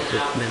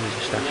 But the members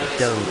of staff that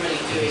don't,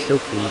 you can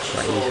still feed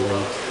quite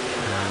easily.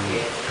 And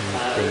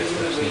they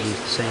obviously use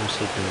the same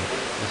signal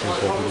as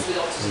important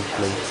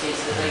usually,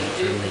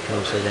 and they can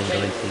also then go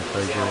into the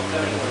enclosure and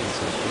then go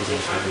into the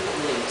feeding time.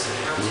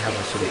 But you have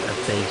a sort of a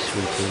base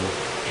routine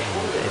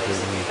that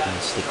everyone can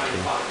stick to.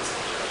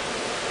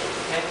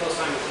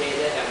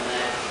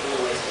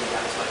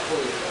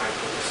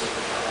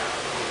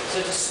 So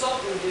to stop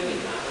them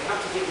doing that, we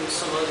have to give them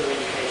some other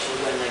indication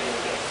when they're going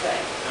to get fed.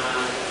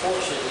 And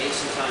unfortunately,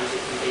 sometimes it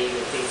can be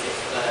that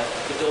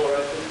if the door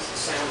opens, the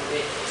sound of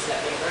it, it's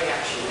that big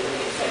reaction, they're going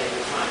to get fed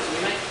every time. So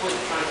we make a point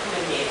of trying to come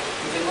in here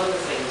and do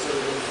other things other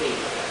than feed.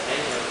 Okay?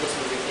 You know,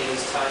 listening to things,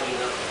 tidying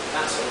up,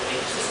 that sort of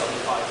thing, just to stop them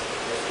fighting.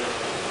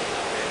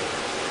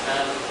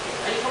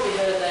 And you probably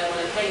heard there when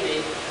I came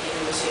in, give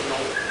them a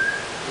signal,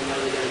 you know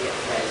they're going to get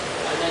fed.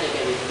 And then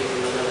again, you can give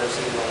them another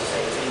signal,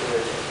 say it's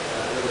injured,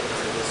 another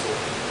kind of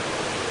whistle.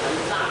 And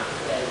that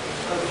then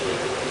hopefully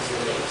becomes the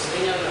link. So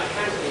they know that I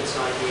can come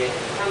inside here,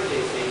 can do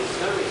things,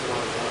 no reason why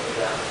I can't do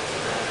that.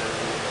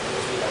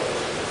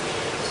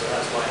 So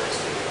that's why I'm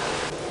doing that.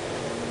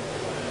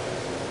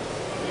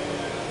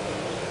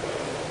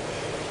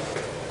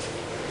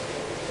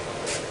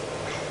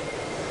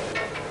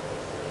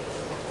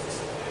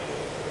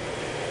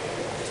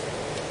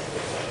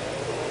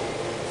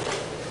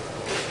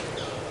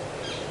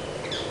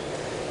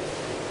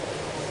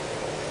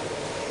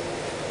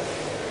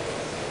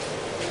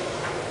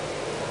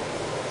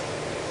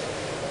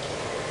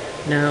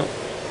 Now,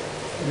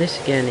 this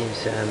again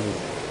is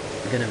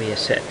going to be a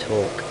set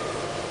talk.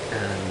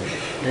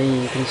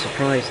 And you can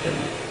surprise them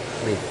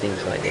with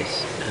things like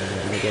this.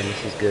 And again,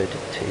 this is good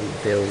to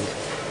build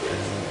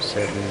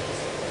certain,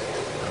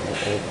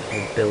 or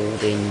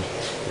build in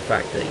the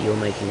fact that you're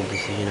making a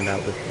decision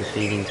about the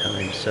feeding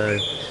time. So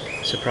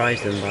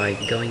surprise them by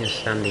going and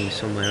standing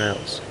somewhere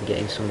else and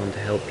getting someone to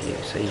help you.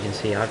 So you can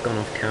see I've gone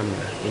off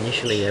camera.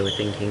 Initially they were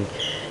thinking,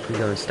 we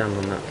go and stand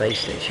on that base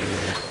station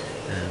there.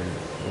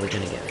 We're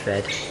going to get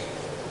fed.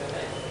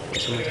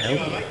 Get someone to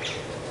help you.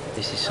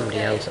 This is somebody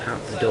else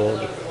at the door,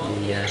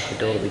 the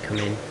door that we come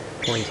in,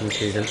 pointing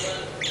to them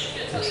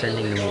and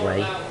sending them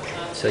away.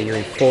 So you're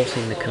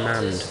enforcing the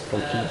command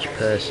from each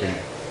person.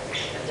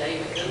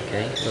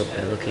 Okay, look,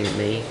 they're looking at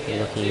me, they're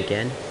looking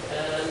again.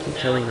 Keep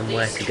telling them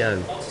where to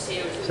go.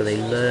 So they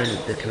learn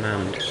the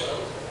command.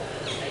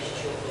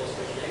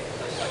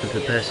 Of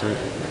the person,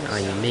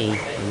 i.e. me,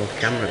 I'm off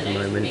camera at the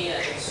moment.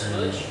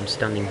 I'm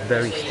standing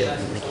very still,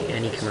 not making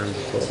any commands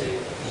at all.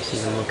 You see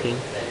them looking?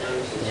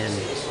 And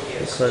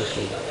look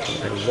closely.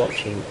 They're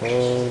watching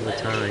all the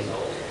time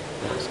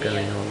what's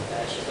going on.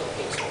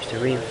 Just to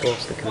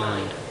reinforce the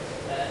command.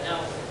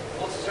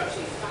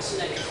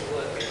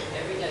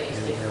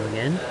 Here we go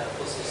again.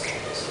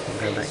 We'll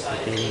go back to the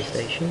feeding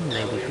station.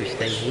 Maybe if we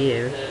stay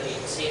here,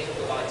 this is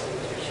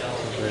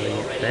where we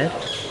get fed.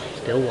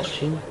 Still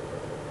watching.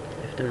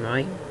 Left and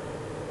right.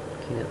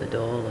 Looking at the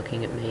door,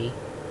 looking at me.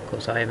 Of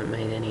course I haven't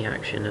made any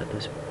action at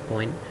this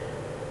point.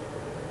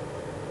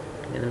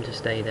 Get them to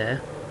stay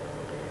there.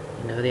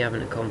 You know they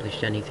haven't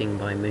accomplished anything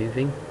by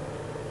moving,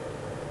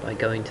 by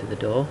going to the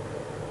door.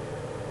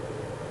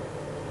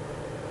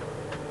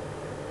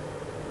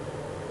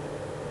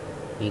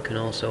 You can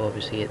also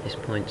obviously at this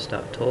point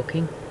start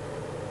talking,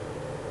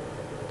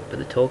 but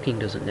the talking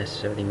doesn't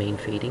necessarily mean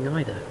feeding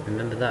either.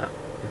 Remember that,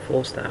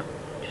 enforce that.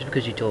 Just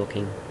because you're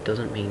talking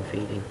doesn't mean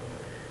feeding.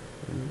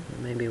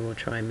 Maybe we'll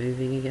try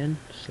moving again,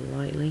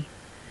 slightly.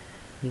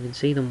 You can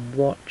see them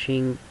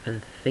watching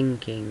and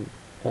thinking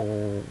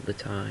all the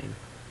time.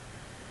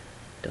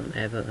 Don't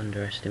ever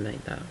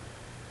underestimate that.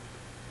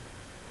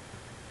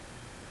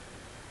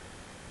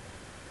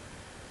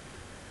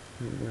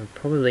 We're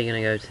probably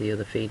going to go to the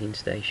other feeding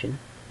station.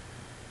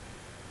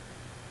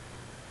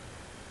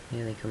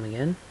 Here they come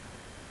again.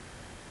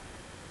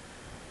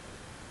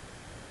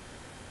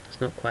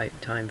 It's not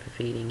quite time for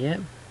feeding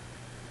yet.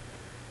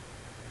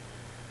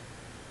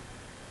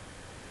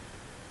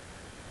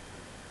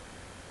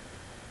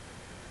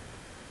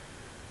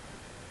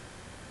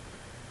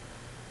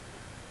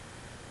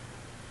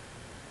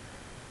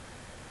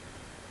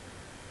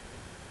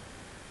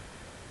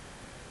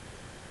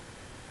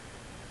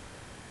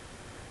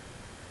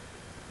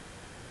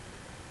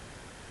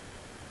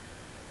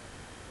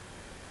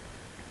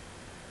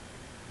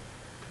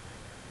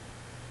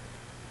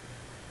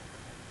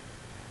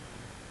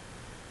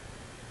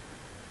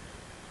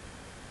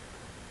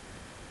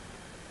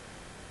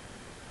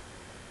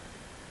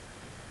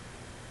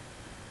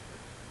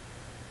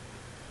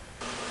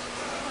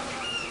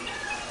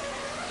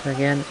 So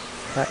again,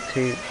 back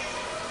to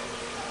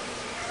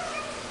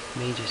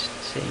me just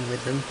sitting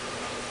with them.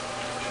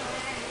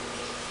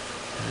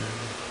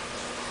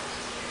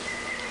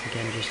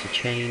 Again, just to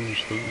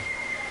change the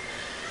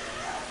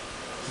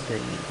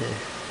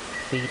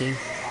feeding.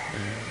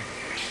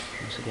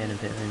 Once again, a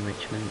bit of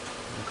enrichment.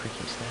 The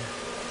crickets there,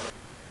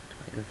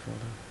 quite good for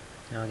them.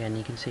 Now again,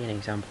 you can see an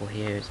example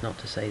here. It's not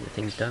to say that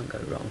things don't go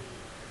wrong,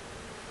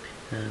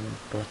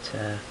 but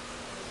I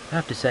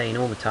have to say, in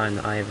all the time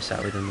that I ever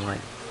sat with them,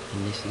 like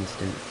in this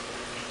instant,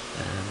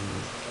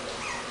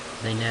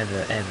 they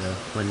never ever,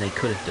 when they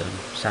could have done,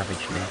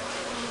 savaged me.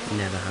 It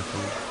never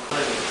happened.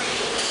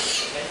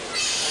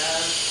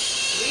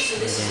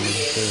 Again, you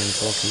can see them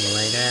talking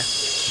away there.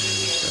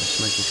 So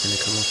Smudge is going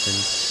to come up and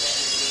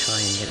try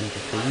and get me to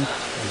feed.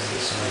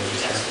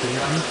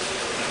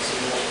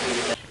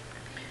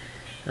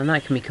 And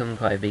that can become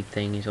quite a big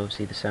thing, is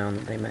obviously the sound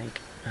that they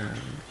make.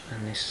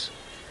 And this,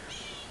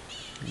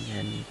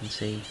 again, you can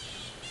see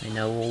they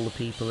know all the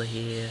people are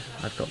here.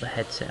 I've got the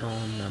headset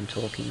on, I'm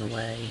talking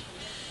away,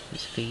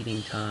 it's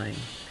feeding time.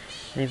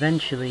 And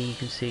eventually you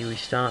can see we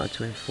started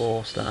to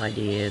enforce the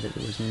idea that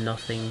there was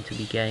nothing to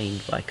be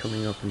gained by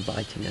coming up and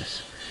biting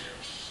us.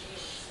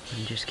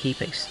 And just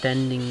keep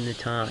extending the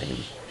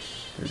time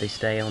that they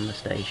stay on the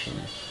station.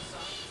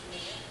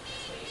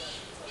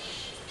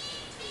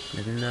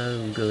 There's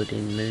no good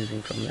in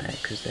moving from there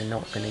because they're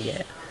not going to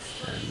get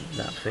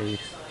that food.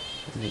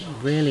 And it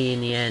really, in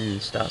the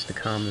end, starts to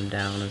calm them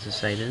down. As I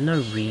say, there's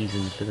no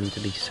reason for them to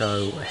be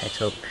so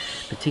het up,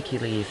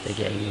 particularly if they're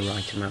getting the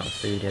right amount of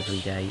food every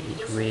day.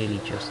 It's really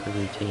just the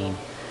routine.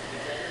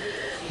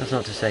 That's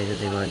not to say that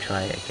they won't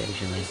try it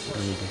occasionally.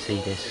 And you can see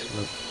this.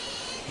 Look,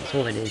 that's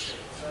all it is.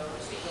 I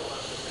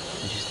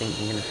just think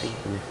you're going to feed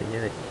them if they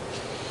do it.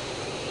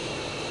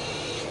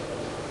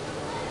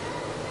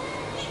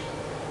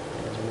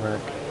 It doesn't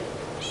work.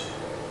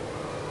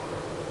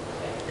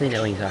 They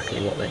know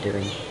exactly what they're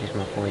doing, is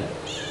my point.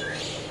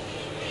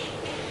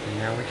 And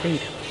now we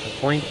feed. The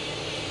point.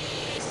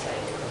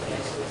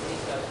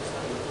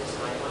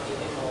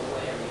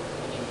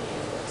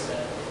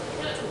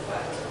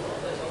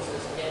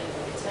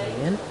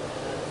 Again.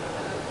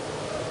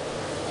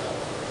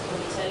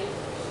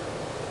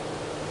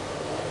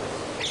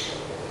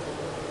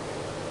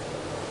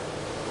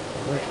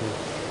 Working.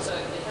 So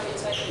they can be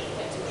taken,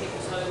 kept in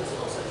people's homes, and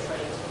also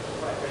trained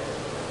quite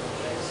regularly.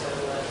 Okay, so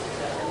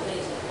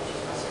amazing, which is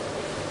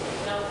fascinating.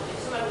 Now,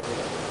 it's about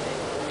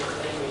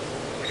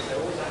they're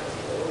always active,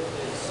 they're always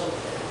doing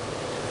something.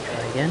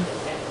 Try again.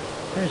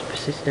 They're as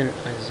persistent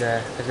as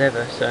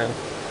ever, so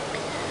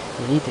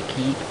you need to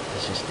keep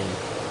persisting.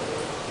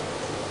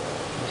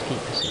 Just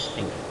keep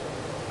persisting.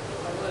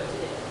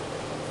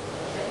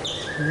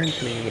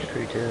 Eventually you get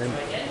through to them.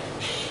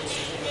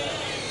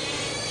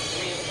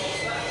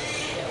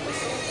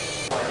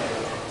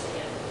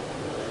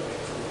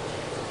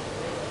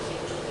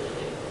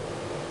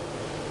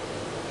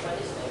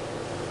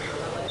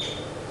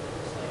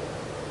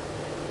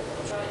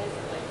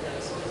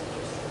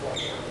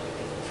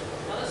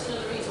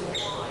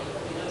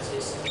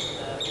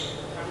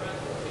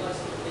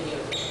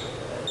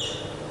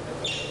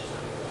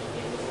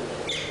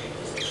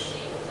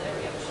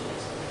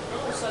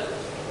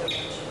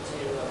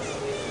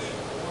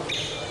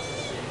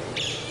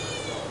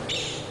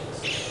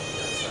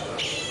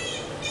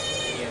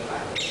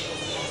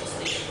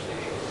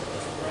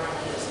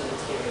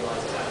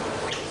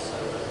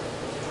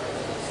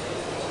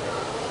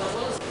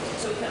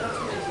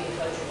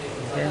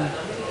 Again,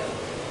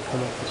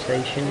 come off the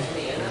station to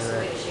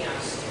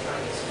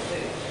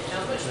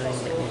try and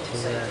get me to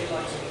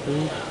food. I'm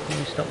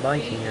going to stop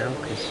biting now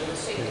because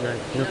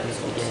there's nothing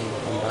to be gained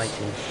from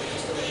biting.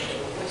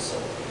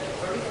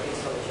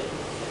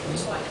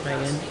 Try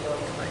again,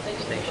 back to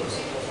the station.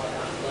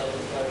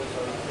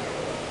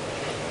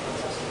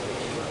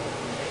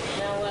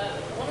 Now,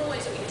 one of the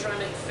ways that we can try and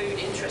make food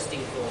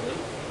interesting for them,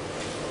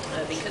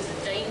 because the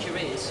danger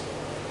is,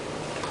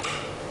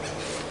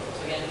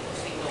 again,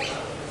 just ignore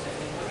that.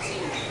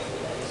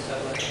 So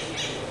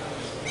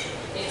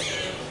it's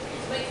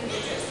to make them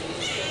interesting, you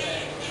just go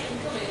there, you can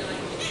come in and I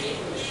can just give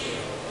them a shit,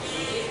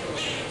 and give them a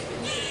shit,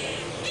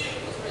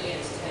 it's really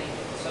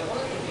entertaining. So one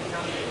of the things we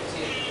can do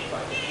to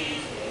quite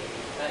confuse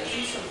here is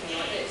use something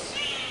like this.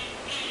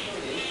 What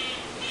we do,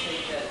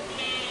 take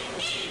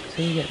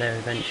So you get there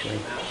eventually.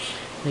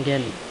 And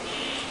again,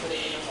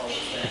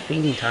 the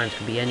feeding times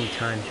could be any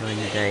time during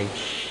the day.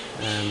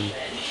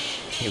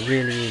 It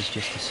really is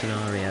just a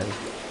scenario,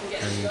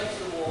 and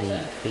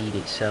the feed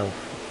itself,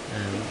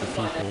 the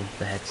people,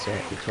 the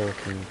headset, the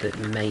talking, that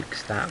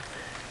makes that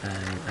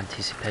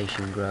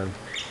anticipation grow.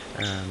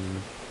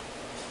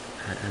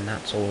 And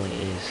that's all it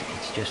is.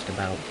 It's just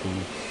about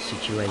the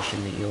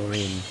situation that you're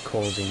in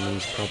causing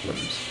these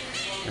problems.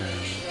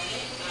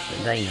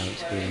 But they know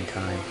it's feeding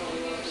time,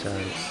 so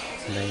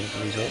they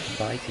resort to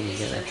biting and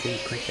get their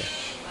food quicker.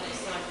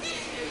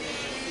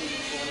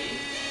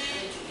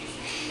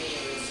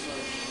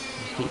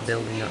 Just keep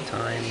building that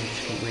time,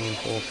 just keep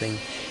reinforcing.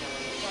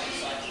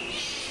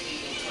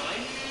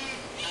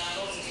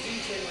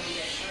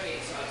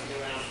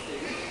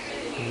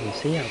 You can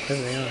see how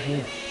clever they are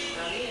here.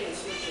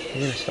 They're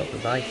going to stop the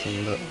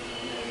biting, but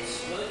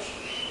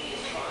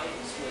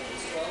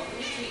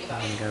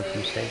I'm going to go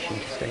from station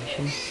to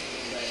station.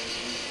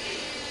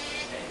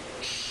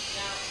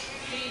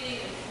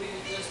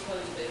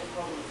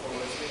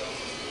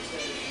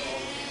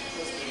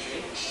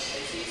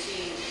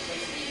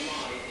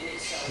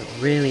 But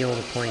really all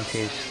the point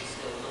is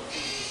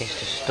to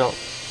stop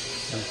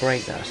and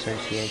break that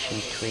association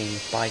between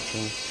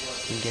biting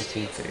and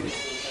getting food.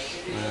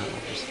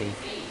 Obviously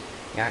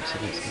the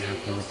accidents can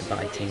happen with the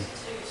biting,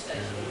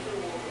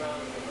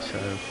 so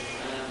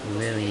we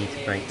really need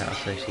to break that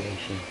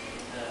association.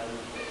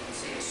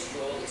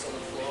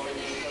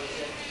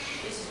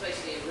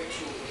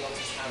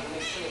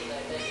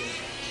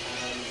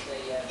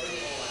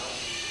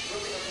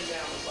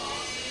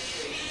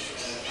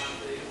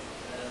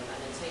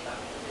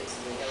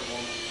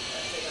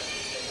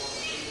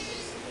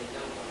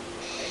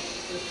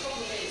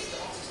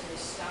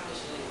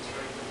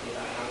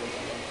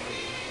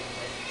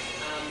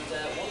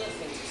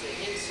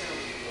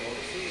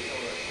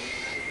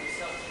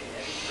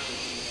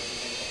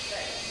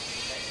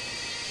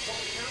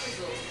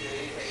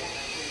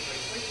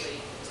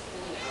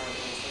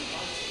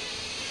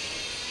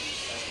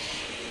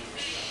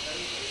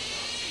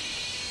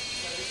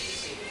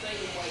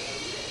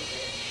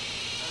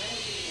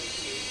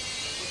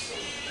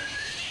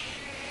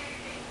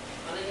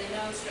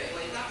 Straight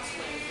away, that's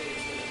when the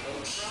food's going to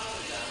come,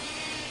 rather than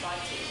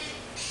biting.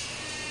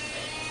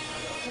 Okay.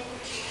 I've got a couple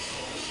of chicks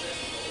for me. First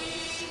of all, you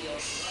can see the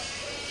otters right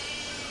first.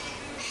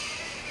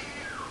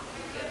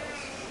 Good girls.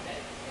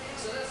 Okay.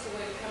 So that's the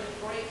way we kind of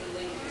break the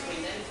link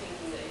between them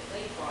thinking that if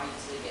they bite,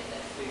 they get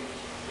their food.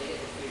 They get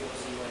the food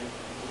obviously when it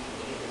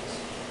is.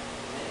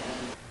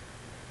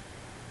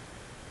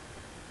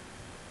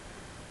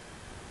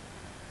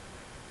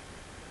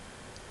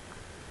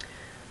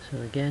 So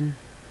again,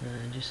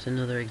 just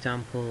another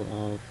example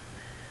of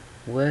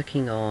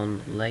working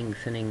on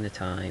lengthening the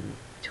time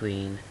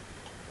between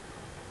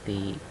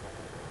the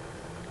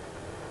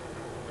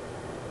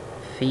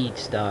feed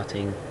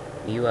starting,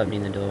 you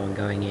opening the door and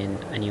going in,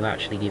 and you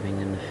actually giving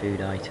them the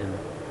food item.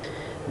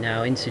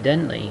 Now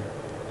incidentally,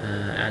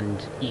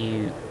 and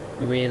you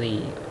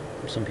really,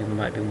 some people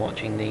might have been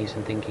watching these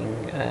and thinking,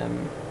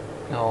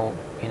 oh,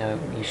 you know,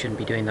 you shouldn't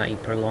be doing that, you're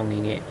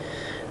prolonging it.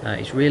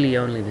 It's really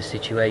only the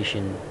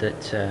situation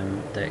that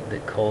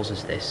that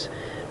causes this.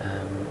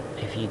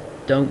 If you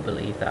don't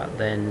believe that,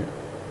 then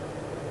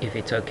if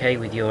it's okay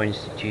with your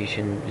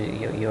institution,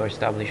 your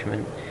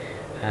establishment,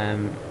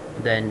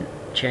 then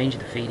change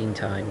the feeding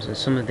times. And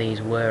some of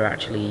these were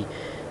actually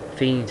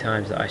feeding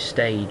times that I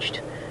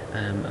staged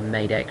and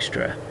made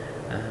extra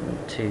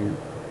to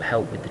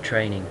help with the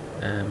training,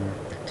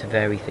 to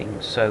vary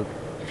things. So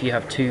if you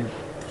have 2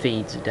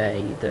 feeds a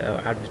day that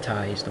are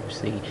advertised,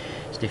 obviously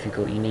it's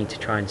difficult, you need to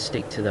try and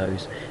stick to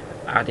those.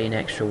 Add in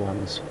extra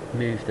ones,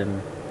 move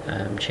them,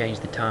 change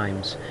the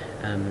times,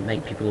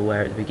 make people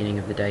aware at the beginning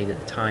of the day that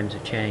the times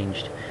have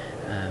changed,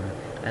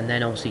 and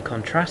then obviously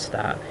contrast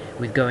that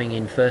with going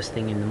in first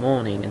thing in the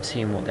morning and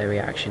seeing what their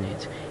reaction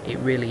is. It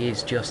really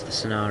is just the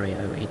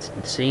scenario, it's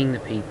seeing the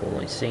people,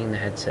 it's seeing the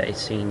headset,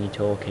 it's seeing you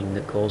talking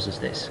that causes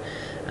this.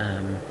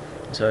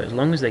 So as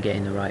long as they're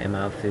getting the right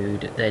amount of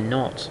food, they're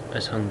not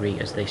as hungry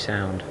as they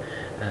sound.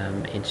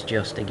 It's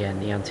just,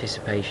 again, the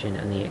anticipation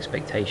and the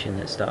expectation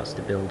that starts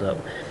to build up.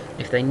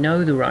 If they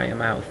know the right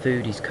amount of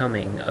food is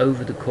coming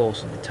over the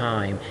course of the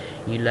time,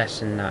 you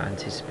lessen that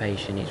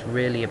anticipation. It's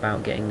really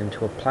about getting them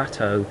to a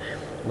plateau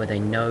where they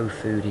know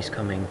food is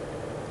coming.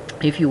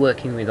 If you're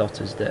working with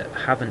otters that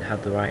haven't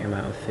had the right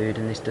amount of food,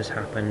 and this does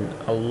happen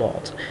a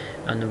lot,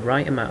 and the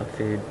right amount of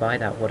food, by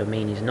that what I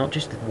mean is not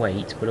just the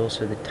weight but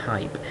also the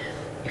type.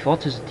 If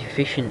otters are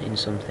deficient in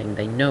something,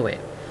 they know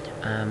it,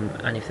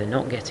 and if they're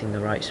not getting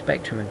the right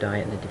spectrum of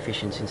diet and they're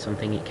deficient in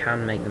something, it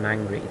can make them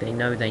angry. They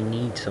know they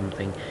need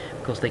something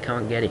because they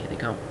can't get it, they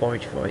can't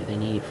forage for it, they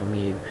need it from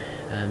you.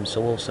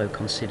 So also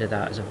consider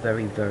that as a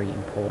very, very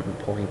important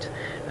point.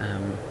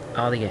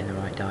 Are they getting the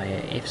right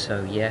diet? If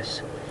so,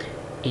 yes.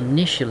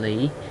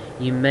 Initially,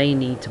 you may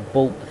need to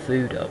bulk the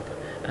food up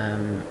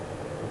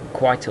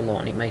quite a lot,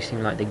 and it may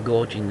seem like they're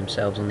gorging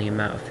themselves on the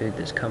amount of food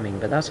that's coming,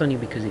 but that's only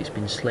because it's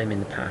been slim in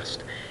the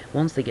past.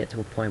 Once they get to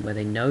a point where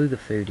they know the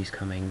food is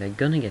coming, they're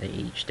gonna get it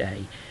each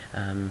day,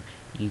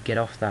 you get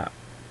off that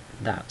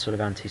sort of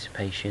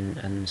anticipation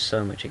and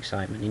so much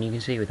excitement. And you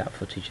can see with that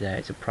footage there,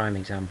 it's a prime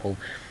example.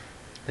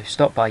 They've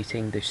stopped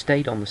biting, they've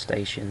stayed on the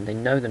station, they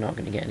know they're not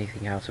going to get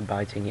anything out of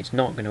biting, it's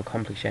not going to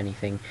accomplish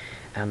anything,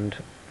 and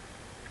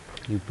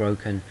you've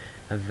broken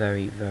a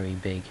very, very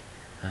big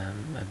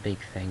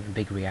thing, a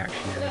big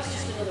reaction and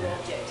behaviour there.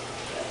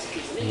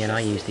 Again,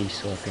 I use these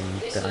sort of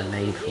things that I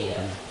made for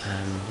them.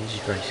 This is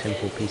a very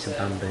simple piece of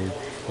bamboo.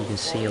 You can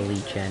seal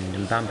each end,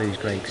 and bamboo is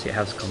great because it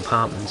has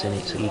compartments in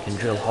it, so you can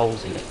drill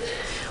holes in it.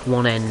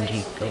 One end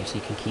you obviously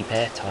can keep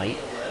airtight,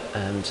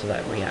 so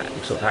that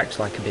sort of acts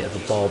like a bit of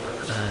a bob,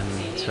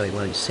 so it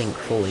won't sink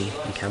fully.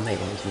 You can make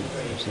one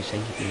obviously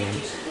sink if you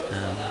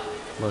want.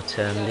 but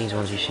these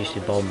ones just used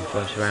to bob and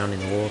float around in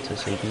the water,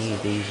 so you can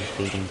use these as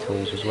feeding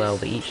tools as well.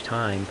 But each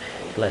time,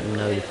 to let them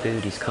know the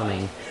food is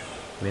coming,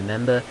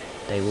 remember,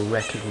 they will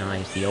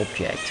recognise the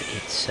object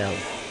itself.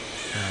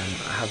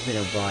 I have been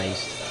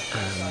advised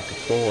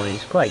before, and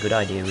it's quite a good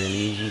idea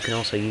really, is you can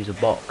also use a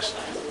box.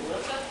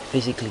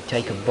 Physically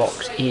take a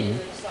box in,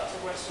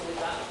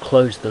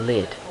 close the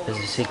lid as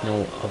a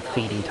signal of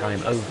feeding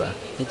time over.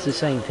 It's the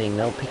same thing,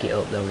 they'll pick it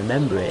up, they'll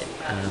remember it,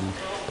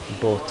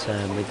 but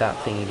with that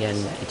thing again,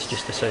 it's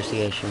just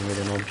association with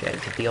an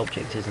object. If the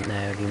object isn't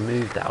there, if you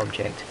move that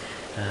object,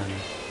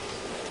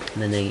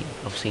 then they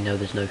obviously know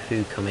there's no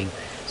food coming.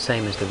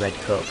 Same as the red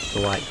cup,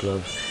 the white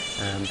glove,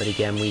 but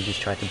again we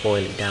just try to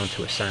boil it down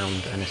to a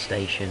sound and a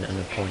station and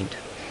a point.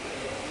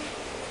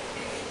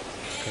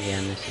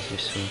 Again, this is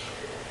just some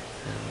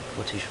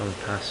footage from the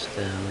past.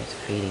 It's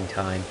feeding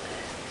time.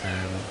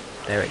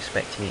 They're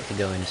expecting it to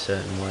go in a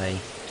certain way.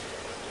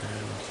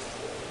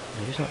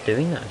 They're just not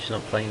doing that, just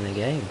not playing the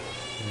game.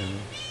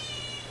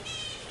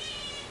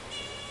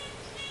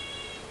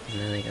 And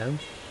there they go.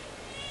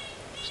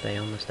 Stay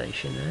on the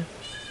station there.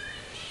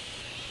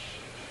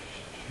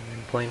 And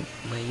then point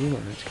where you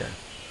want them to go.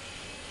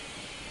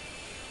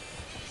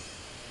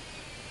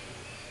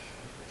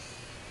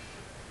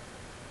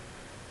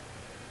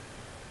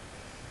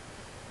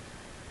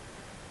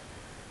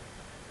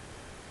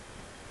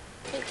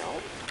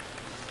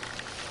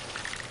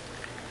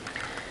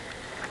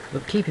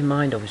 But keep in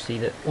mind obviously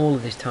that all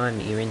of this time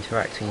that you're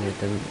interacting with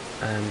them,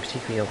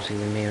 particularly obviously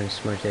with Mia and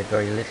Smudge, they have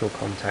very little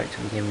contact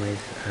to begin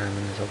with, and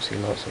there's obviously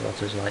lots of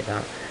otters like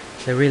that.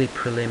 They're really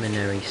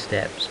preliminary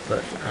steps,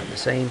 but at the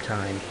same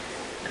time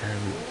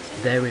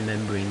they're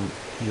remembering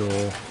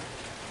your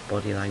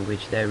body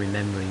language, they're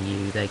remembering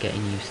you, they're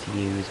getting used to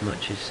you as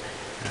much as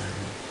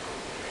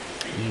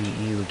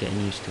you are getting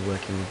used to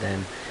working with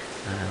them.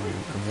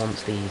 And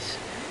once these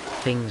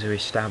things are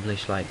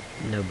established, like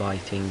no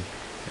biting,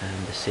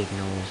 the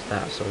signals,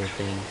 that sort of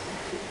thing,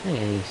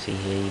 and you see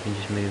here you can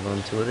just move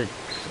on to other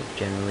sort of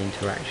general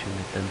interaction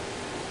with them.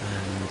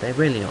 They're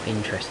really not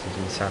interested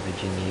in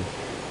savaging you.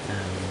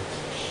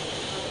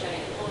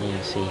 You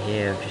can see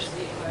here I've just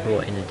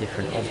brought in a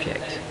different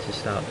object to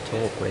start the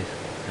talk with,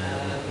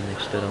 and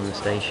they've stood on the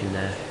station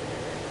there.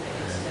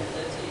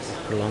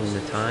 Prolong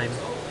the time.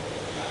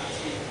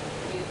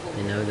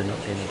 They know they're not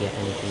going to get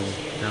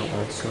anything out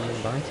of coming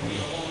and biting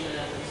you.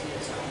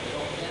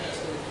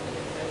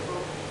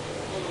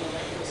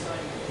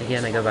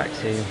 Again, I go back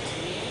to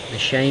the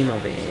shame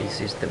of it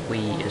is that we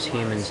as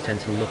humans tend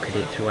to look at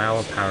it through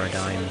our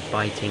paradigm.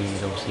 Biting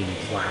is obviously,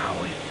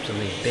 wow, if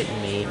somebody's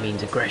bitten me, it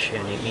means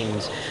aggression, it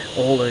means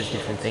all those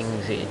different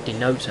things, it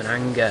denotes an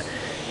anger.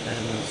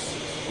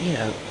 You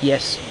know,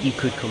 yes, you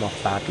could come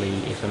off badly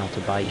if an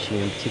otter bites you,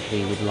 and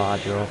particularly with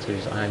larger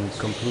otters, I'm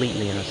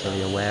completely and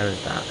utterly aware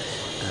of that.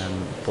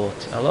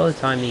 But a lot of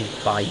the time these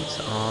bites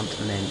aren't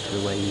meant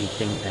the way you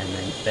think they're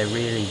meant. They're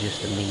really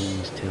just a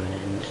means to an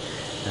end.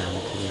 To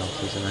the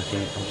otters, and I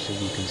think obviously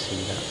you can see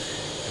that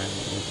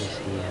with this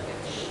here.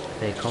 If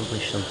they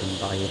accomplish something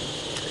by it,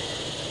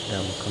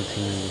 they'll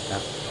continue with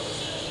that.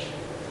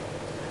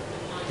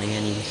 And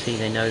again, you can see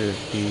they know that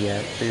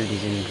the food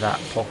is in that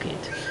pocket.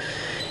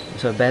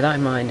 So bear that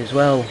in mind as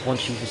well.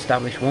 Once you've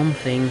established one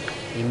thing,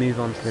 you move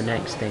on to the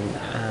next thing.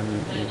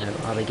 You know,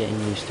 are they getting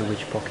used to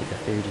which pocket the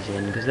food is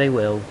in? Because they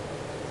will.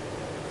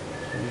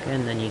 And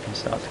again, then you can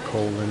start to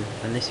call them,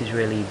 and this is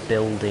really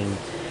building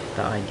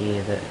that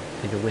idea that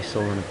with a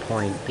whistle and a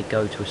point they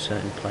go to a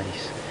certain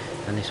place,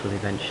 and this will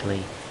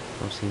eventually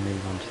obviously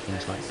move on to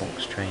things like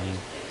box training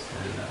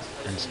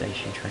and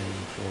station training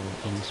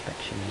for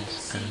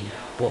inspections.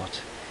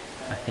 But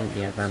I think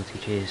the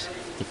advantage is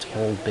it's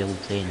all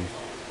built in,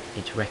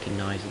 it's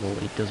recognisable,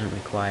 it doesn't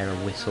require a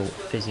whistle,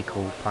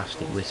 physical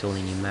plastic whistle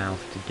in your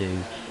mouth to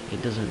do,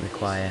 it doesn't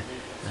require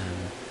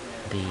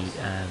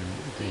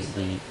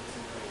the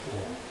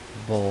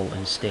ball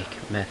and stick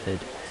method,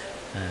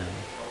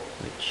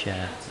 which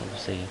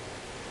obviously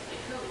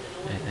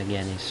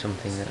again is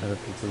something that other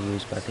people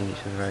use, but I think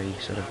it's a very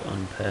sort of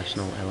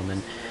unpersonal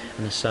element,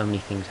 and there's so many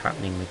things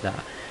happening with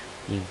that.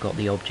 You've got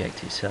the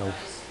object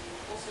itself,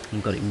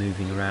 you've got it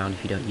moving around.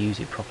 If you don't use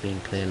it properly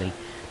and clearly,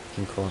 it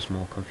can cause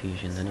more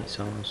confusion than it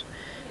solves.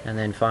 And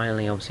then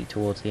finally, obviously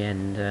towards the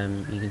end,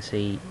 you can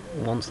see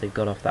once they've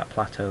got off that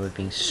plateau of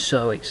being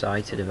so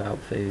excited about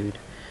food,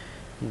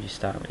 you just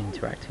start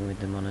interacting with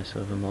them on a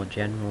sort of a more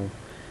general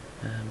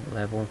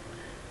level,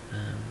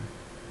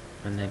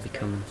 and they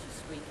become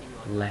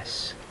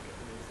less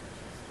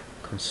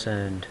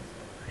concerned,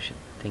 I should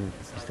think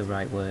is the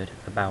right word,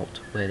 about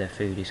where their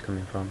food is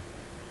coming from.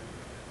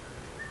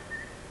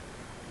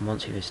 And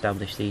once you've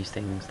established these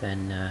things,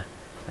 then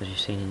as you've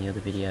seen in the other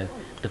video,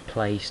 the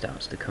play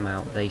starts to come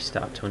out. They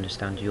start to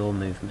understand your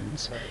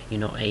movements. You're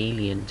not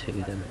alien to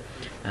them,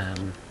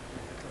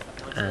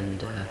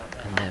 and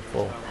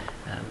therefore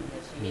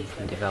you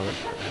can develop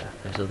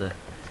those other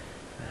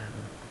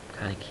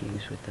kind of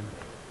cues with them.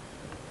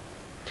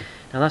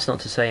 Now that's not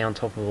to say on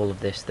top of all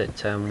of this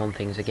that one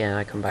thing is, again,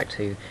 I come back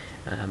to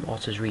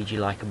otters read you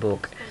like a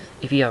book.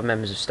 If you have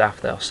members of staff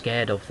that are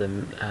scared of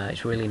them,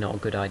 it's really not a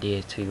good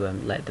idea to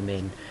let them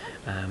in.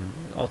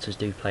 Otters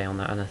do play on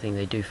that, and I think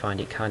they do find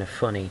it kind of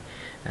funny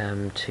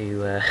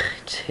to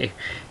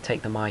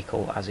take the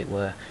Michael, as it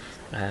were.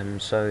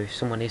 So if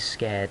someone is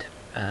scared,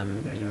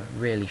 you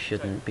really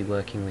shouldn't be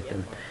working with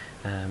them.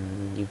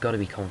 You've got to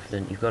be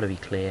confident, you've got to be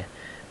clear.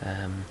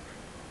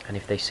 And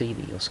if they see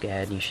that you're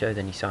scared and you show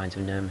any signs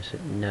of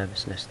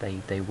nervousness,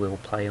 they will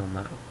play on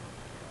that.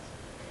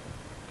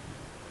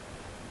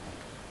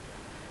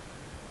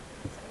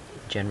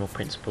 General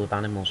principle of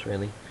animals,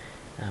 really.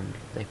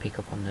 They pick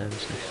up on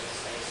nervousness.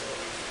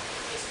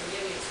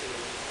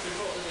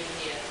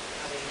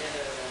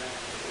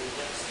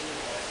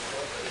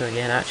 So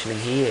again, actually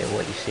here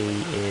what you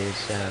see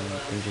is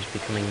them just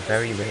becoming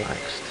very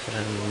relaxed.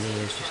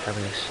 Mia's just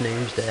having a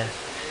snooze there.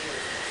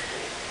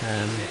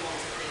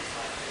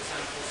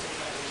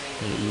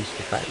 They get used to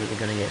the fact that they're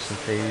going to get some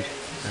food.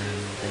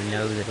 They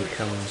know that it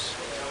comes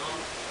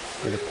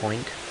with a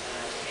point,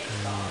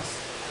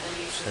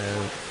 so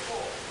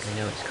they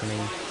know it's coming.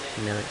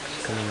 They know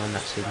it's coming on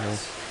that signal.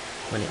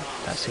 When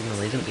that signal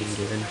isn't being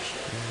given,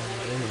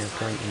 there's really no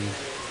point in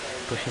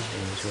pushing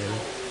things, really.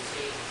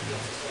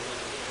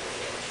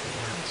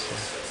 That's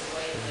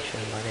really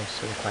shown by this.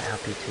 So they're quite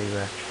happy to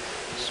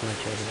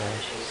Smudge over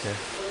there.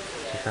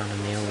 She found a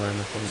mealworm,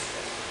 I think.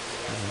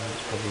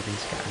 It's probably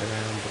been scattered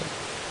around, but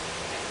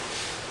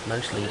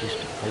mostly just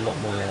a lot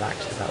more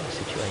relaxed about the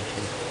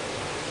situation.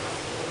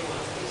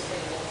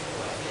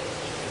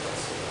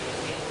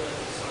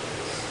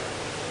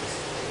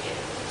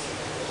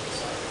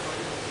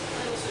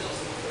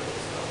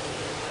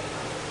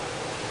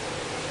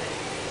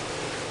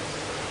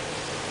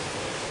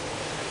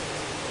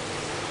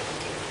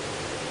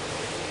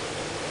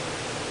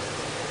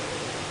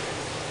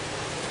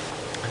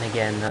 And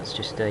again, that's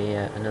just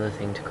another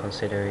thing to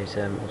consider, is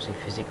obviously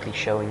physically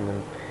showing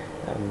them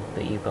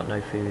that you've got no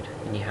food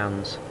in your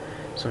hands.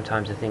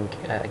 Sometimes I think,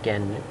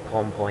 again, at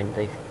one point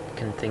they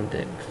can think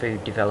that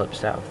food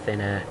develops out of thin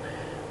air.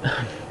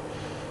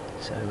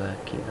 So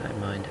keep that in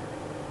mind.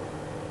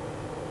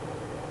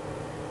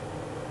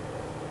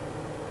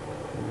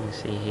 You can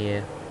see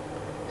here,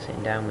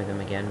 sitting down with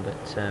them again,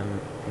 but I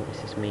think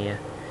this is Mia.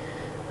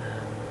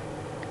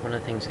 One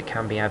of the things that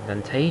can be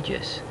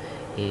advantageous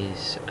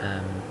is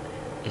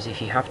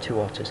if you have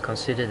two otters,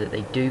 consider that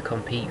they do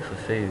compete for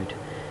food.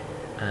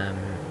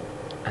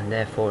 And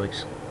therefore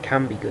it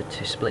can be good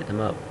to split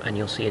them up, and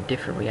you'll see a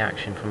different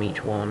reaction from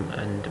each one,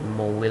 and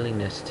more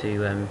willingness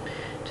to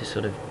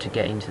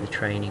get into the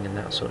training and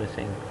that sort of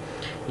thing.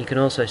 You can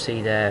also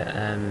see there,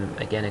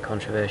 again, a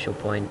controversial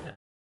point,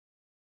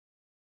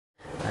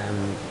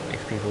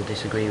 if people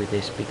disagree with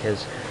this,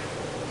 because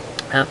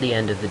at the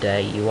end of the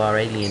day you are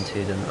alien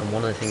to them, and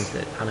one of the things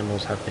that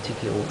animals have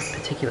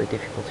particular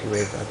difficulty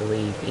with, I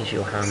believe, is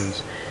your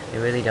hands. They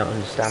really don't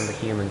understand the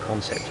human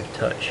concept of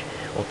touch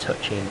or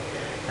touching.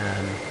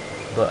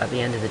 But at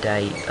the end of the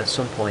day, at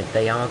some point,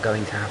 they are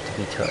going to have to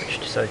be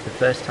touched. So if the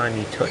first time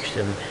you touch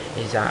them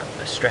is at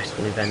a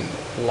stressful event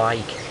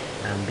like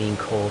being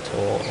caught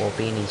or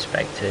being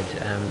inspected,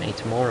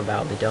 it's more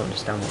about they don't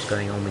understand what's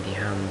going on with your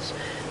hands.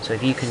 So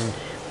if you can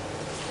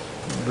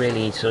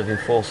really sort of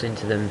enforce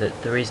into them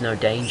that there is no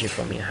danger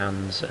from your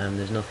hands,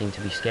 there's nothing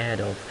to be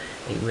scared of,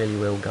 it really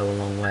will go a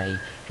long way.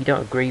 If you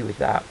don't agree with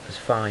that, that's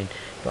fine.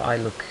 But I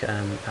look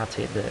at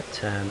it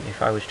that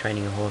if I was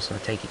training a horse and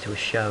I take it to a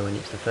show and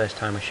it's the first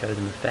time I show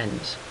them a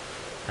fence,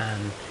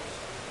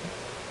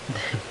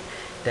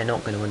 they're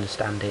not going to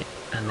understand it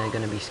and they're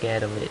going to be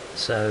scared of it.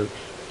 So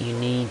you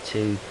need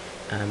to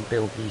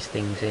build these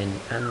things in,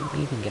 and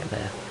you can get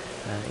there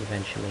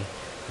eventually.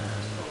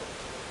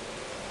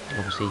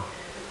 Obviously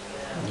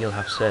you'll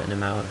have a certain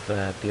amount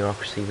of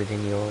bureaucracy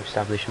within your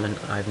establishment,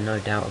 I have no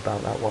doubt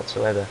about that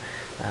whatsoever,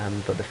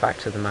 but the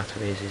fact of the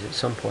matter is at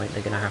some point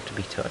they're going to have to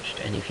be touched,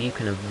 and if you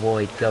can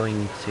avoid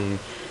going to,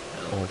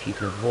 or if you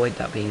can avoid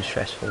that being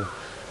stressful,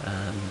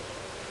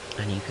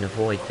 and you can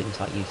avoid things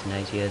like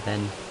euthanasia,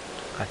 then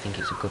I think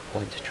it's a good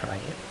point to try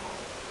it.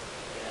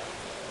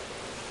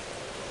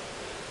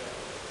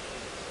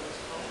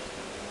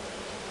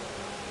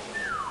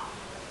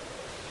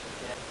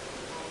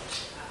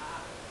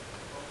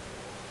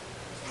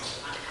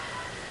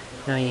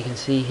 Now you can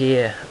see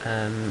here,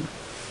 I'm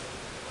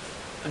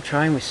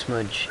trying with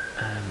Smudge,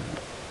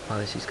 while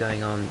this is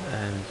going on,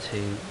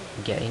 to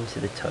get into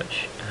the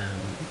touch.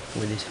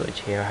 With this footage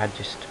here, I had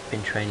just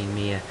been training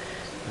Mia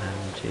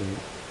to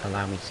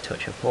allow me to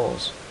touch her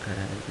paws.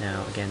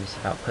 Now again, it's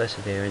about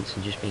perseverance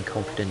and just being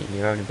confident in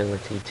your own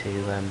ability to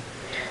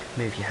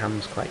move your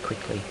hands quite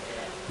quickly.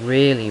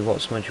 Really what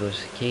Smudge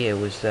was here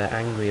was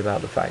angry about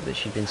the fact that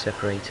she'd been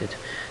separated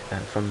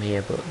from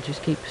Mia, but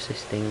just keep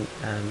persisting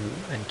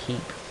and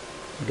keep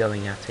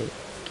going at it,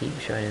 keep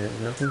showing her there's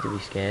nothing to be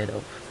scared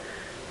of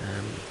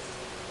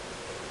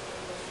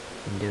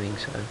in doing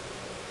so,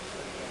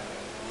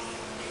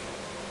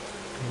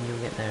 and you'll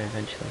get there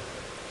eventually.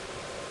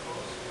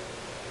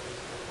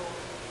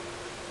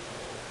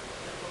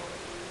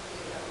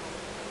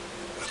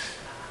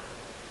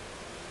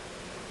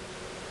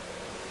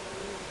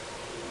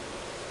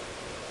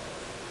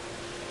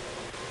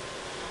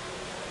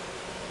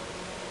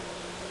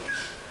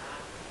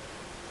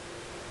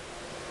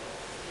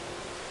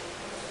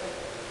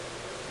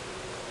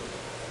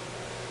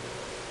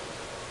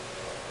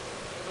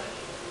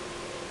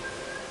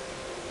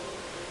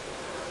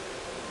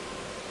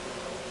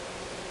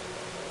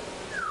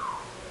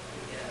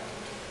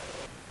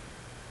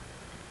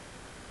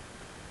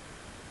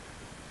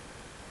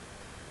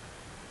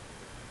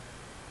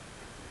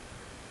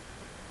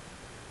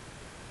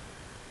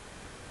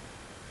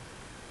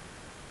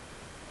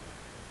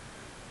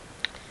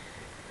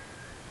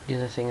 The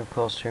other thing, of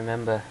course, to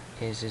remember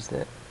is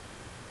that,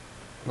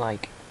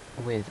 like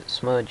with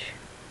Smudge,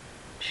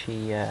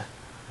 she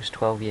was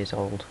 12 years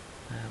old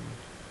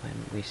when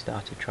we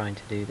started trying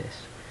to do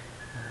this.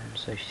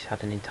 So she's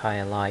had an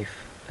entire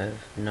life of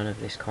none of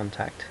this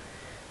contact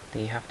that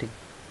you have to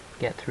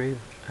get through.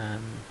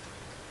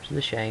 Which is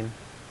a shame,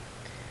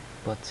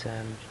 but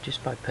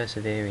just by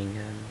persevering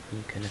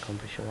you can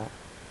accomplish a lot.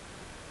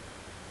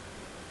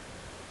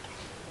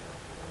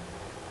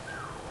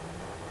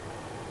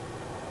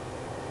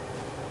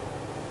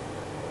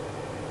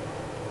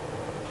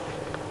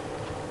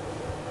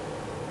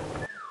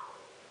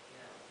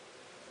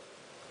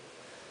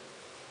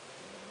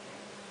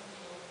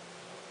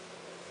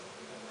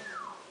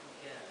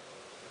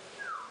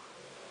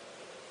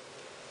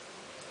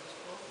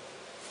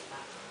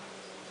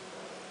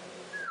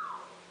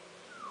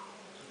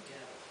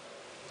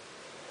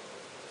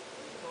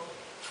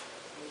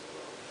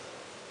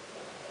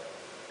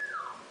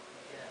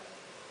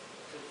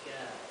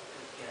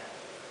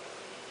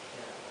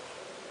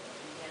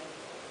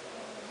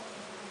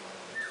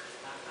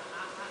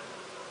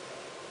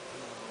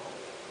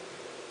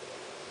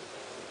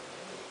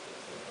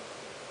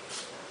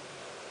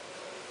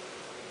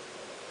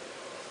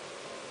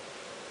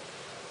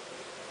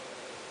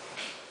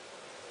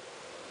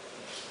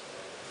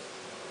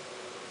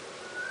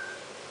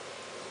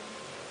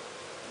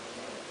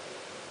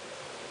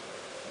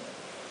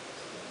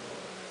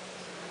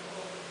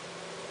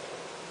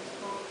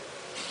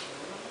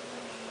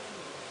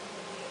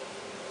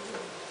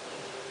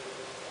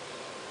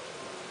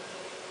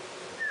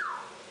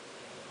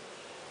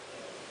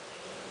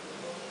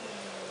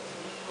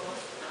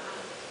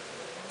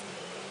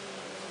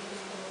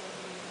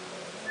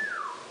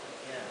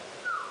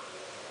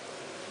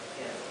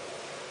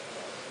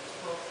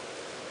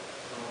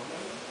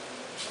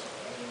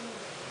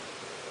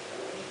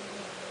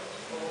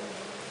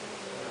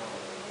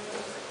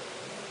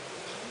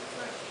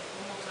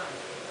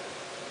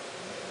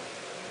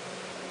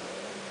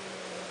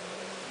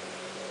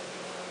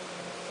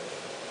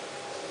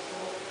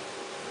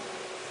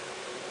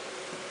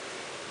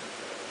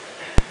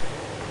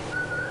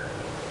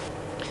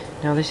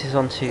 Now this is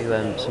onto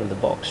some of the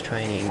box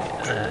training.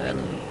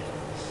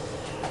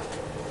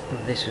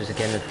 This was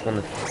again one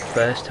of the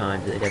first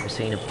times that they'd ever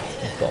seen a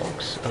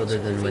box, other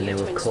than when they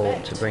were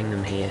caught to bring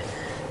them here.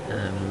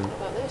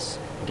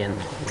 Again,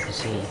 you can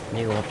see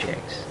new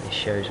objects. This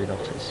shows with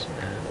otters.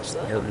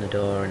 They open the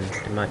door and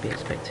they might be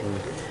expecting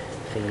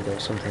feed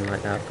or something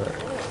like that, but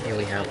here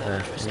we have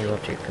a new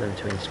object for them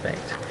to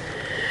inspect.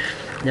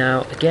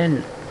 Now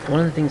again,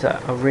 one of the things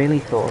that I really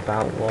thought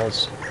about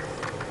was,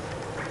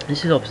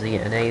 this is obviously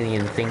an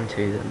alien thing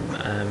to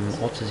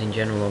them. Otters in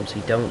general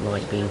obviously don't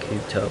like being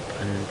cooped up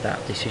and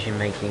that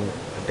decision-making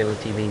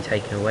ability being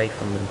taken away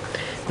from them.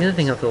 The other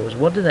thing I thought was,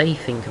 what do they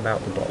think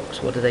about the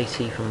box? What do they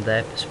see from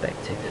their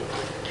perspective?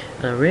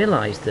 And I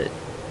realised that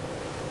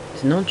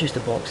it's not just the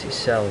box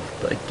itself,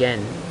 but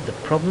again, the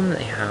problem that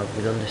they have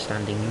with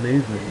understanding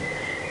movement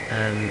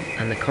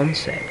and the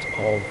concept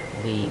of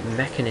the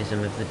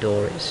mechanism of the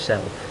door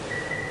itself.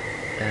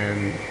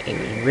 It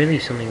was really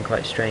something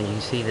quite strange. You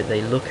can see that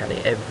they look at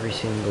it every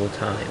single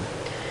time.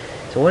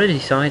 So what I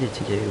decided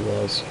to do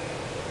was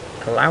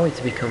allow it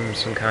to become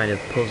some kind of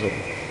puzzle.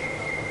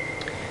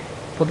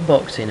 Put the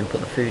box in and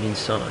put the food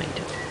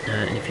inside.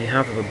 And if you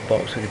have a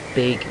box with a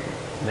big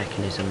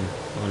mechanism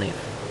on it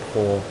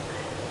for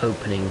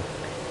opening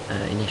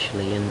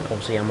initially, and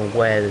obviously I'm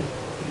aware that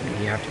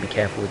you have to be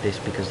careful with this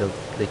because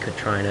they could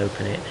try and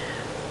open it.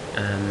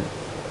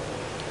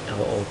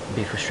 Or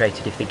be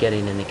frustrated if they get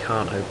in and they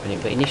can't open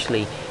it, but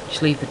initially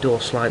just leave the door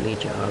slightly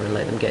ajar and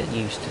let them get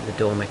used to the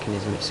door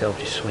mechanism itself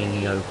just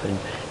swinging open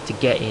to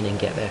get in and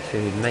get their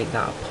food. Make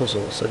that a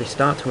puzzle so they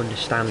start to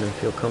understand and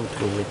feel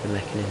comfortable with the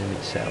mechanism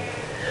itself.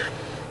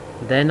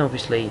 Then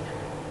obviously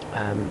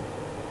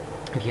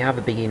if you have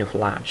a big enough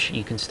latch,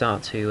 you can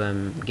start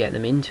to get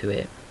them into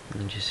it.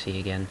 And just see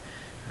again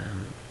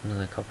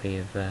another copy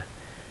of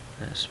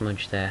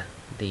Smudge there,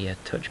 the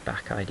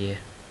touchback idea.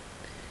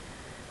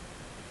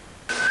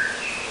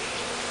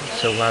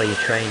 So while you're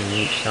training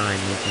each time,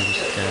 you can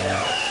just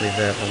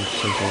revert onto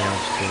something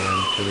else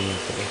to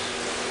reinforce.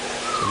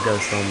 So go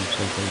from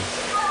something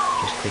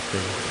just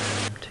quickly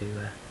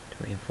to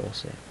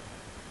reinforce it.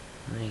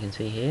 And you can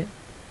see here,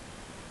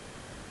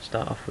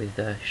 start off with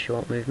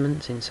short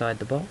movements inside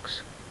the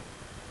box,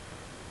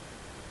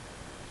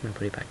 and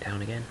put it back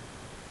down again,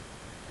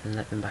 and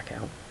let them back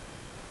out.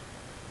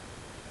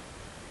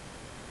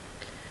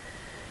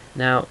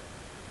 Now,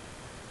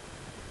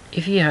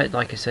 if you had,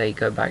 like I say,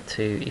 go back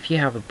to, if you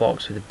have a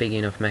box with a big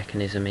enough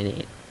mechanism in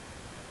it,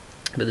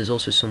 but there's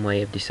also some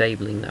way of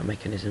disabling that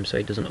mechanism so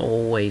it doesn't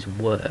always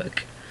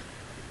work,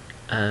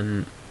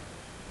 I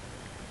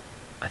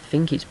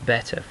think it's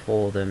better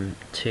for them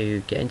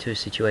to get into a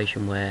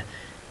situation where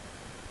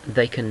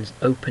they can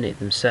open it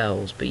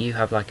themselves, but you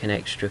have like an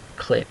extra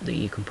clip that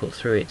you can put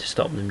through it to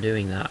stop them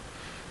doing that.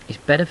 It's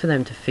better for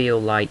them to feel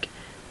like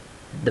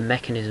the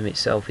mechanism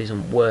itself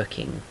isn't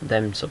working,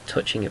 them sort of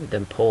touching it with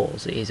them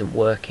paws, it isn't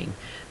working,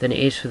 than it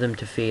is for them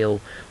to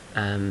feel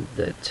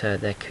that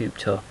they're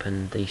cooped up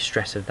and the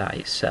stress of that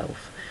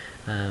itself.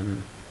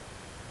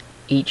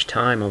 Each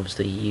time,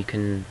 obviously, you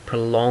can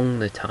prolong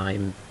the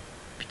time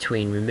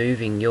between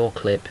removing your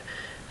clip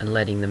and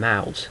letting them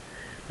out.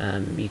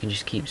 You can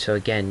just keep, so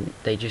again,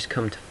 they just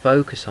come to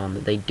focus on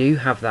that they do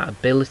have that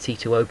ability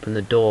to open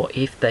the door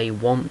if they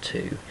want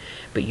to,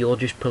 but you're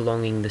just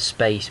prolonging the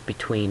space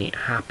between it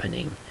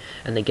happening,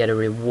 and they get a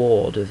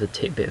reward of the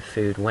tidbit of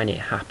food when it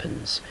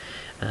happens.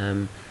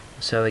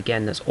 So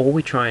again, that's all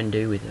we try and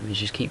do with them, is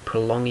just keep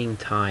prolonging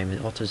time.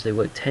 And otters, they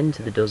work 10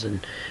 to the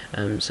dozen,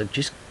 so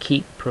just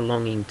keep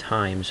prolonging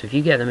time. So if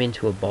you get them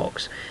into a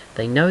box,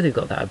 they know they've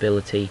got that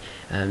ability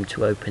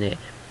to open it,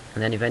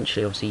 and then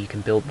eventually, obviously, you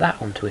can build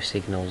that onto a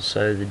signal,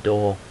 so the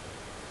door,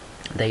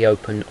 they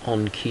open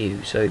on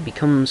cue. So it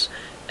becomes,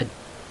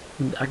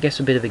 I guess,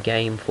 a bit of a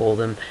game for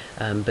them,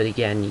 but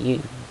again,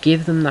 you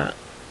give them that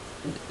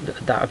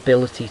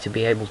ability to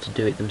be able to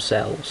do it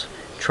themselves.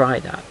 Try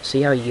that,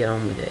 see how you get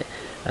on with it.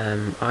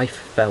 I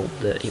felt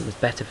that it was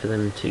better for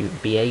them to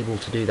be able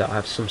to do that,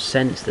 have some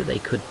sense that they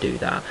could do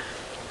that,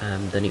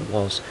 than it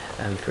was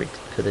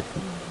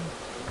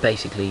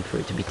basically for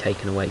it to be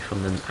taken away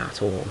from them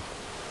at all.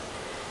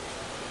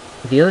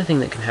 The other thing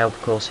that can help,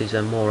 of course, is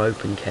a more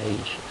open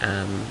cage,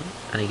 and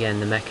again,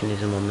 the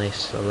mechanism on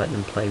this, I'll let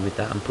them play with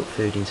that and put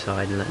food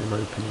inside and let them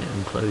open it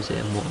and close it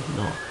and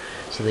whatnot,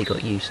 so they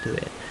got used to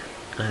it.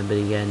 But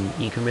again,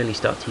 you can really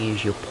start to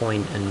use your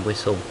point and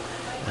whistle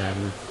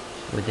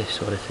with this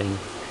sort of thing,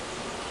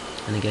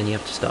 and again, you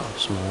have to start off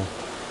small.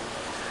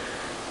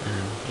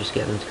 Just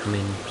get them to come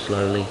in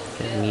slowly,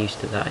 get them used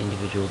to that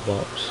individual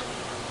box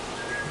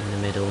in the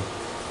middle.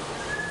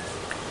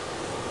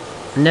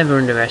 Never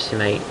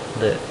underestimate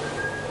that.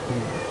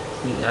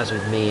 As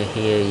with Mia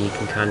here, you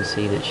can kind of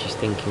see that she's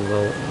thinking,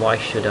 well, why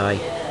should I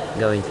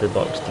go into the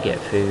box to get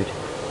food?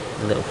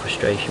 A little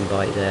frustration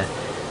bite there,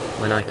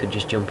 when I could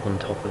just jump on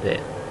top of it.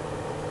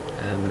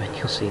 And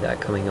you'll see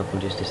that coming up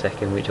in just a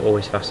second, which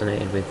always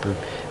fascinated me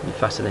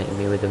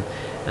with them.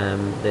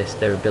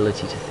 Their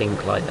ability to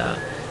think like that.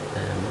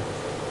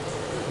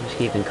 Just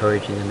keep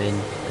encouraging them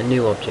in. A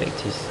new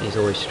object is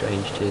always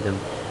strange to them.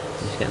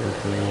 Just get them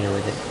familiar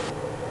with it.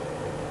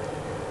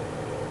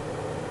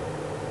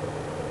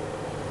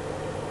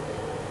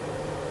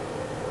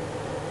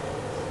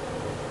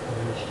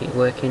 Keep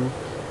working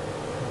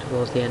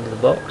towards the end of the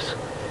box,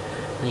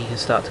 and you can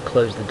start to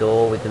close the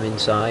door with them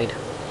inside.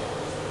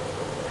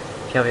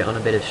 If you have it on a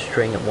bit of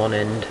string at one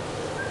end,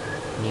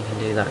 and you can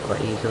do that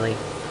quite easily.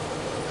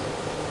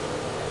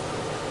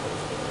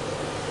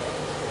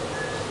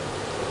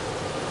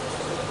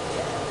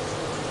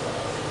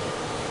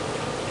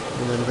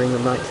 And then bring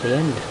them right to the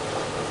end.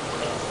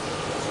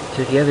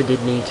 So if you ever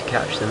did need to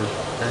catch them,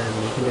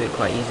 you can do it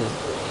quite easily.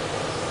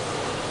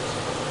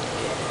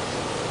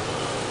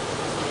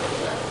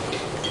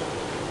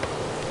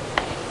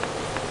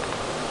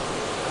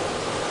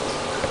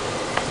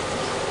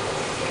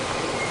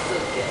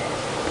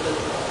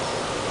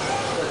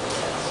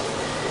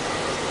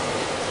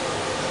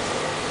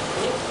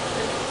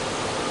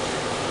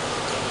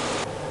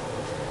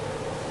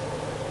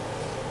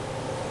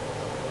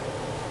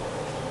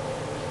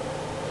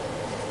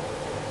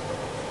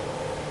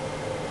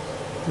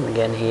 And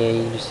again here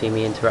you just see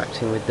me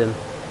interacting with them,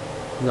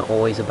 not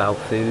always about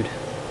food.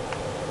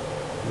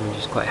 I'm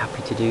just quite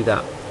happy to do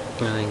that.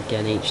 And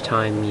again, each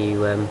time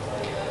you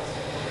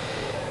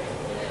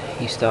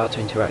start to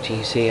interact,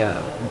 you see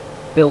I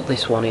built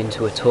this one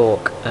into a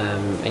talk,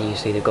 and you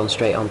see they've gone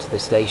straight onto the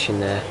station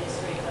there,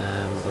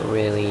 but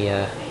really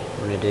what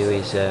I'm going to do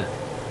is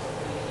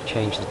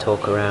change the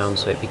talk around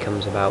so it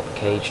becomes about the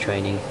cage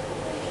training.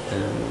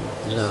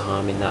 There's no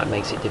harm in that, it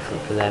makes it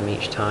different for them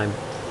each time.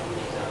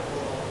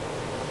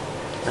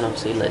 And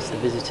obviously it lets the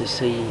visitors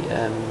see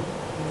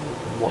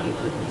what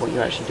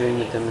you're actually doing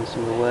with them and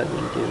some of the work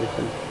that you do with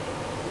them.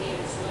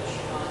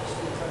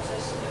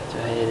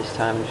 So here this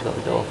time we've just got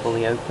the door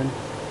fully open.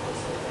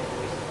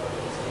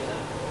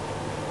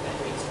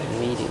 And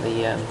immediately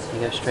you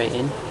go straight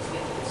in.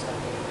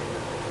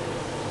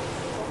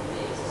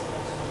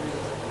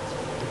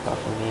 Apart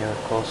from Mia,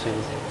 of course, who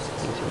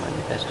thinks it might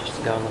be best just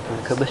to go and look in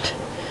the cupboard.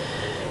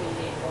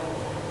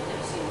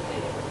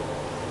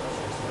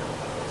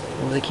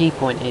 Well, the key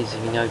point is,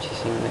 if you're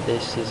noticing with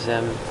this, is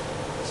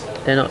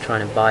they're not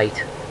trying to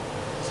bite.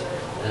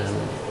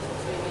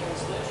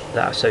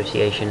 That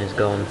association has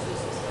gone.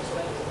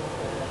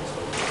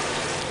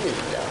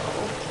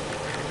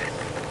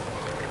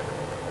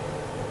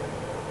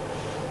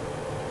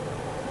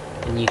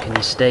 And you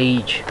can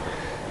stage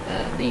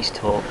these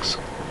talks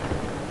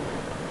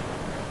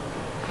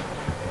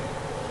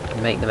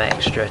and make them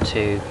extra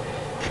to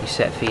your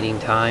set feeding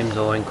times,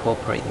 or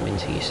incorporate them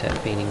into your set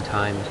feeding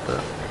times,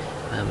 but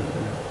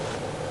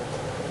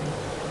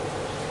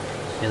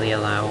really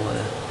allow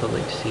the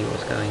public to see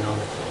what's going on.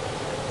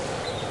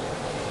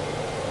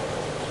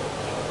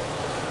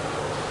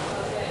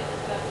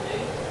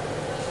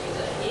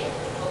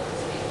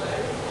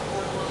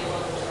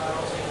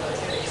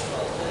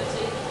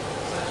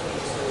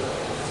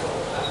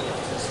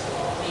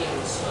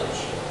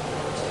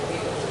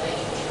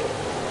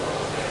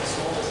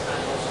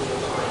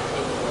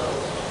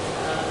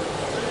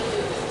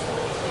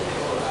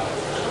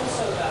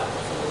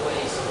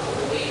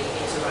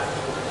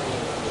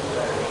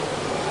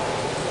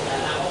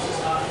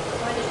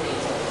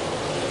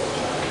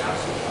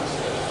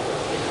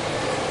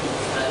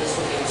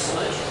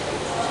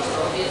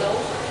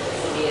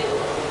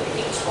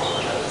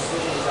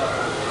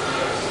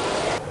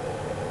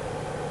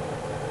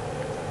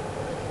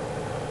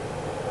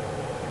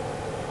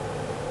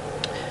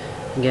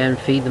 Again,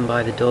 feed them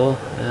by the door.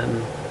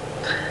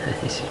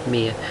 This is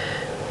Mia.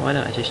 Why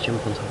don't I just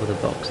jump on top of the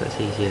box? That's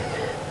easier.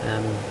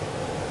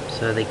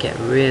 So they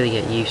really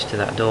get used to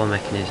that door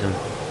mechanism.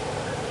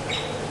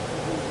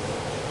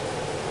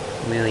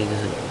 Really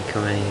doesn't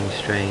become anything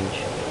strange.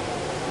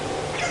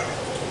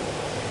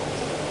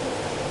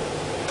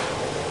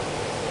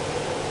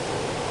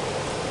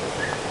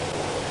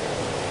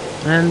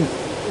 And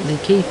the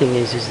key thing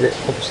is that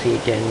obviously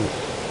again,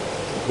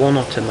 one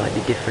otter might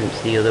be different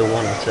to the other.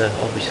 One otter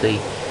obviously,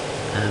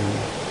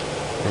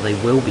 well, they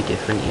will be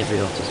different. Every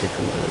otter's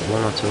different, but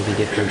one otter will be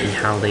different in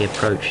how they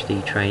approach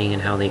the training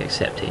and how they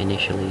accept it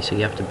initially. So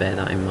you have to bear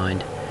that in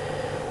mind.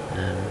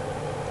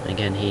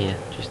 Again here,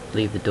 just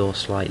leave the door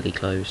slightly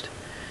closed.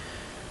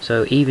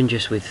 So even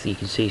just with, you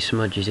can see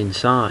Smudge is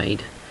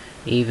inside,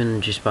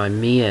 even just by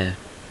Mia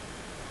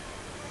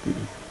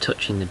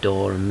touching the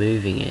door and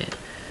moving it,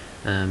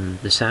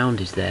 the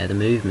sound is there, the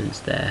movement's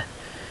there,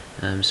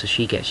 so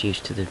she gets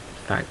used to the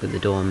fact that the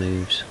door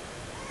moves.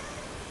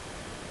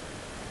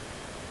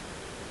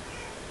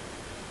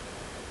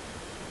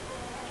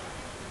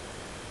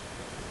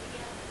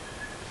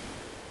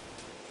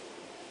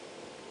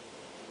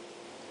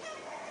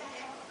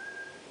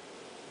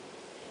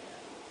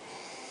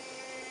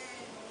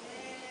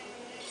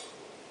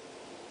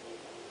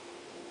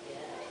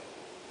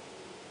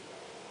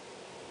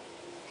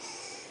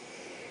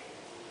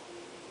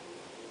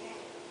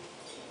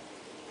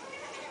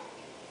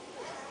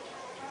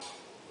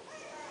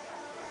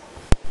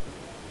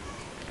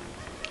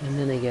 And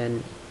then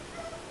again,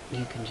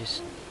 you can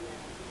just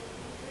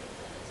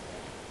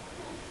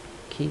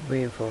keep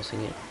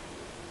reinforcing it.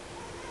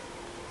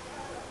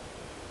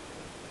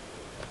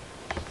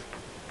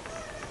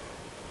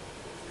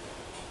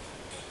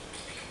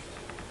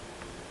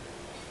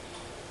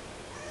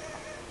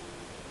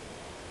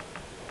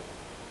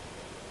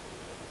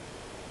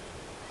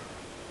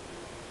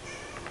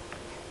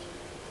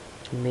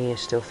 Mia's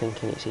still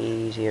thinking it's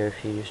easier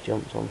if she just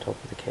jumps on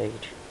top of the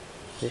cage.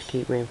 Just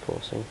keep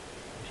reinforcing.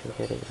 She'll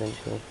get it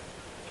eventually.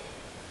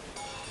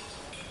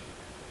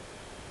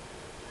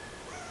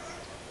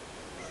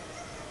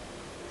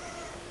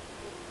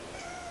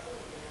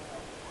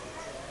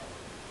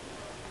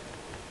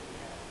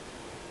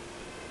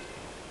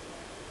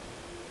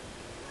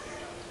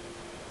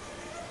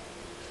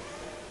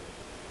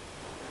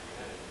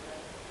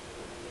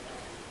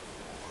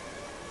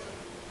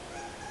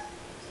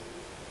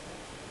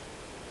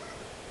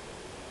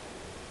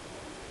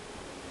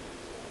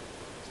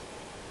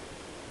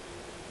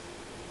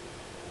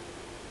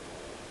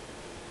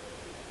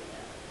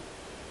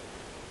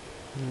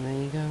 And there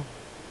you go,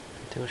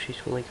 until she's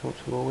fully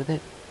comfortable with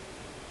it.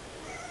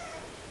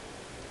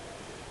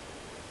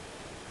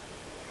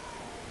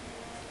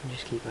 And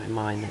just keep that in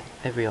mind that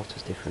every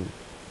otter's different.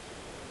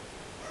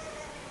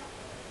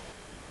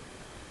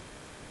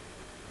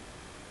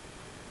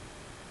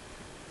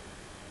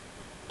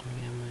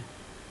 Again,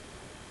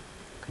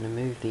 we're going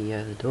to move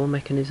the door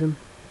mechanism.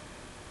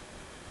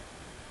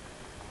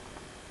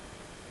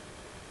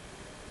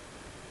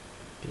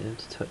 Get them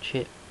to touch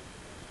it,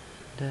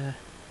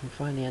 and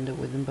finally end up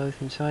with them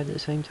both inside at the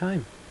same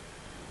time.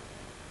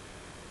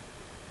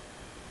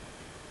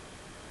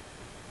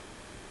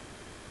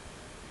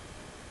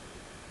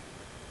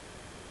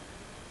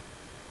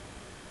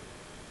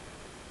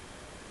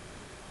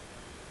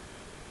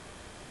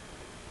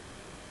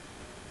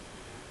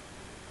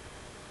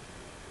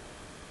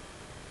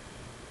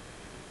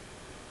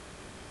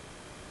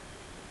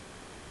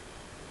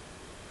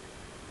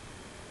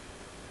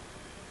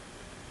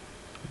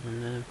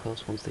 And then of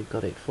course once they've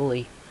got it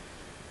fully,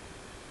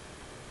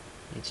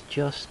 it's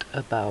just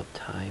about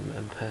time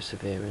and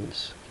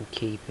perseverance and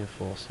keep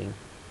enforcing,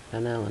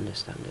 and they'll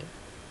understand it.